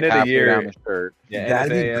At the goes end like of the halfway year- down the shirt. Yeah,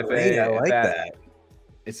 That'd be great. I like that.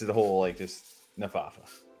 It's the whole like just Nafafa.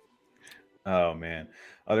 Oh man.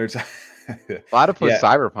 Other time. A lot of Yeah.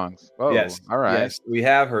 cyberpunks. Whoa. Yes. All right. Yes, we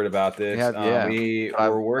have heard about this.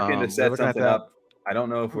 We're working to we're set looking at something that. up. I don't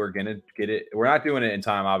know if we're gonna get it. We're not doing it in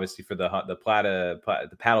time, obviously, for the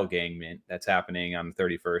paddle gang mint that's happening on the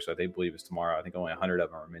 31st. I believe it's tomorrow. I think only 100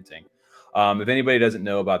 of them are minting. If anybody doesn't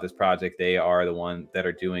know about this project, they are the one that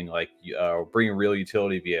are doing like bringing real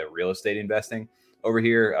utility via real estate investing over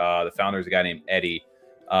here. The founder is a guy named Eddie.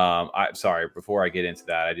 I'm sorry. Before I get into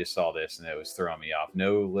that, I just saw this and it was throwing me off.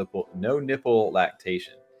 No nipple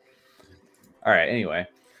lactation. All right. Anyway,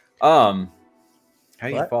 how do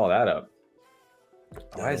you follow that up?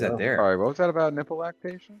 Why is that there? Sorry, what was that about nipple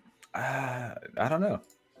lactation? I don't know.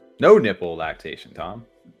 No nipple lactation, Tom.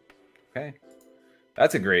 Okay.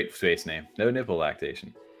 That's a great space name. No nipple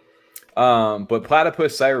lactation. But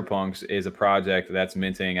Platypus Cyberpunks is a project that's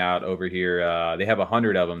minting out over here. They have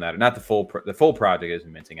 100 of them that are not the full project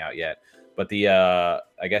isn't minting out yet, but the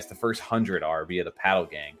I guess the first 100 are via the Paddle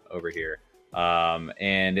Gang over here.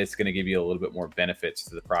 And it's going to give you a little bit more benefits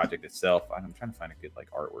to the project itself. I'm trying to find a good like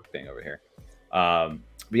artwork thing over here. But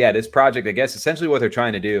yeah, this project, I guess essentially what they're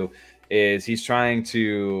trying to do is he's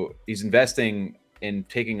investing in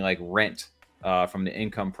taking like rent from the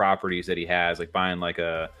income properties that he has, like buying like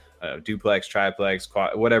a duplex, triplex,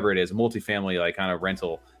 whatever it is, a multifamily like kind of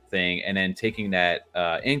rental thing, and then taking that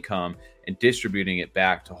income and distributing it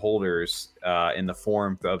back to holders in the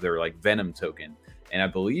form of their like Venom token. And I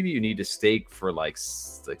believe you need to stake for like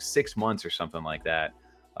 6 months or something like that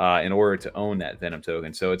in order to own that Venom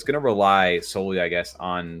token. So it's going to rely solely, I guess,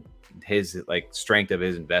 on his like strength of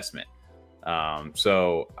his investment.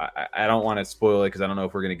 So I don't want to spoil it because I don't know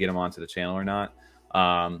if we're going to get him onto the channel or not.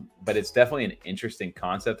 But it's definitely an interesting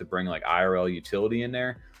concept to bring like IRL utility in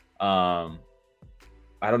there. I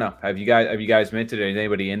don't know. Have you guys minted it? Is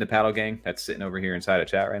anybody in the Paddle Gang that's sitting over here inside a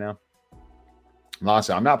chat right now?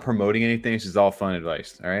 Awesome. I'm not promoting anything. This is all fun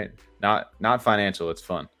advice. All right. Not financial. It's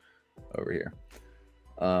fun over here.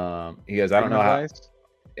 He goes, I don't know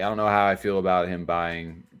how I feel about him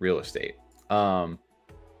buying real estate. Can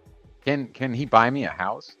he buy me a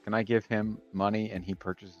house? Can I give him money and he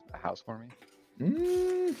purchases a house for me?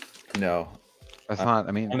 No. That's not,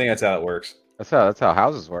 I mean, I don't think that's how it works. That's how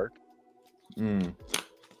houses work.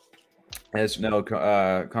 As no,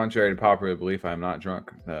 contrary to popular belief, I'm not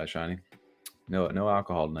drunk, Shiny. No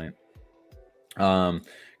alcohol tonight.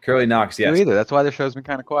 Curly Knox, yes. You either. That's why the show's been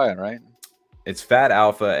kind of quiet, right? It's Fat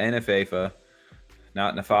Alpha, NFAFA,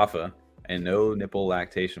 not Nafafa, and no nipple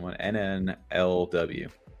lactation one, NNLW.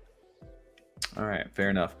 All right, fair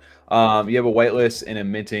enough. You have a whitelist and a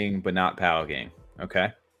minting, but not Paddle Gang.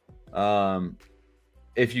 Okay.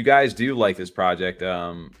 If you guys do like this project,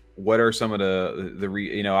 what are some of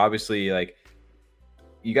the obviously like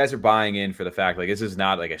you guys are buying in for the fact like this is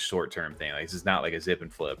not like a short-term thing. Like this is not like a zip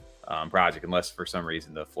and flip project unless for some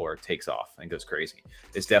reason the floor takes off and goes crazy.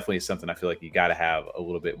 It's definitely something I feel like you got to have a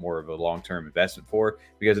little bit more of a long-term investment for,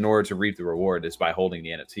 because in order to reap the reward is by holding the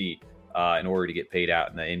NFT in order to get paid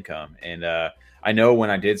out in the income. And I know when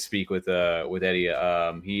I did speak with Eddie,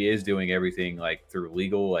 he is doing everything like through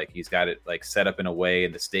legal, like he's got it like set up in a way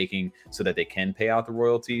in the staking so that they can pay out the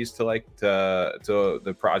royalties to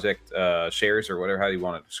the project shares or whatever, how you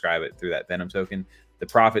want to describe it, through that Venom token. The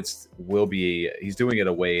profits will be, he's doing it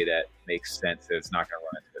a way that makes sense, that it's not going to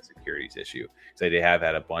run into a securities issue. So they have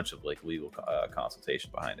had a bunch of like legal consultation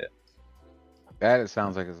behind it. That it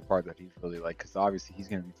sounds like is the part that he's really like, because obviously he's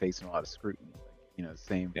going to be facing a lot of scrutiny. Like,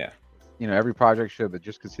 same. Yeah. Every project should, but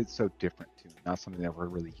just because it's so different too, not something that we're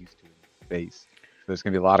really used to in the space. So there's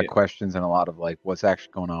going to be a lot of questions and a lot of like what's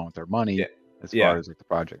actually going on with their money as far as like the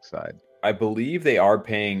project side. I believe they are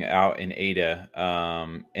paying out in ADA,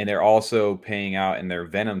 and they're also paying out in their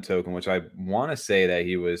Venom token, which I want to say that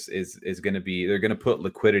is going to be, they're going to put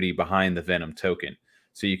liquidity behind the Venom token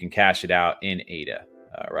so you can cash it out in ADA,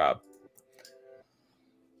 Rob.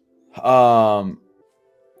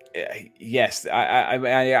 Yes,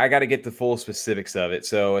 I got to get the full specifics of it.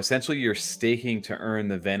 So essentially, you're staking to earn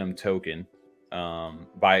the Venom token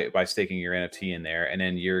by staking your NFT in there, and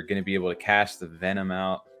then you're going to be able to cash the Venom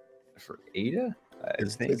out for ADA.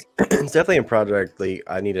 It's definitely a project. Like,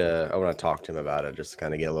 I want to talk to him about it just to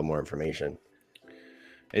kind of get a little more information.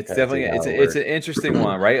 It's definitely it's an interesting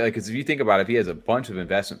one, right? Like, because if you think about it, he has a bunch of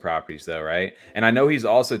investment properties, though, right? And I know he's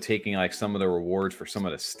also taking like some of the rewards for some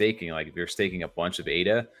of the staking. Like, if you're staking a bunch of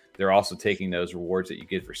ADA, they're also taking those rewards that you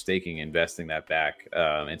get for staking, investing that back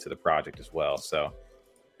into the project as well. So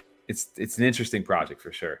it's an interesting project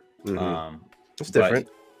for sure. It's different.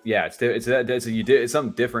 Yeah, it's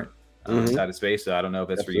something different inside of space. So I don't know if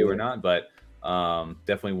that's for you or not, but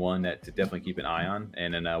definitely one that to definitely keep an eye on.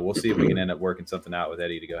 And then we'll see if we can end up working something out with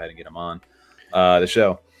Eddie to go ahead and get him on the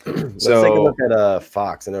show. Let's take a look at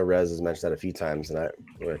Fox. I know Rez has mentioned that a few times, and I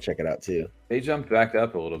want to check it out too. They jumped back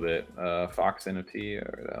up a little bit. Fox NFT,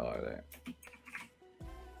 or the hell are they?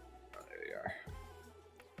 Oh, there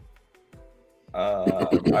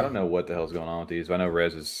they are. I don't know what the hell's going on with these, but I know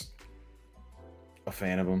Rez is A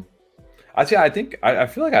fan of them. I think I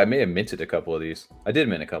feel like I may have minted a couple of these. I did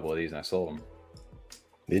mint a couple of these and I sold them.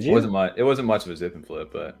 Did It you? wasn't much of a zip and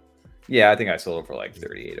flip, but yeah, I think I sold them for like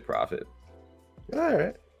 38 a profit. All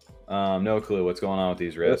right. No clue what's going on with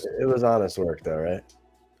these risks. It was honest work, though, right?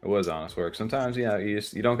 It was honest work. Sometimes, you know, you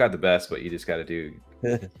don't got the best, but you just got to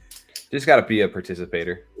be a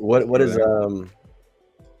participator. What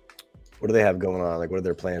do they have going on? Like, what are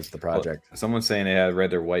their plans for the project? Well, someone's saying they have read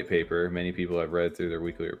their white paper. Many people have read through their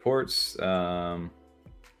weekly reports.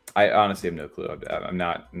 I honestly have no clue. I'm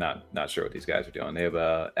not sure what these guys are doing. They have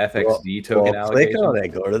a FXD token allocation. Click on it.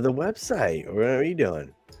 Go to the website. What are you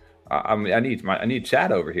doing? I need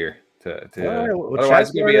chat over here to. All right, well, otherwise, chat's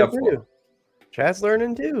it's gonna be learning up. too. Chat's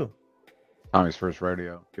learning too. Tommy's first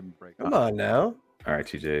rodeo. Give him a break. Come on now. All right,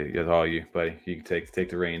 TJ, it's all you, buddy. You can take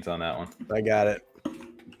the reins on that one. I got it. All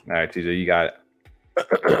right, TJ, you got it.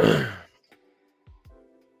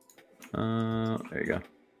 There you go.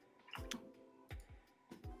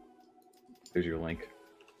 There's your link.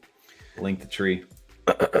 Link the tree.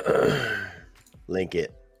 Link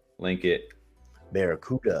it. Link it.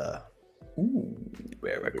 Barracuda. Ooh,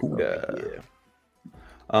 Barracuda.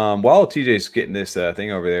 Yeah. While TJ's getting this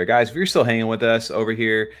thing over there, guys, if you're still hanging with us over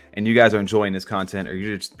here and you guys are enjoying this content or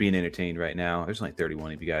you're just being entertained right now, there's only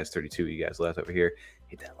 31 of you guys, 32 of you guys left over here.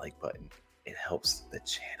 Hit that like button. It helps the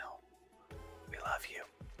channel. We love you.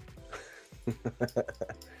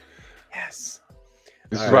 Yes.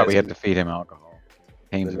 This All is why right, we so had to feed him alcohol.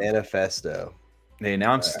 The Tames him. manifesto. They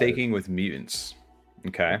announced staking with mutants.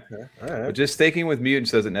 Okay. Okay. All But right. just staking with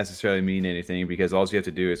mutants doesn't necessarily mean anything because all you have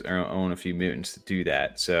to do is own a few mutants to do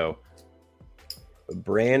that. So A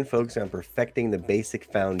brand focused on perfecting the basic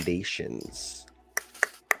foundations.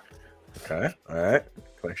 Okay. All right.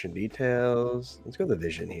 Collection details. Let's go to the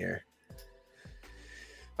vision here.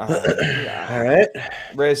 All right.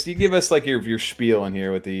 Rez, you give us like your spiel in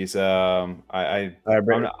here with these. All right, I'm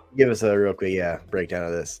not- give us a real quick breakdown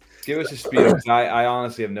of this. Give us a spiel. 'Cause I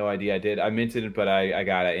honestly have no idea. I minted it, but I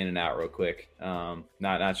got it in and out real quick.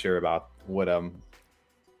 Not sure about what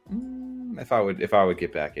if I would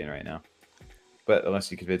get back in right now. But unless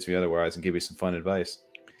you convince me otherwise and give me some fun advice.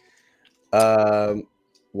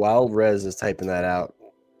 While Rez is typing that out,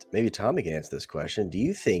 maybe Tommy can answer this question. Do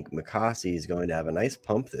you think Makasi is going to have a nice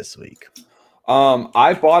pump this week?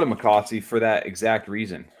 I bought a Makasi for that exact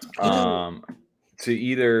reason. To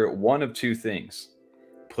either one of two things.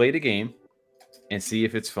 Play the game and see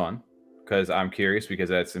if it's fun. Because I'm curious, because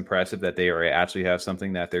that's impressive that they actually have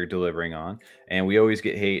something that they're delivering on. And we always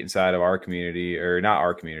get hate inside of our community, or not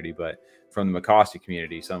our community, but from the Makasi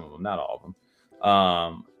community, some of them, not all of them,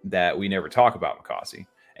 that we never talk about Makasi.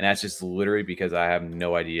 And that's just literally because I have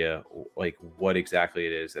no idea like what exactly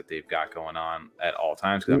it is that they've got going on at all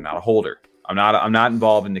times because I'm not a holder. I'm not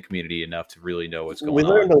involved in the community enough to really know what's going on. We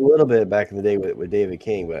learned a little bit back in the day with David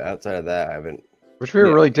King, but outside of that, I haven't. Which we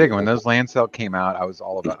were really digging. When those land sale came out, I was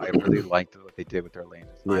all about I really liked what they did with their land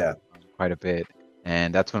design. Yeah. Quite a bit.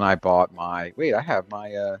 And that's when I bought my I have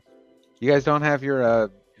my you guys don't have your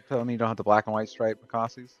you telling me you don't have the black and white striped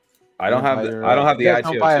Makasis? I don't have the you guys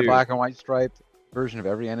don't buy a ITO2. black and white striped version of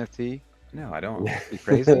every NFT? No, I don't. Be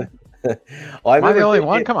crazy. Well, Am I the only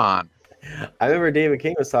one? Come on. I remember David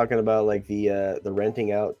King was talking about like the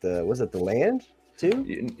renting out the land too.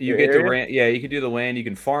 You get the rent. Yeah, you can do the land. You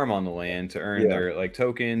can farm on the land to earn their like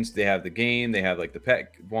tokens. They have the game. They have like the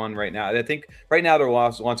pet one right now. I think right now they're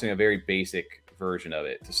launching a very basic version of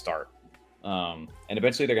it to start. And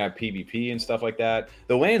eventually they're gonna have PvP and stuff like that.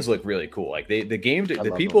 The lands look really cool. Like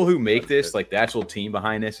the people who make this, like the actual team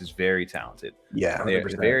behind this, is very talented. Yeah, they're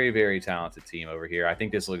 100%. a very, very talented team over here. I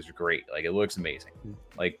think this looks great. Like it looks amazing.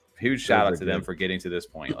 Like huge shout out to them for getting to this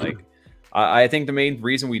point. Like I think the main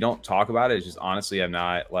reason we don't talk about it is just honestly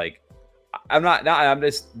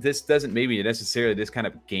this doesn't maybe necessarily this kind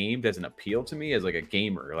of game doesn't appeal to me as like a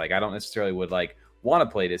gamer. Like I don't necessarily would like want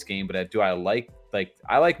to play this game, but I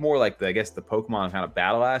like more like the Pokemon kind of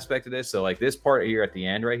battle aspect of this. So like this part here at the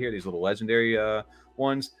end right here, these little legendary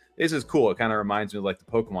ones, this is cool. It kind of reminds me of like the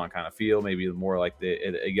Pokemon kind of feel, maybe more like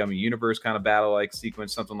a Yummy Universe kind of battle like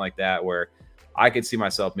sequence, something like that, where I could see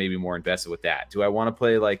myself maybe more invested with that. Do I want to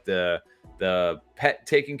play like the pet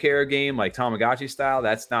taking care of game like Tamagotchi style?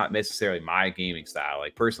 That's not necessarily my gaming style.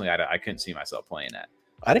 Like personally, I couldn't see myself playing that.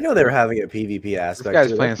 I didn't know they were having a PvP aspect. This guy's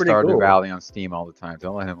to it. playing That's pretty Stardew cool. Valley on Steam all the time.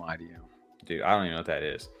 Don't let him lie to you. Dude, I don't even know what that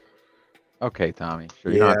is. Okay, Tommy.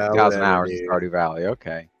 Sure, you're not Yeah, 2,000 whatever, hours dude. in Stardew Valley.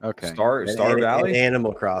 Okay. Star And Valley?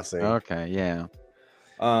 Animal Crossing. Okay, yeah.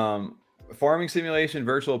 Farming simulation,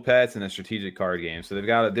 virtual pets, and a strategic card game. So they've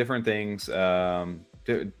got different things.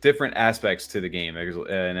 different aspects to the game.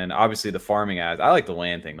 And then obviously the farming I like the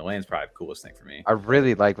land thing. The land's probably the coolest thing for me. I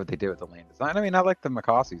really like what they did with the land design. I mean, I like the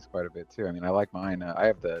Makasi's quite a bit too. I mean, I like mine. I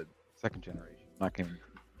have the 2nd generation. I'm not going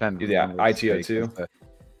Yeah, ITO too.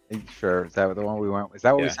 Sure. Is that the one we went? Is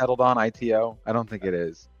that what we Yeah. settled on? ITO? I don't think it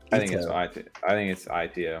is. I think it's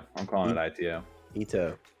ITO. I'm calling it ITO.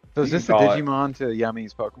 Ito. So is You this the can call it- Digimon to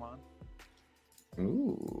Yummy's Pokemon?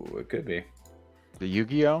 Ooh, it could be. The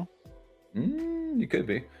Yu-Gi-Oh? You could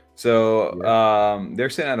be. So they're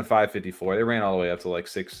sitting at a 554. They ran all the way up to like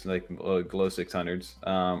low 600s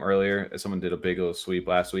earlier. Someone did a big little sweep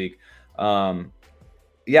last week.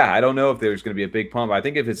 Yeah, I don't know if there's going to be a big pump. I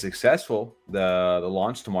think if it's successful, the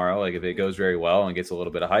launch tomorrow, like if it goes very well and gets a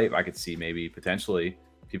little bit of hype, I could see maybe potentially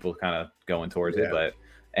people kind of going towards it. But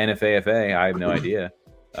NFAFA, I have no idea.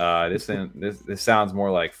 This sounds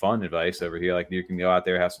more like fun advice over here. Like you can go out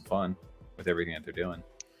there, have some fun with everything that they're doing.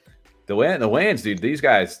 The lands, dude. These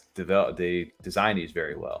guys they design these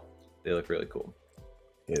very well. They look really cool.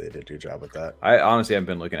 Yeah, they did a good job with that. I honestly haven't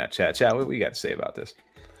been looking at chat. Chat, what we got to say about this?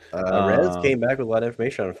 Rez came back with a lot of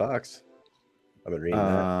information on Fox. I've been reading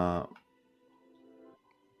that.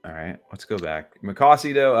 All right, let's go back.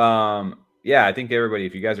 Makasi though, yeah, I think everybody,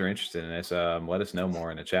 if you guys are interested in this, let us know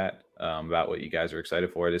more in the chat about what you guys are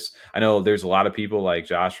excited for. This, I know there's a lot of people like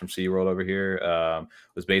Josh from SeaWorld over here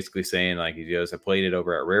was basically saying like he goes, I played it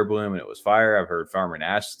over at Rare Bloom and it was fire. I've heard Farmer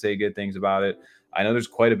Nash say good things about it. I know there's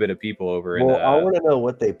quite a bit of people over in. I want to know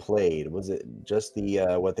what they played. Was it just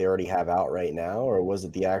the what they already have out right now, or was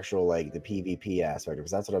it the actual like the PvP aspect?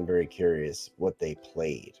 Because that's what I'm very curious what they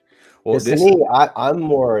played. Well, to me, I'm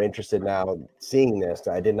more interested now seeing this.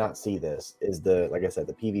 I did not see this. Is the like I said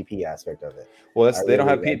the PvP aspect of it? Well, they don't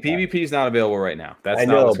have PvP is not available right now. That's I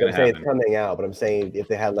not know, what's but going I'm to saying happen. it's coming out. But I'm saying if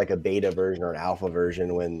they had like a beta version or an alpha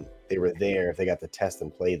version when they were there, if they got to test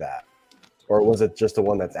and play that. Or was it just the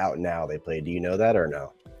one that's out now they played? Do you know that or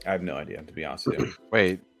no? I have no idea, to be honest with you.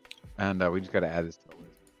 Wait, and we just got to add this to the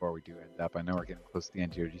list before we do end up. I know we're getting close to the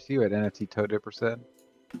end here. Did you see what NFT Toe Dipper said?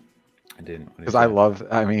 I didn't. Because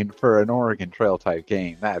I mean, for an Oregon Trail type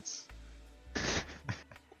game, that's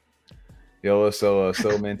YOLO Solo,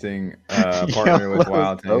 so minting partner with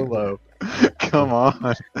Wild Tank. Solo. Come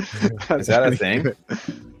on. Is that a thing?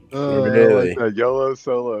 Really? I like YOLO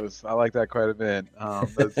Solos. I like that quite a bit.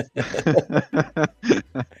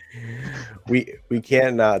 We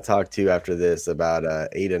cannot talk to you after this about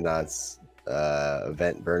Aedonaut's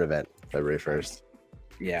burn event, February 1st.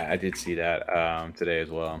 Yeah, I did see that today as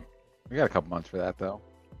well. We got a couple months for that though.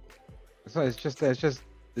 So it's just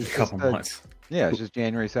A couple months. Yeah, it's just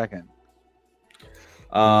January 2nd,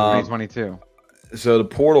 2022. So the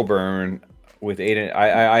portal burn with Aiden,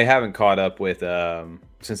 I haven't caught up with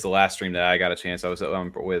since the last stream that I got a chance. I was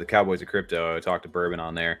with the Cowboys of Crypto. I talked to Bourbon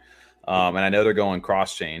on there, and I know they're going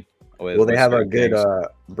cross chain. Well, they have a good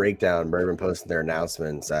breakdown. Bourbon posted their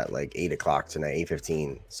announcements at like 8:00 tonight,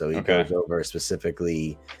 8:15. So he goes over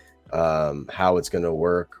specifically how it's going to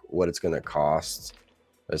work, what it's going to cost,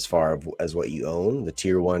 as far as what you own, the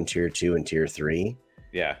tier 1, tier 2, and tier 3.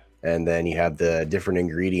 Yeah, and then you have the different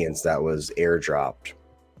ingredients that was airdropped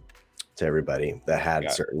to everybody that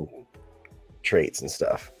had certain traits and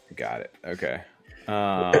stuff. Got it. Okay.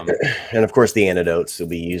 And of course, the antidotes will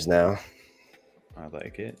be used now. I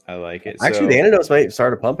like it. Actually, the antidotes might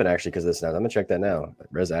start pumping actually because of this now. I'm gonna check that now.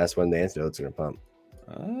 Rez asked when the antidotes are gonna pump.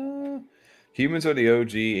 Humans are the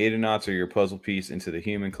OG. Aeronauts are your puzzle piece into the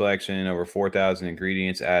human collection. Over 4,000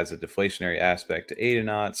 ingredients adds a deflationary aspect to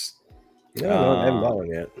Aeronauts. No, I haven't bought one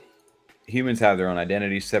yet. Humans have their own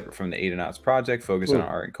identity separate from the Aeronauts project, focused on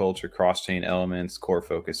art and culture, cross-chain elements, core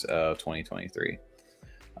focus of 2023.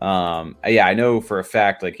 Yeah, I know for a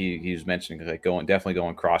fact, like he was mentioning, like definitely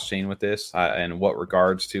going cross-chain with this. And what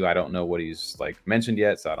regards to, I don't know what he's like mentioned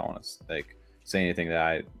yet, so I don't want to like say anything that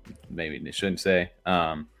I maybe shouldn't say.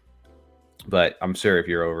 But I'm sure if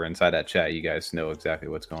you're over inside that chat, you guys know exactly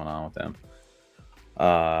what's going on with them.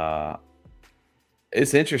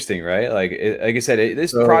 It's interesting, right? Like I said,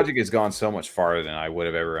 this project has gone so much farther than I would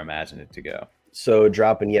have ever imagined it to go. So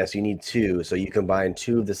dropping, yes, you need 2. So you combine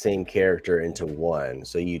 2 of the same character into 1.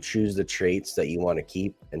 So you choose the traits that you want to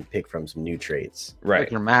keep and pick from some new traits. Right.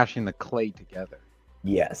 Like you're mashing the clay together.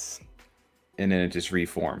 Yes. And then it just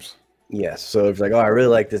reforms. Yes. So it's like, oh, I really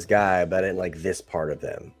like this guy, but I didn't like this part of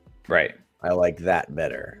them. Right. I like that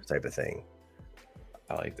better, type of thing.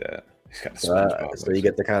 I like that. He's got a so you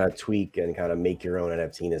get to kind of tweak and kind of make your own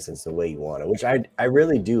NFT in a sense the way you want it, which I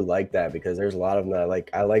really do like that because there's a lot of them that I like.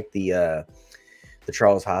 I like the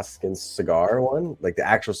Charles Hoskins cigar one, like the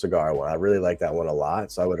actual cigar one. I really like that one a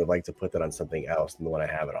lot. So I would have liked to put that on something else than the one I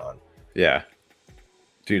have it on. Yeah.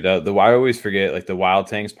 Dude, I always forget like the Wild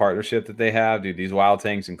Tanks partnership that they have. Dude, these Wild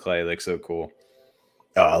Tanks and Clay look so cool.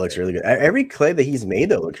 Oh, it looks really good. Every clay that he's made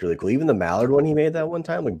though looks really cool. Even the Mallard one he made that one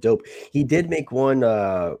time looked dope. He did make one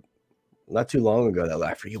not too long ago that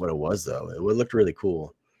I forget what it was though. It looked really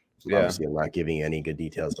cool. Yeah. Obviously, I'm not giving you any good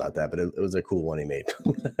details about that, but it was a cool one he made.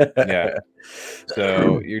 Yeah.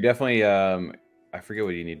 So you're definitely I forget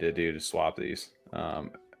what you need to do to swap these. So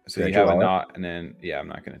Can I you have a draw it? knot, and then I'm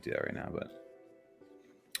not going to do that right now, but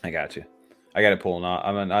I got you. I got to pull a knot.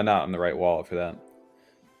 I'm not on the right wallet for that.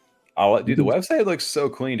 Dude, the website looks so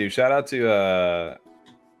clean, dude. Shout out to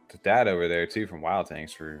Dad over there too from Wild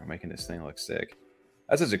Tanks for making this thing look sick.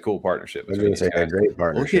 That's such a cool partnership. I was going to say a great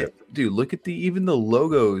partnership. Look at even the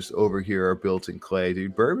logos over here are built in clay,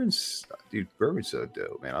 dude. Bourbon's so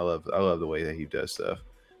dope, man. I love the way that he does stuff.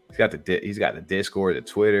 He's got the Discord, the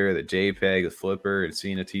Twitter, the JPEG, the Flipper, and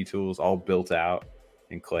Cena T tools all built out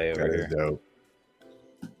in clay over That here. is dope.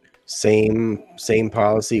 Same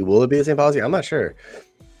policy. Will it be the same policy? I'm not sure.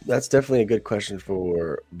 That's definitely a good question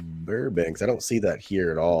for Bourbon because I don't see that here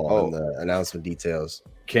at all in the announcement details.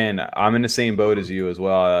 Ken, I'm in the same boat as you as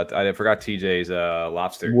well. I forgot TJ's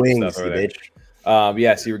lobster Wings, stuff over there. bitch.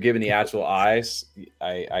 Yes, you were given the actual eyes.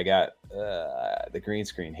 I got the green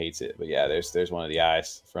screen hates it, but yeah, there's one of the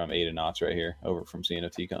eyes from Ada Knots right here over from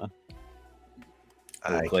CNOTCon.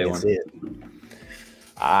 I clay can't one. see it.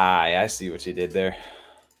 I see what you did there.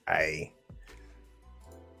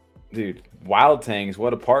 Dude, Wild Tanks,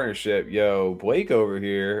 what a partnership. Yo, Blake over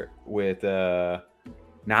here with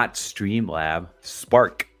not Streamlab,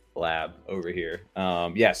 Spark Lab over here.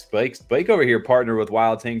 Yes, Blake over here partnered with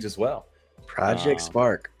Wild Tanks as well. Project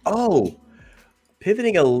Spark. Oh,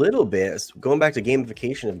 pivoting a little bit, going back to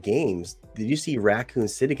gamification of games. Did you see Raccoon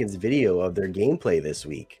Syndicate's video of their gameplay this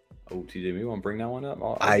week? Oh, TJ, you want to bring that one up?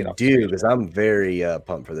 I do, because I'm very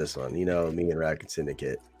pumped for this one. You know, me and Raccoon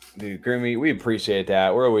Syndicate. Dude, Grimmy, we appreciate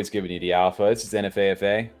that. We're always giving you the alpha. This is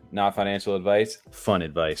NFAFA, not financial advice, fun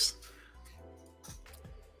advice.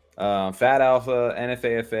 Fat alpha,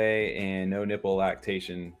 NFAFA, and no nipple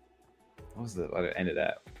lactation. What was the end of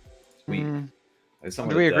that? Sweet.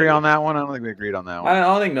 Do we agree on that one? I don't think we agreed on that one. I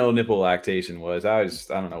don't think no nipple lactation was. I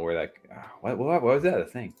don't know where that. What was that a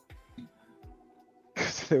thing?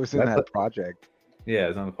 It was in that project. Yeah, it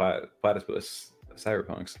was on the Platypus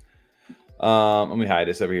Cyberpunks. Let me hide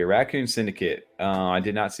this over here. Raccoon Syndicate. I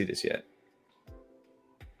did not see this yet.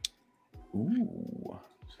 Ooh.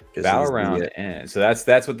 Battle round end. So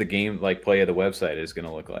that's what the game play of the website is going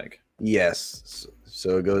to look like. Yes.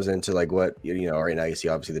 So it goes into like what right now you see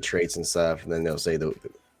obviously the traits and stuff, and then they'll say the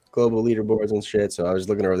global leaderboards and shit. So I was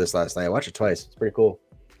looking over this last night. I watched it twice. It's pretty cool.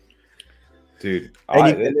 Dude,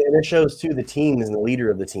 and it shows too the teams and the leader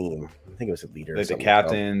of the team. I think it was a leader, like the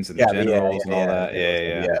captains and the generals and all that.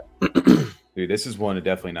 Yeah. Dude, this is one to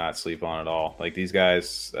definitely not sleep on at all. Like these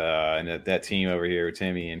guys and that team over here with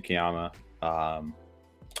Timmy and Kiyama.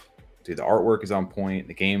 Dude, the artwork is on point.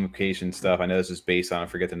 The gamification stuff. I know this is based on. I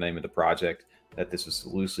forget the name of the project that this was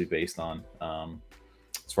loosely based on.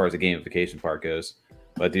 As far as the gamification part goes.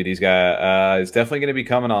 But dude, these guys, it's definitely going to be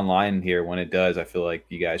coming online here. When it does, I feel like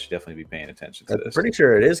you guys should definitely be paying attention to this. I'm pretty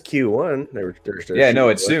sure it is Q1.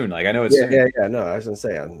 It's soon. Like I know it's soon. Yeah. No, I was gonna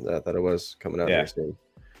say I thought it was coming out here soon.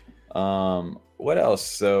 What else?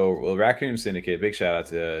 So, Raccoon Syndicate. Big shout out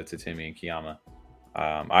to Timmy and Kiyama.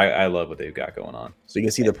 I love what they've got going on. So you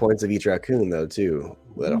can see the points of each raccoon though too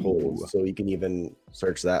that it holds. So you can even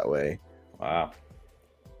search that way. Wow.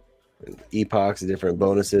 Epochs, the different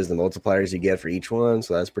bonuses, the multipliers you get for each one.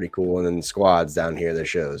 So that's pretty cool. And then squads down here that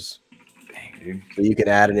shows. Dang, dude. So you can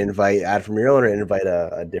add from your own or invite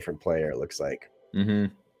a different player, it looks like.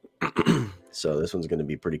 Mm-hmm. So this one's going to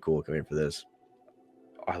be pretty cool coming for this.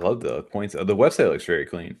 I love the points. The website looks very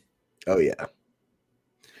clean. Oh, yeah.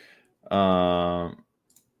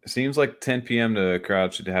 Seems like 10 p.m. the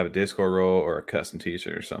crowd should have a Discord role or a custom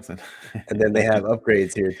t-shirt or something. And then they have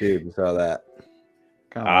upgrades here too. You saw that.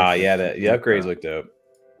 Yeah, the upgrades look dope.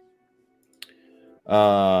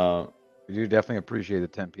 We do definitely appreciate the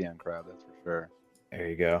 10 p.m. crowd, that's for sure. There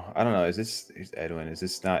you go. I don't know. Is this Edwin? Is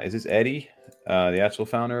this Eddie, the actual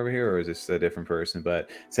founder over here, or is this a different person? But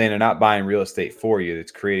saying they're not buying real estate for you,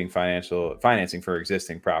 it's creating financing for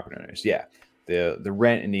existing property owners. Yeah, the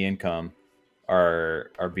rent and the income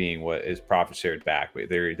are being what is profit shared back. But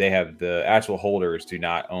they have the actual holders do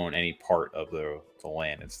not own any part of the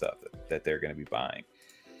land and stuff that they're going to be buying.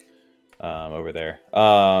 Over there.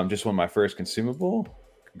 Just won my first consumable.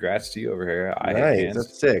 Congrats to you over here. Nice,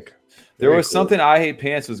 that's sick. There was something I Hate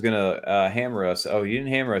Pants was gonna hammer us. Oh, you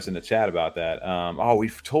didn't hammer us in the chat about that. We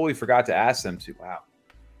totally forgot to ask them to.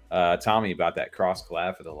 Wow, Tommy, about that cross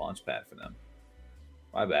collab for the launch pad for them.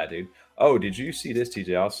 My bad, dude. Oh, did you see this,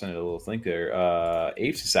 TJ? I'll send it a little link there.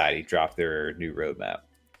 Ape Society dropped their new roadmap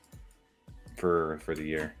for the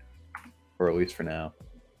year, or at least for now.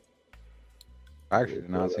 I actually did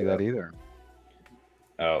not see that either.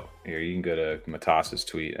 Oh, here you can go to Matas's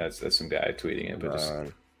tweet. That's some guy tweeting it,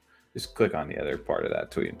 but just click on the other part of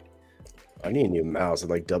that tweet. I need a new mouse. It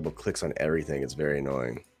like double clicks on everything. It's very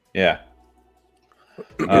annoying. Yeah.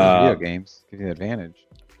 Video games give you an advantage.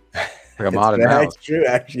 Like a modded mouse. That's true.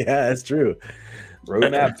 Actually, yeah, that's true.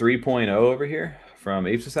 Roadmap 3.0 over here from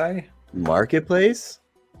Ape Society. Marketplace?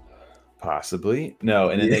 Possibly. No,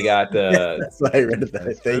 and then they got the that's why I read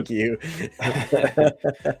that. Thank you.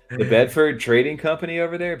 the Bedford Trading Company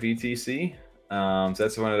over there, BTC. So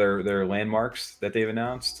that's one of their landmarks that they've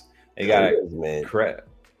announced. They got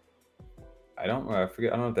I don't know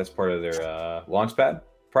if that's part of their Launchpad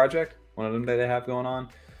project, one of them that they have going on.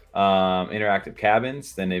 Interactive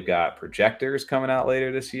cabins. Then they've got projectors coming out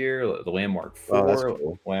later this year. The Landmark 4,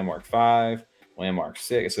 cool. Landmark 5, Landmark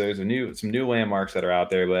 6. So there's some new landmarks that are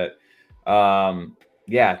out there, but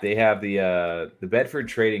yeah, they have the Bedford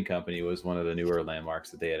Trading Company was one of the newer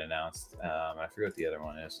landmarks that they had announced. I forget what the other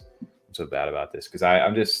one is. I'm so bad about this because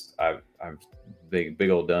I'm big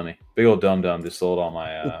old dummy, big old dum just sold all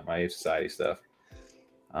my my Ape Society stuff.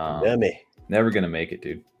 Dummy. Never gonna make it,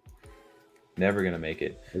 dude. Never gonna make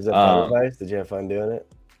it. Was that fun advice? Did you have fun doing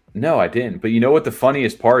it? No, I didn't. But you know what the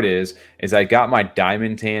funniest part is I got my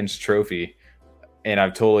Diamond Hands trophy, and I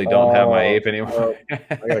totally don't have my ape anymore. I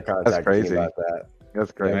gotta contact you about that.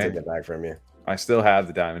 That's crazy. I'll take it back from you. I still have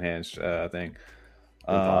the Diamond Hands thing.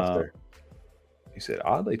 Imposter. He said,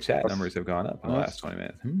 oddly, chat numbers have gone up in the last 20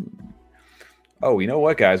 minutes. Oh, you know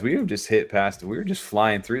what, guys? We have just hit past. We were just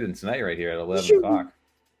flying through them tonight right here at 11 o'clock.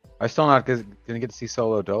 I'm still not going to get to see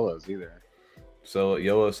solo dolos either. So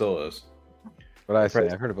YOLO solos. What I say?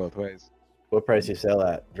 I heard it both ways. What price you sell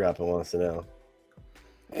at? Dropping wants to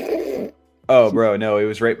know. Oh, bro, no, it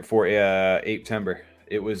was right before September.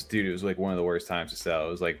 It was like one of the worst times to sell.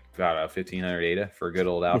 It was like about 1,500 ADA for a good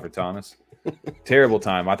old Alfred Thomas. Terrible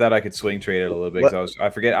time. I thought I could swing trade it a little bit because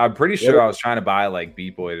I'm pretty sure I was trying to buy like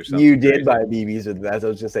B-Boy or something. You did buy BBs with that. I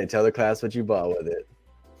was just saying, tell the class what you bought with it.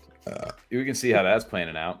 You can see how that's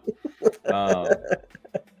planning out.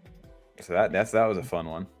 So that was a fun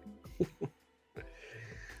one.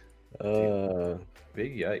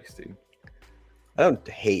 Big yikes, dude. I don't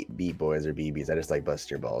hate B-Boys or BBs. I just like busting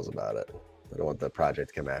your balls about it. I don't want the project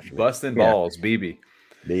to come after me. Busting balls, BB.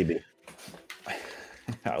 BB.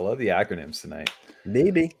 I love the acronyms tonight.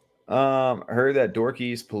 BB. Heard that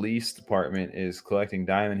Dorky's police department is collecting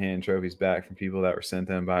Diamond Hand trophies back from people that were sent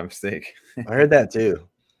them by mistake. I heard that too.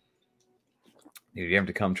 Dude, you have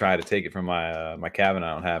to come try to take it from my my cabin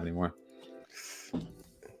I don't have anymore.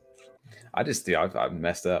 I've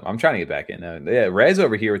messed up. I'm trying to get back in. Yeah, Rez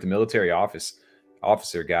over here with the military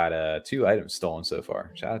officer got 2 items stolen so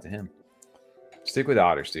far. Shout out to him. Stick with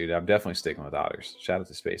otters, dude. I'm definitely sticking with otters. Shout out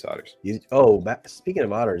to Space Otters. Speaking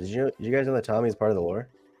of otters, did you guys know that Tommy is part of the lore?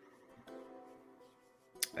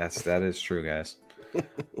 That is true, guys.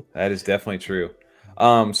 That is definitely true.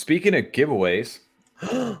 Speaking of giveaways,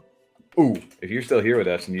 ooh, if you're still here with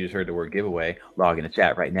us and you just heard the word giveaway, log in the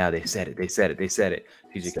chat right now. They said it.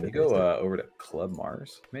 TJ, can you go over to Club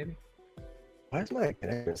Mars, maybe? Why is my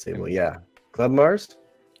connection stable? Yeah. Club Mars?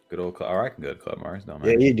 Good old Club. Or I can go to Club Mars. No,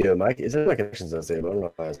 yeah, you do. Mike, is that my connection's unstable? I don't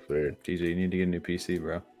know why that's weird. TJ, you need to get a new PC,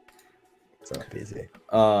 bro. It's not PC.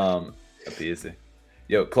 A PC.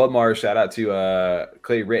 Yo, Club Mars, shout out to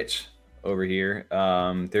Clay Rich over here.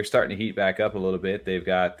 They're starting to heat back up a little bit. They've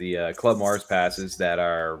got the Club Mars passes that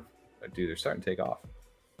are, dude, they're starting to take off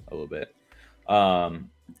a little bit.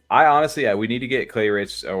 I honestly, we need to get Clay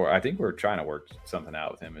Rich, or I think we're trying to work something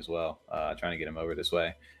out with him as well. Trying to get him over this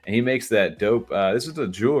way. And he makes that dope. This is the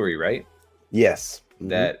jewelry, right? Yes. Mm-hmm.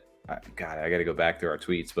 That, God, I got to go back through our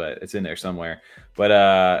tweets, but it's in there somewhere.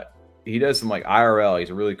 But he does some like IRL. He's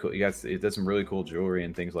a really cool. He does some really cool jewelry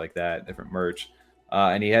and things like that, different merch.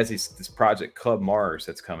 And he has this project Club Mars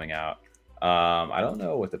that's coming out. I don't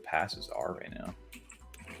know what the passes are right now.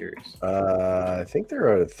 I'm curious. I think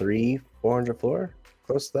they're at a 400 floor,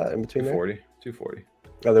 close to that, in between 240.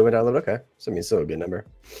 Oh, they went down a little. Okay, so I mean, still a good number.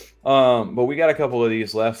 But we got a couple of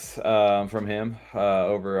these left from him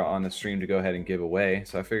over on the stream to go ahead and give away.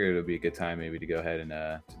 So I figured it would be a good time maybe to go ahead and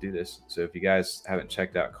to do this. So if you guys haven't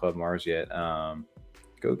checked out Club Mars yet,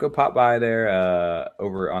 go pop by there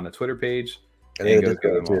over on the Twitter page. And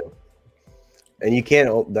go them too. And you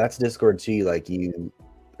can't. That's Discord too. Like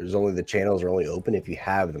there's only the channels are only open if you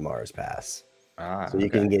have the Mars Pass. So you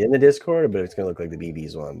can get in the Discord, but it's gonna look like the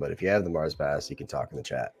BB's one. But if you have the Mars Pass, you can talk in the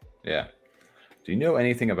chat. Yeah. Do you know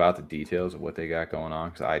anything about the details of what they got going on?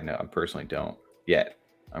 Because I personally don't yet.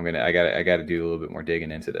 I gotta do a little bit more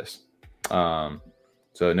digging into this. So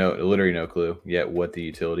literally no clue yet what the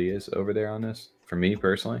utility is over there on this for me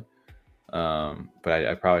personally. But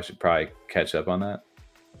I probably should catch up on that.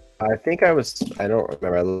 I think I don't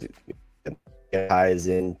remember. It ties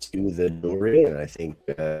into the jewelry, and I think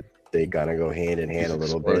they gotta go hand in hand a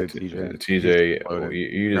little bit. TJ,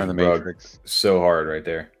 you just rugged so hard right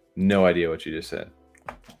there. No idea what you just said.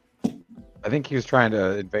 I think he was trying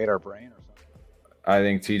to invade our brain or something. I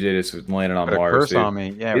think TJ just was landing on Put a Mars. curse dude. on me.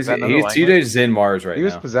 Yeah, TJ's in Mars right now. He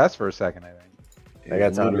was possessed for a second, I think. I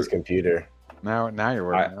got Tommy's computer. Now you're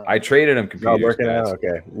working. I traded him computers. Oh, working out?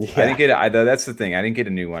 Okay. Yeah. I didn't get. That's the thing. I didn't get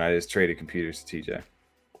a new one. I just traded computers to TJ.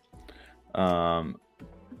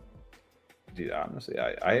 Dude, honestly,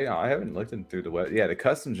 I haven't looked through the web. Yeah, the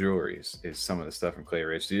custom jewelry is some of the stuff from Clay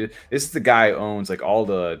Rich. Dude, this is the guy who owns like all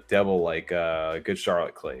the devil Good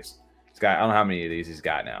Charlotte clays. This guy, I don't know how many of these he's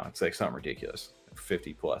got now. It's like something ridiculous, like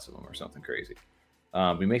 50 plus of them or something crazy.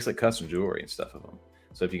 He makes like custom jewelry and stuff of them.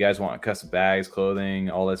 So if you guys want custom bags, clothing,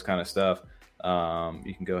 all this kind of stuff,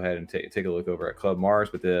 you can go ahead and take a look over at Club Mars.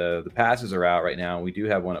 But the passes are out right now. We do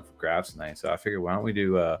have one up for grabs tonight, so I figured why don't we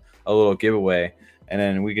do a little giveaway. And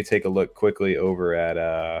then we could take a look quickly over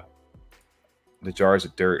at the jars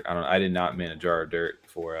of dirt. I did not mint a jar of dirt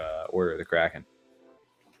for Order of the Kraken,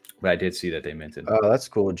 but I did see that they minted. Oh, that's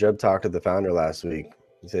cool. Jeb talked to the founder last week.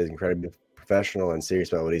 He said he's incredibly professional and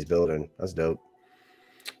serious about what he's building. That's dope.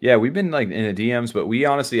 Yeah, we've been like in the DMs, but we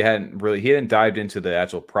honestly he hadn't dived into the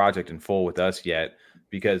actual project in full with us yet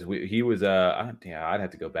because he was I'd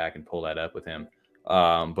have to go back and pull that up with him.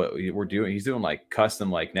 But he's doing like custom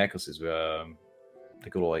like necklaces.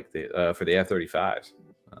 For the F-35s.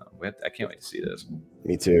 I can't wait to see this.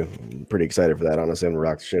 Me too. I'm pretty excited for that. Honestly, I'm gonna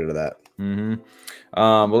rock the shit out of that. Mm-hmm.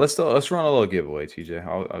 Well, let's run a little giveaway,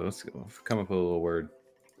 TJ. Let's come up with a little word.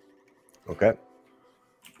 Okay.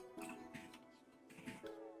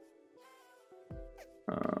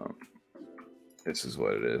 This is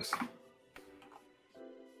what it is.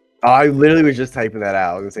 I literally was just typing that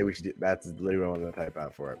out. I was gonna say we should do, that's literally what I'm gonna type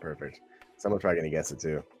out for it. Perfect. Someone's probably gonna guess it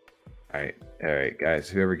too. All right, guys.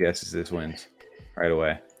 Whoever guesses this wins right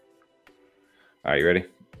away. All right, you ready?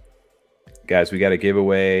 Guys, we got a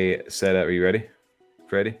giveaway set up. Are you ready?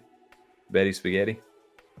 Freddy? Betty Spaghetti?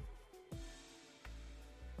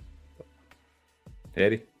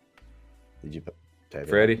 Eddie? Did you type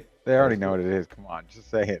Freddy? it? They already know what it is. Come on, just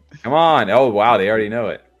say it. Come on. Oh, wow. They already know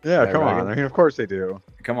it. Yeah, come on. I mean, of course they do.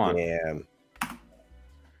 Come on. Damn.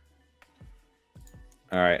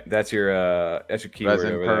 All right. That's your keyword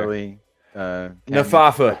Resin over Pearly.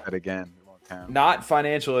 Nafafa. That again. It won't count. Not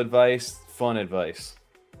financial advice, fun advice.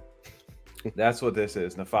 That's what this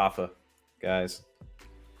is, Nafafa, guys.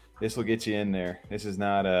 This will get you in there. This is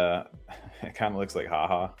not it kind of looks like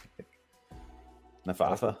haha.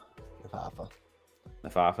 Nafafa.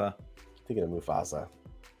 Nafafa. Thinking of Mufasa.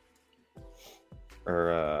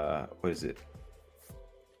 Or what is it?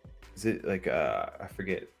 Is it like I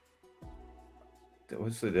forget.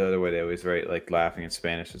 What's the other way they always write like laughing in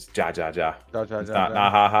Spanish? It's ja ja ja. It's not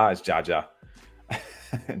ha ha. It's ja ja.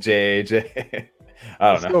 J.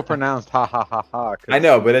 I don't know. Still pronounced ha ha ha ha. I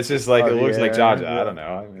know, but it's just like it looks like ja ja. I don't know.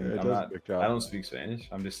 I mean, I don't speak Spanish.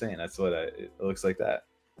 I'm just saying that's what it looks like that.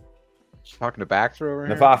 Talking to Baxter over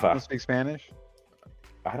here. Nafafa. You don't speak Spanish.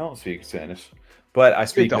 I don't speak Spanish, but I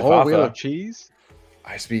speak the Nafafa. whole wheel of cheese.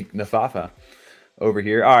 I speak Nafafa over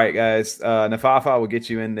here. All right, guys. Nafafa will get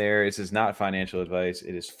you in there. This is not financial advice.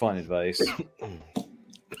 It is fun advice.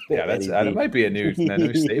 Yeah, that might be a new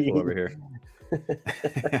staple over here.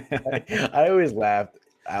 I always laughed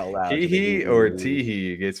out loud. Hee or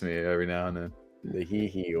tee gets me every now and then. The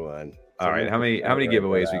hee one. All right, how many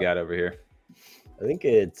giveaways we got over here? I think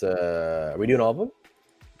it's are we doing all of them?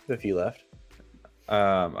 A few left.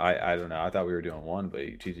 I don't know. I thought we were doing one, but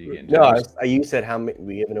TG getting no. You said how many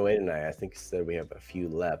we giving away tonight? I think you said we have a few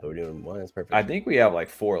left, but we're doing one. That's perfect. I think we have like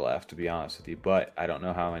 4 left, to be honest with you, but I don't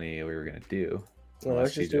know how many we were gonna do. Well,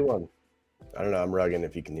 let's just do one. I don't know. I'm rugging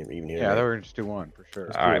if you can even hear. Yeah, me. we're gonna just do one for sure.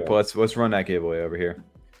 All right, well, let's run that giveaway over here.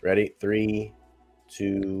 Ready? 3,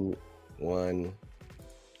 2, 1.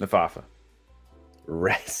 Nafafa.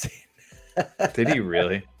 Resin. Did he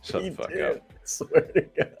really? Shut the fuck up. Swear to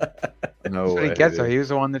God. No way. He gets her. He was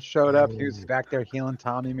the one that showed up. He was back there healing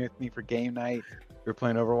Tommy with me for game night. We were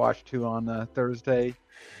playing Overwatch 2 on Thursday.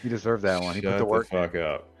 He deserved that one. He put the work. Shut the fuck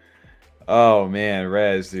up. Oh man,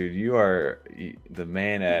 Rez, dude, you are the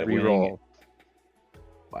man at reroll.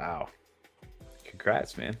 Wow.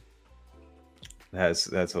 Congrats, man. That's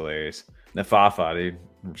hilarious. Nafafa, dude.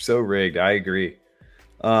 So rigged. I agree.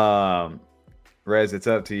 Rez, it's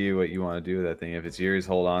up to you what you want to do with that thing. If it's yours,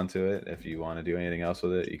 hold on to it. If you want to do anything else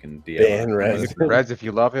with it, you can DM Ban us. Rez. Reds, if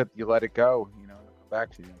you love it, you let it go. You know, it'll come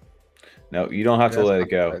back to you. No, you don't have to That's let not- it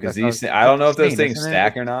go because that's these. not- I don't know if it's those insane, things isn't it?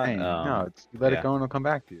 stack or It's not. insane. No, it's, you let yeah. it go and it'll come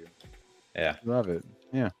back to you. Yeah. You love it.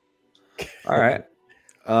 Yeah. All right.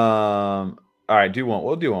 All right.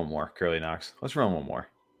 We'll do one more. Curly Knox. Let's run one more.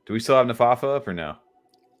 Do we still have Nafafa up or no?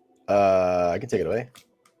 I can take it away.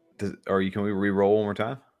 Can we re-roll one more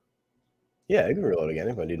time? Yeah, you can reload again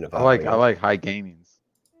if I do I like high gamings.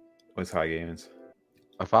 What's high gamings?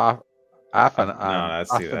 No, No,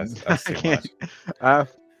 that's too much.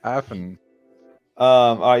 Often.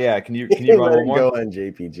 Oh yeah. Can you run let one it more? go on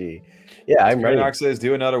JPG. Yeah, I'm ready. Knox says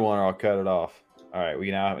do another one or I'll cut it off. All right,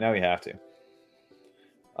 now we have to.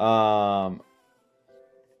 Now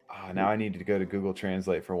I need to go to Google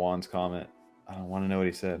Translate for Juan's comment. I don't want to know what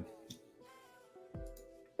he said.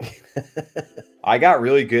 I got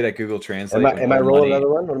really good at Google Translate. Am I rolling another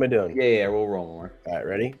one? What am I doing? Yeah, we'll roll more. All right,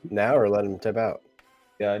 ready? Now or let him tip out?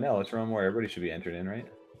 Yeah, no, let's run more. Everybody should be entered in, right?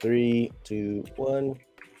 3, 2, 1.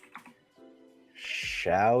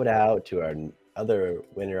 Shout out to our other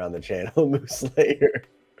winner on the channel, Moose Slayer.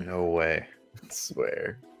 No way. I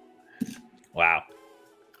swear. Wow.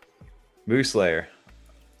 Moose Slayer.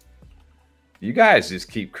 You guys just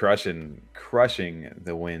keep crushing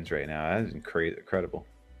the wins right now. That is incredible.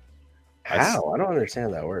 How? I don't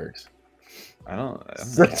understand how that works. I don't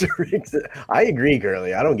Such a I agree,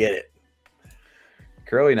 Curly. I don't get it.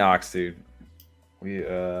 Curly Knox, dude.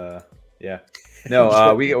 Yeah.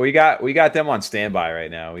 No, we got them on standby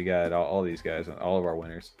right now. We got all these guys, all of our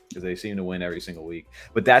winners, because they seem to win every single week.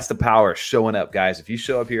 But that's the power of showing up, guys. If you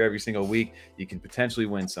show up here every single week, you can potentially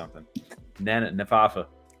win something. Nafafa,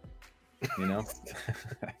 you know.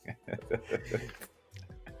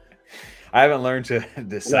 I haven't learned to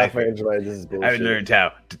decipher. I haven't learned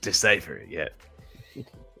how to decipher it yet.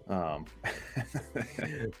 All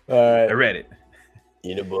right. I read it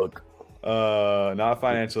in a book. Not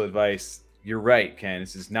financial advice. You're right, Ken.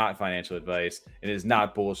 This is not financial advice. It is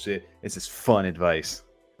not bullshit. This is fun advice.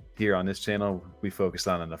 Here on this channel, we focus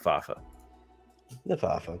on the Nafafa.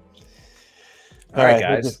 Nafafa. All right,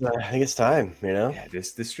 guys. I think it's time, you know? Yeah,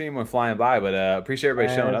 this stream went flying by, but appreciate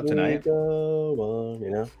everybody showing up tonight. Go on, you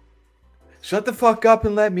know? Shut the fuck up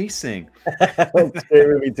and let me sing. It's great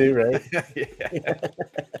movie too, right?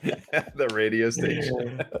 The radio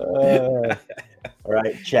station. All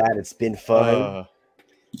right, Chad, it's been fun.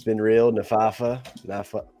 It's been real. Nafafa, not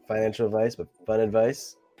financial advice, but fun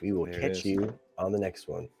advice. We will catch you on the next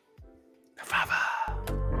one.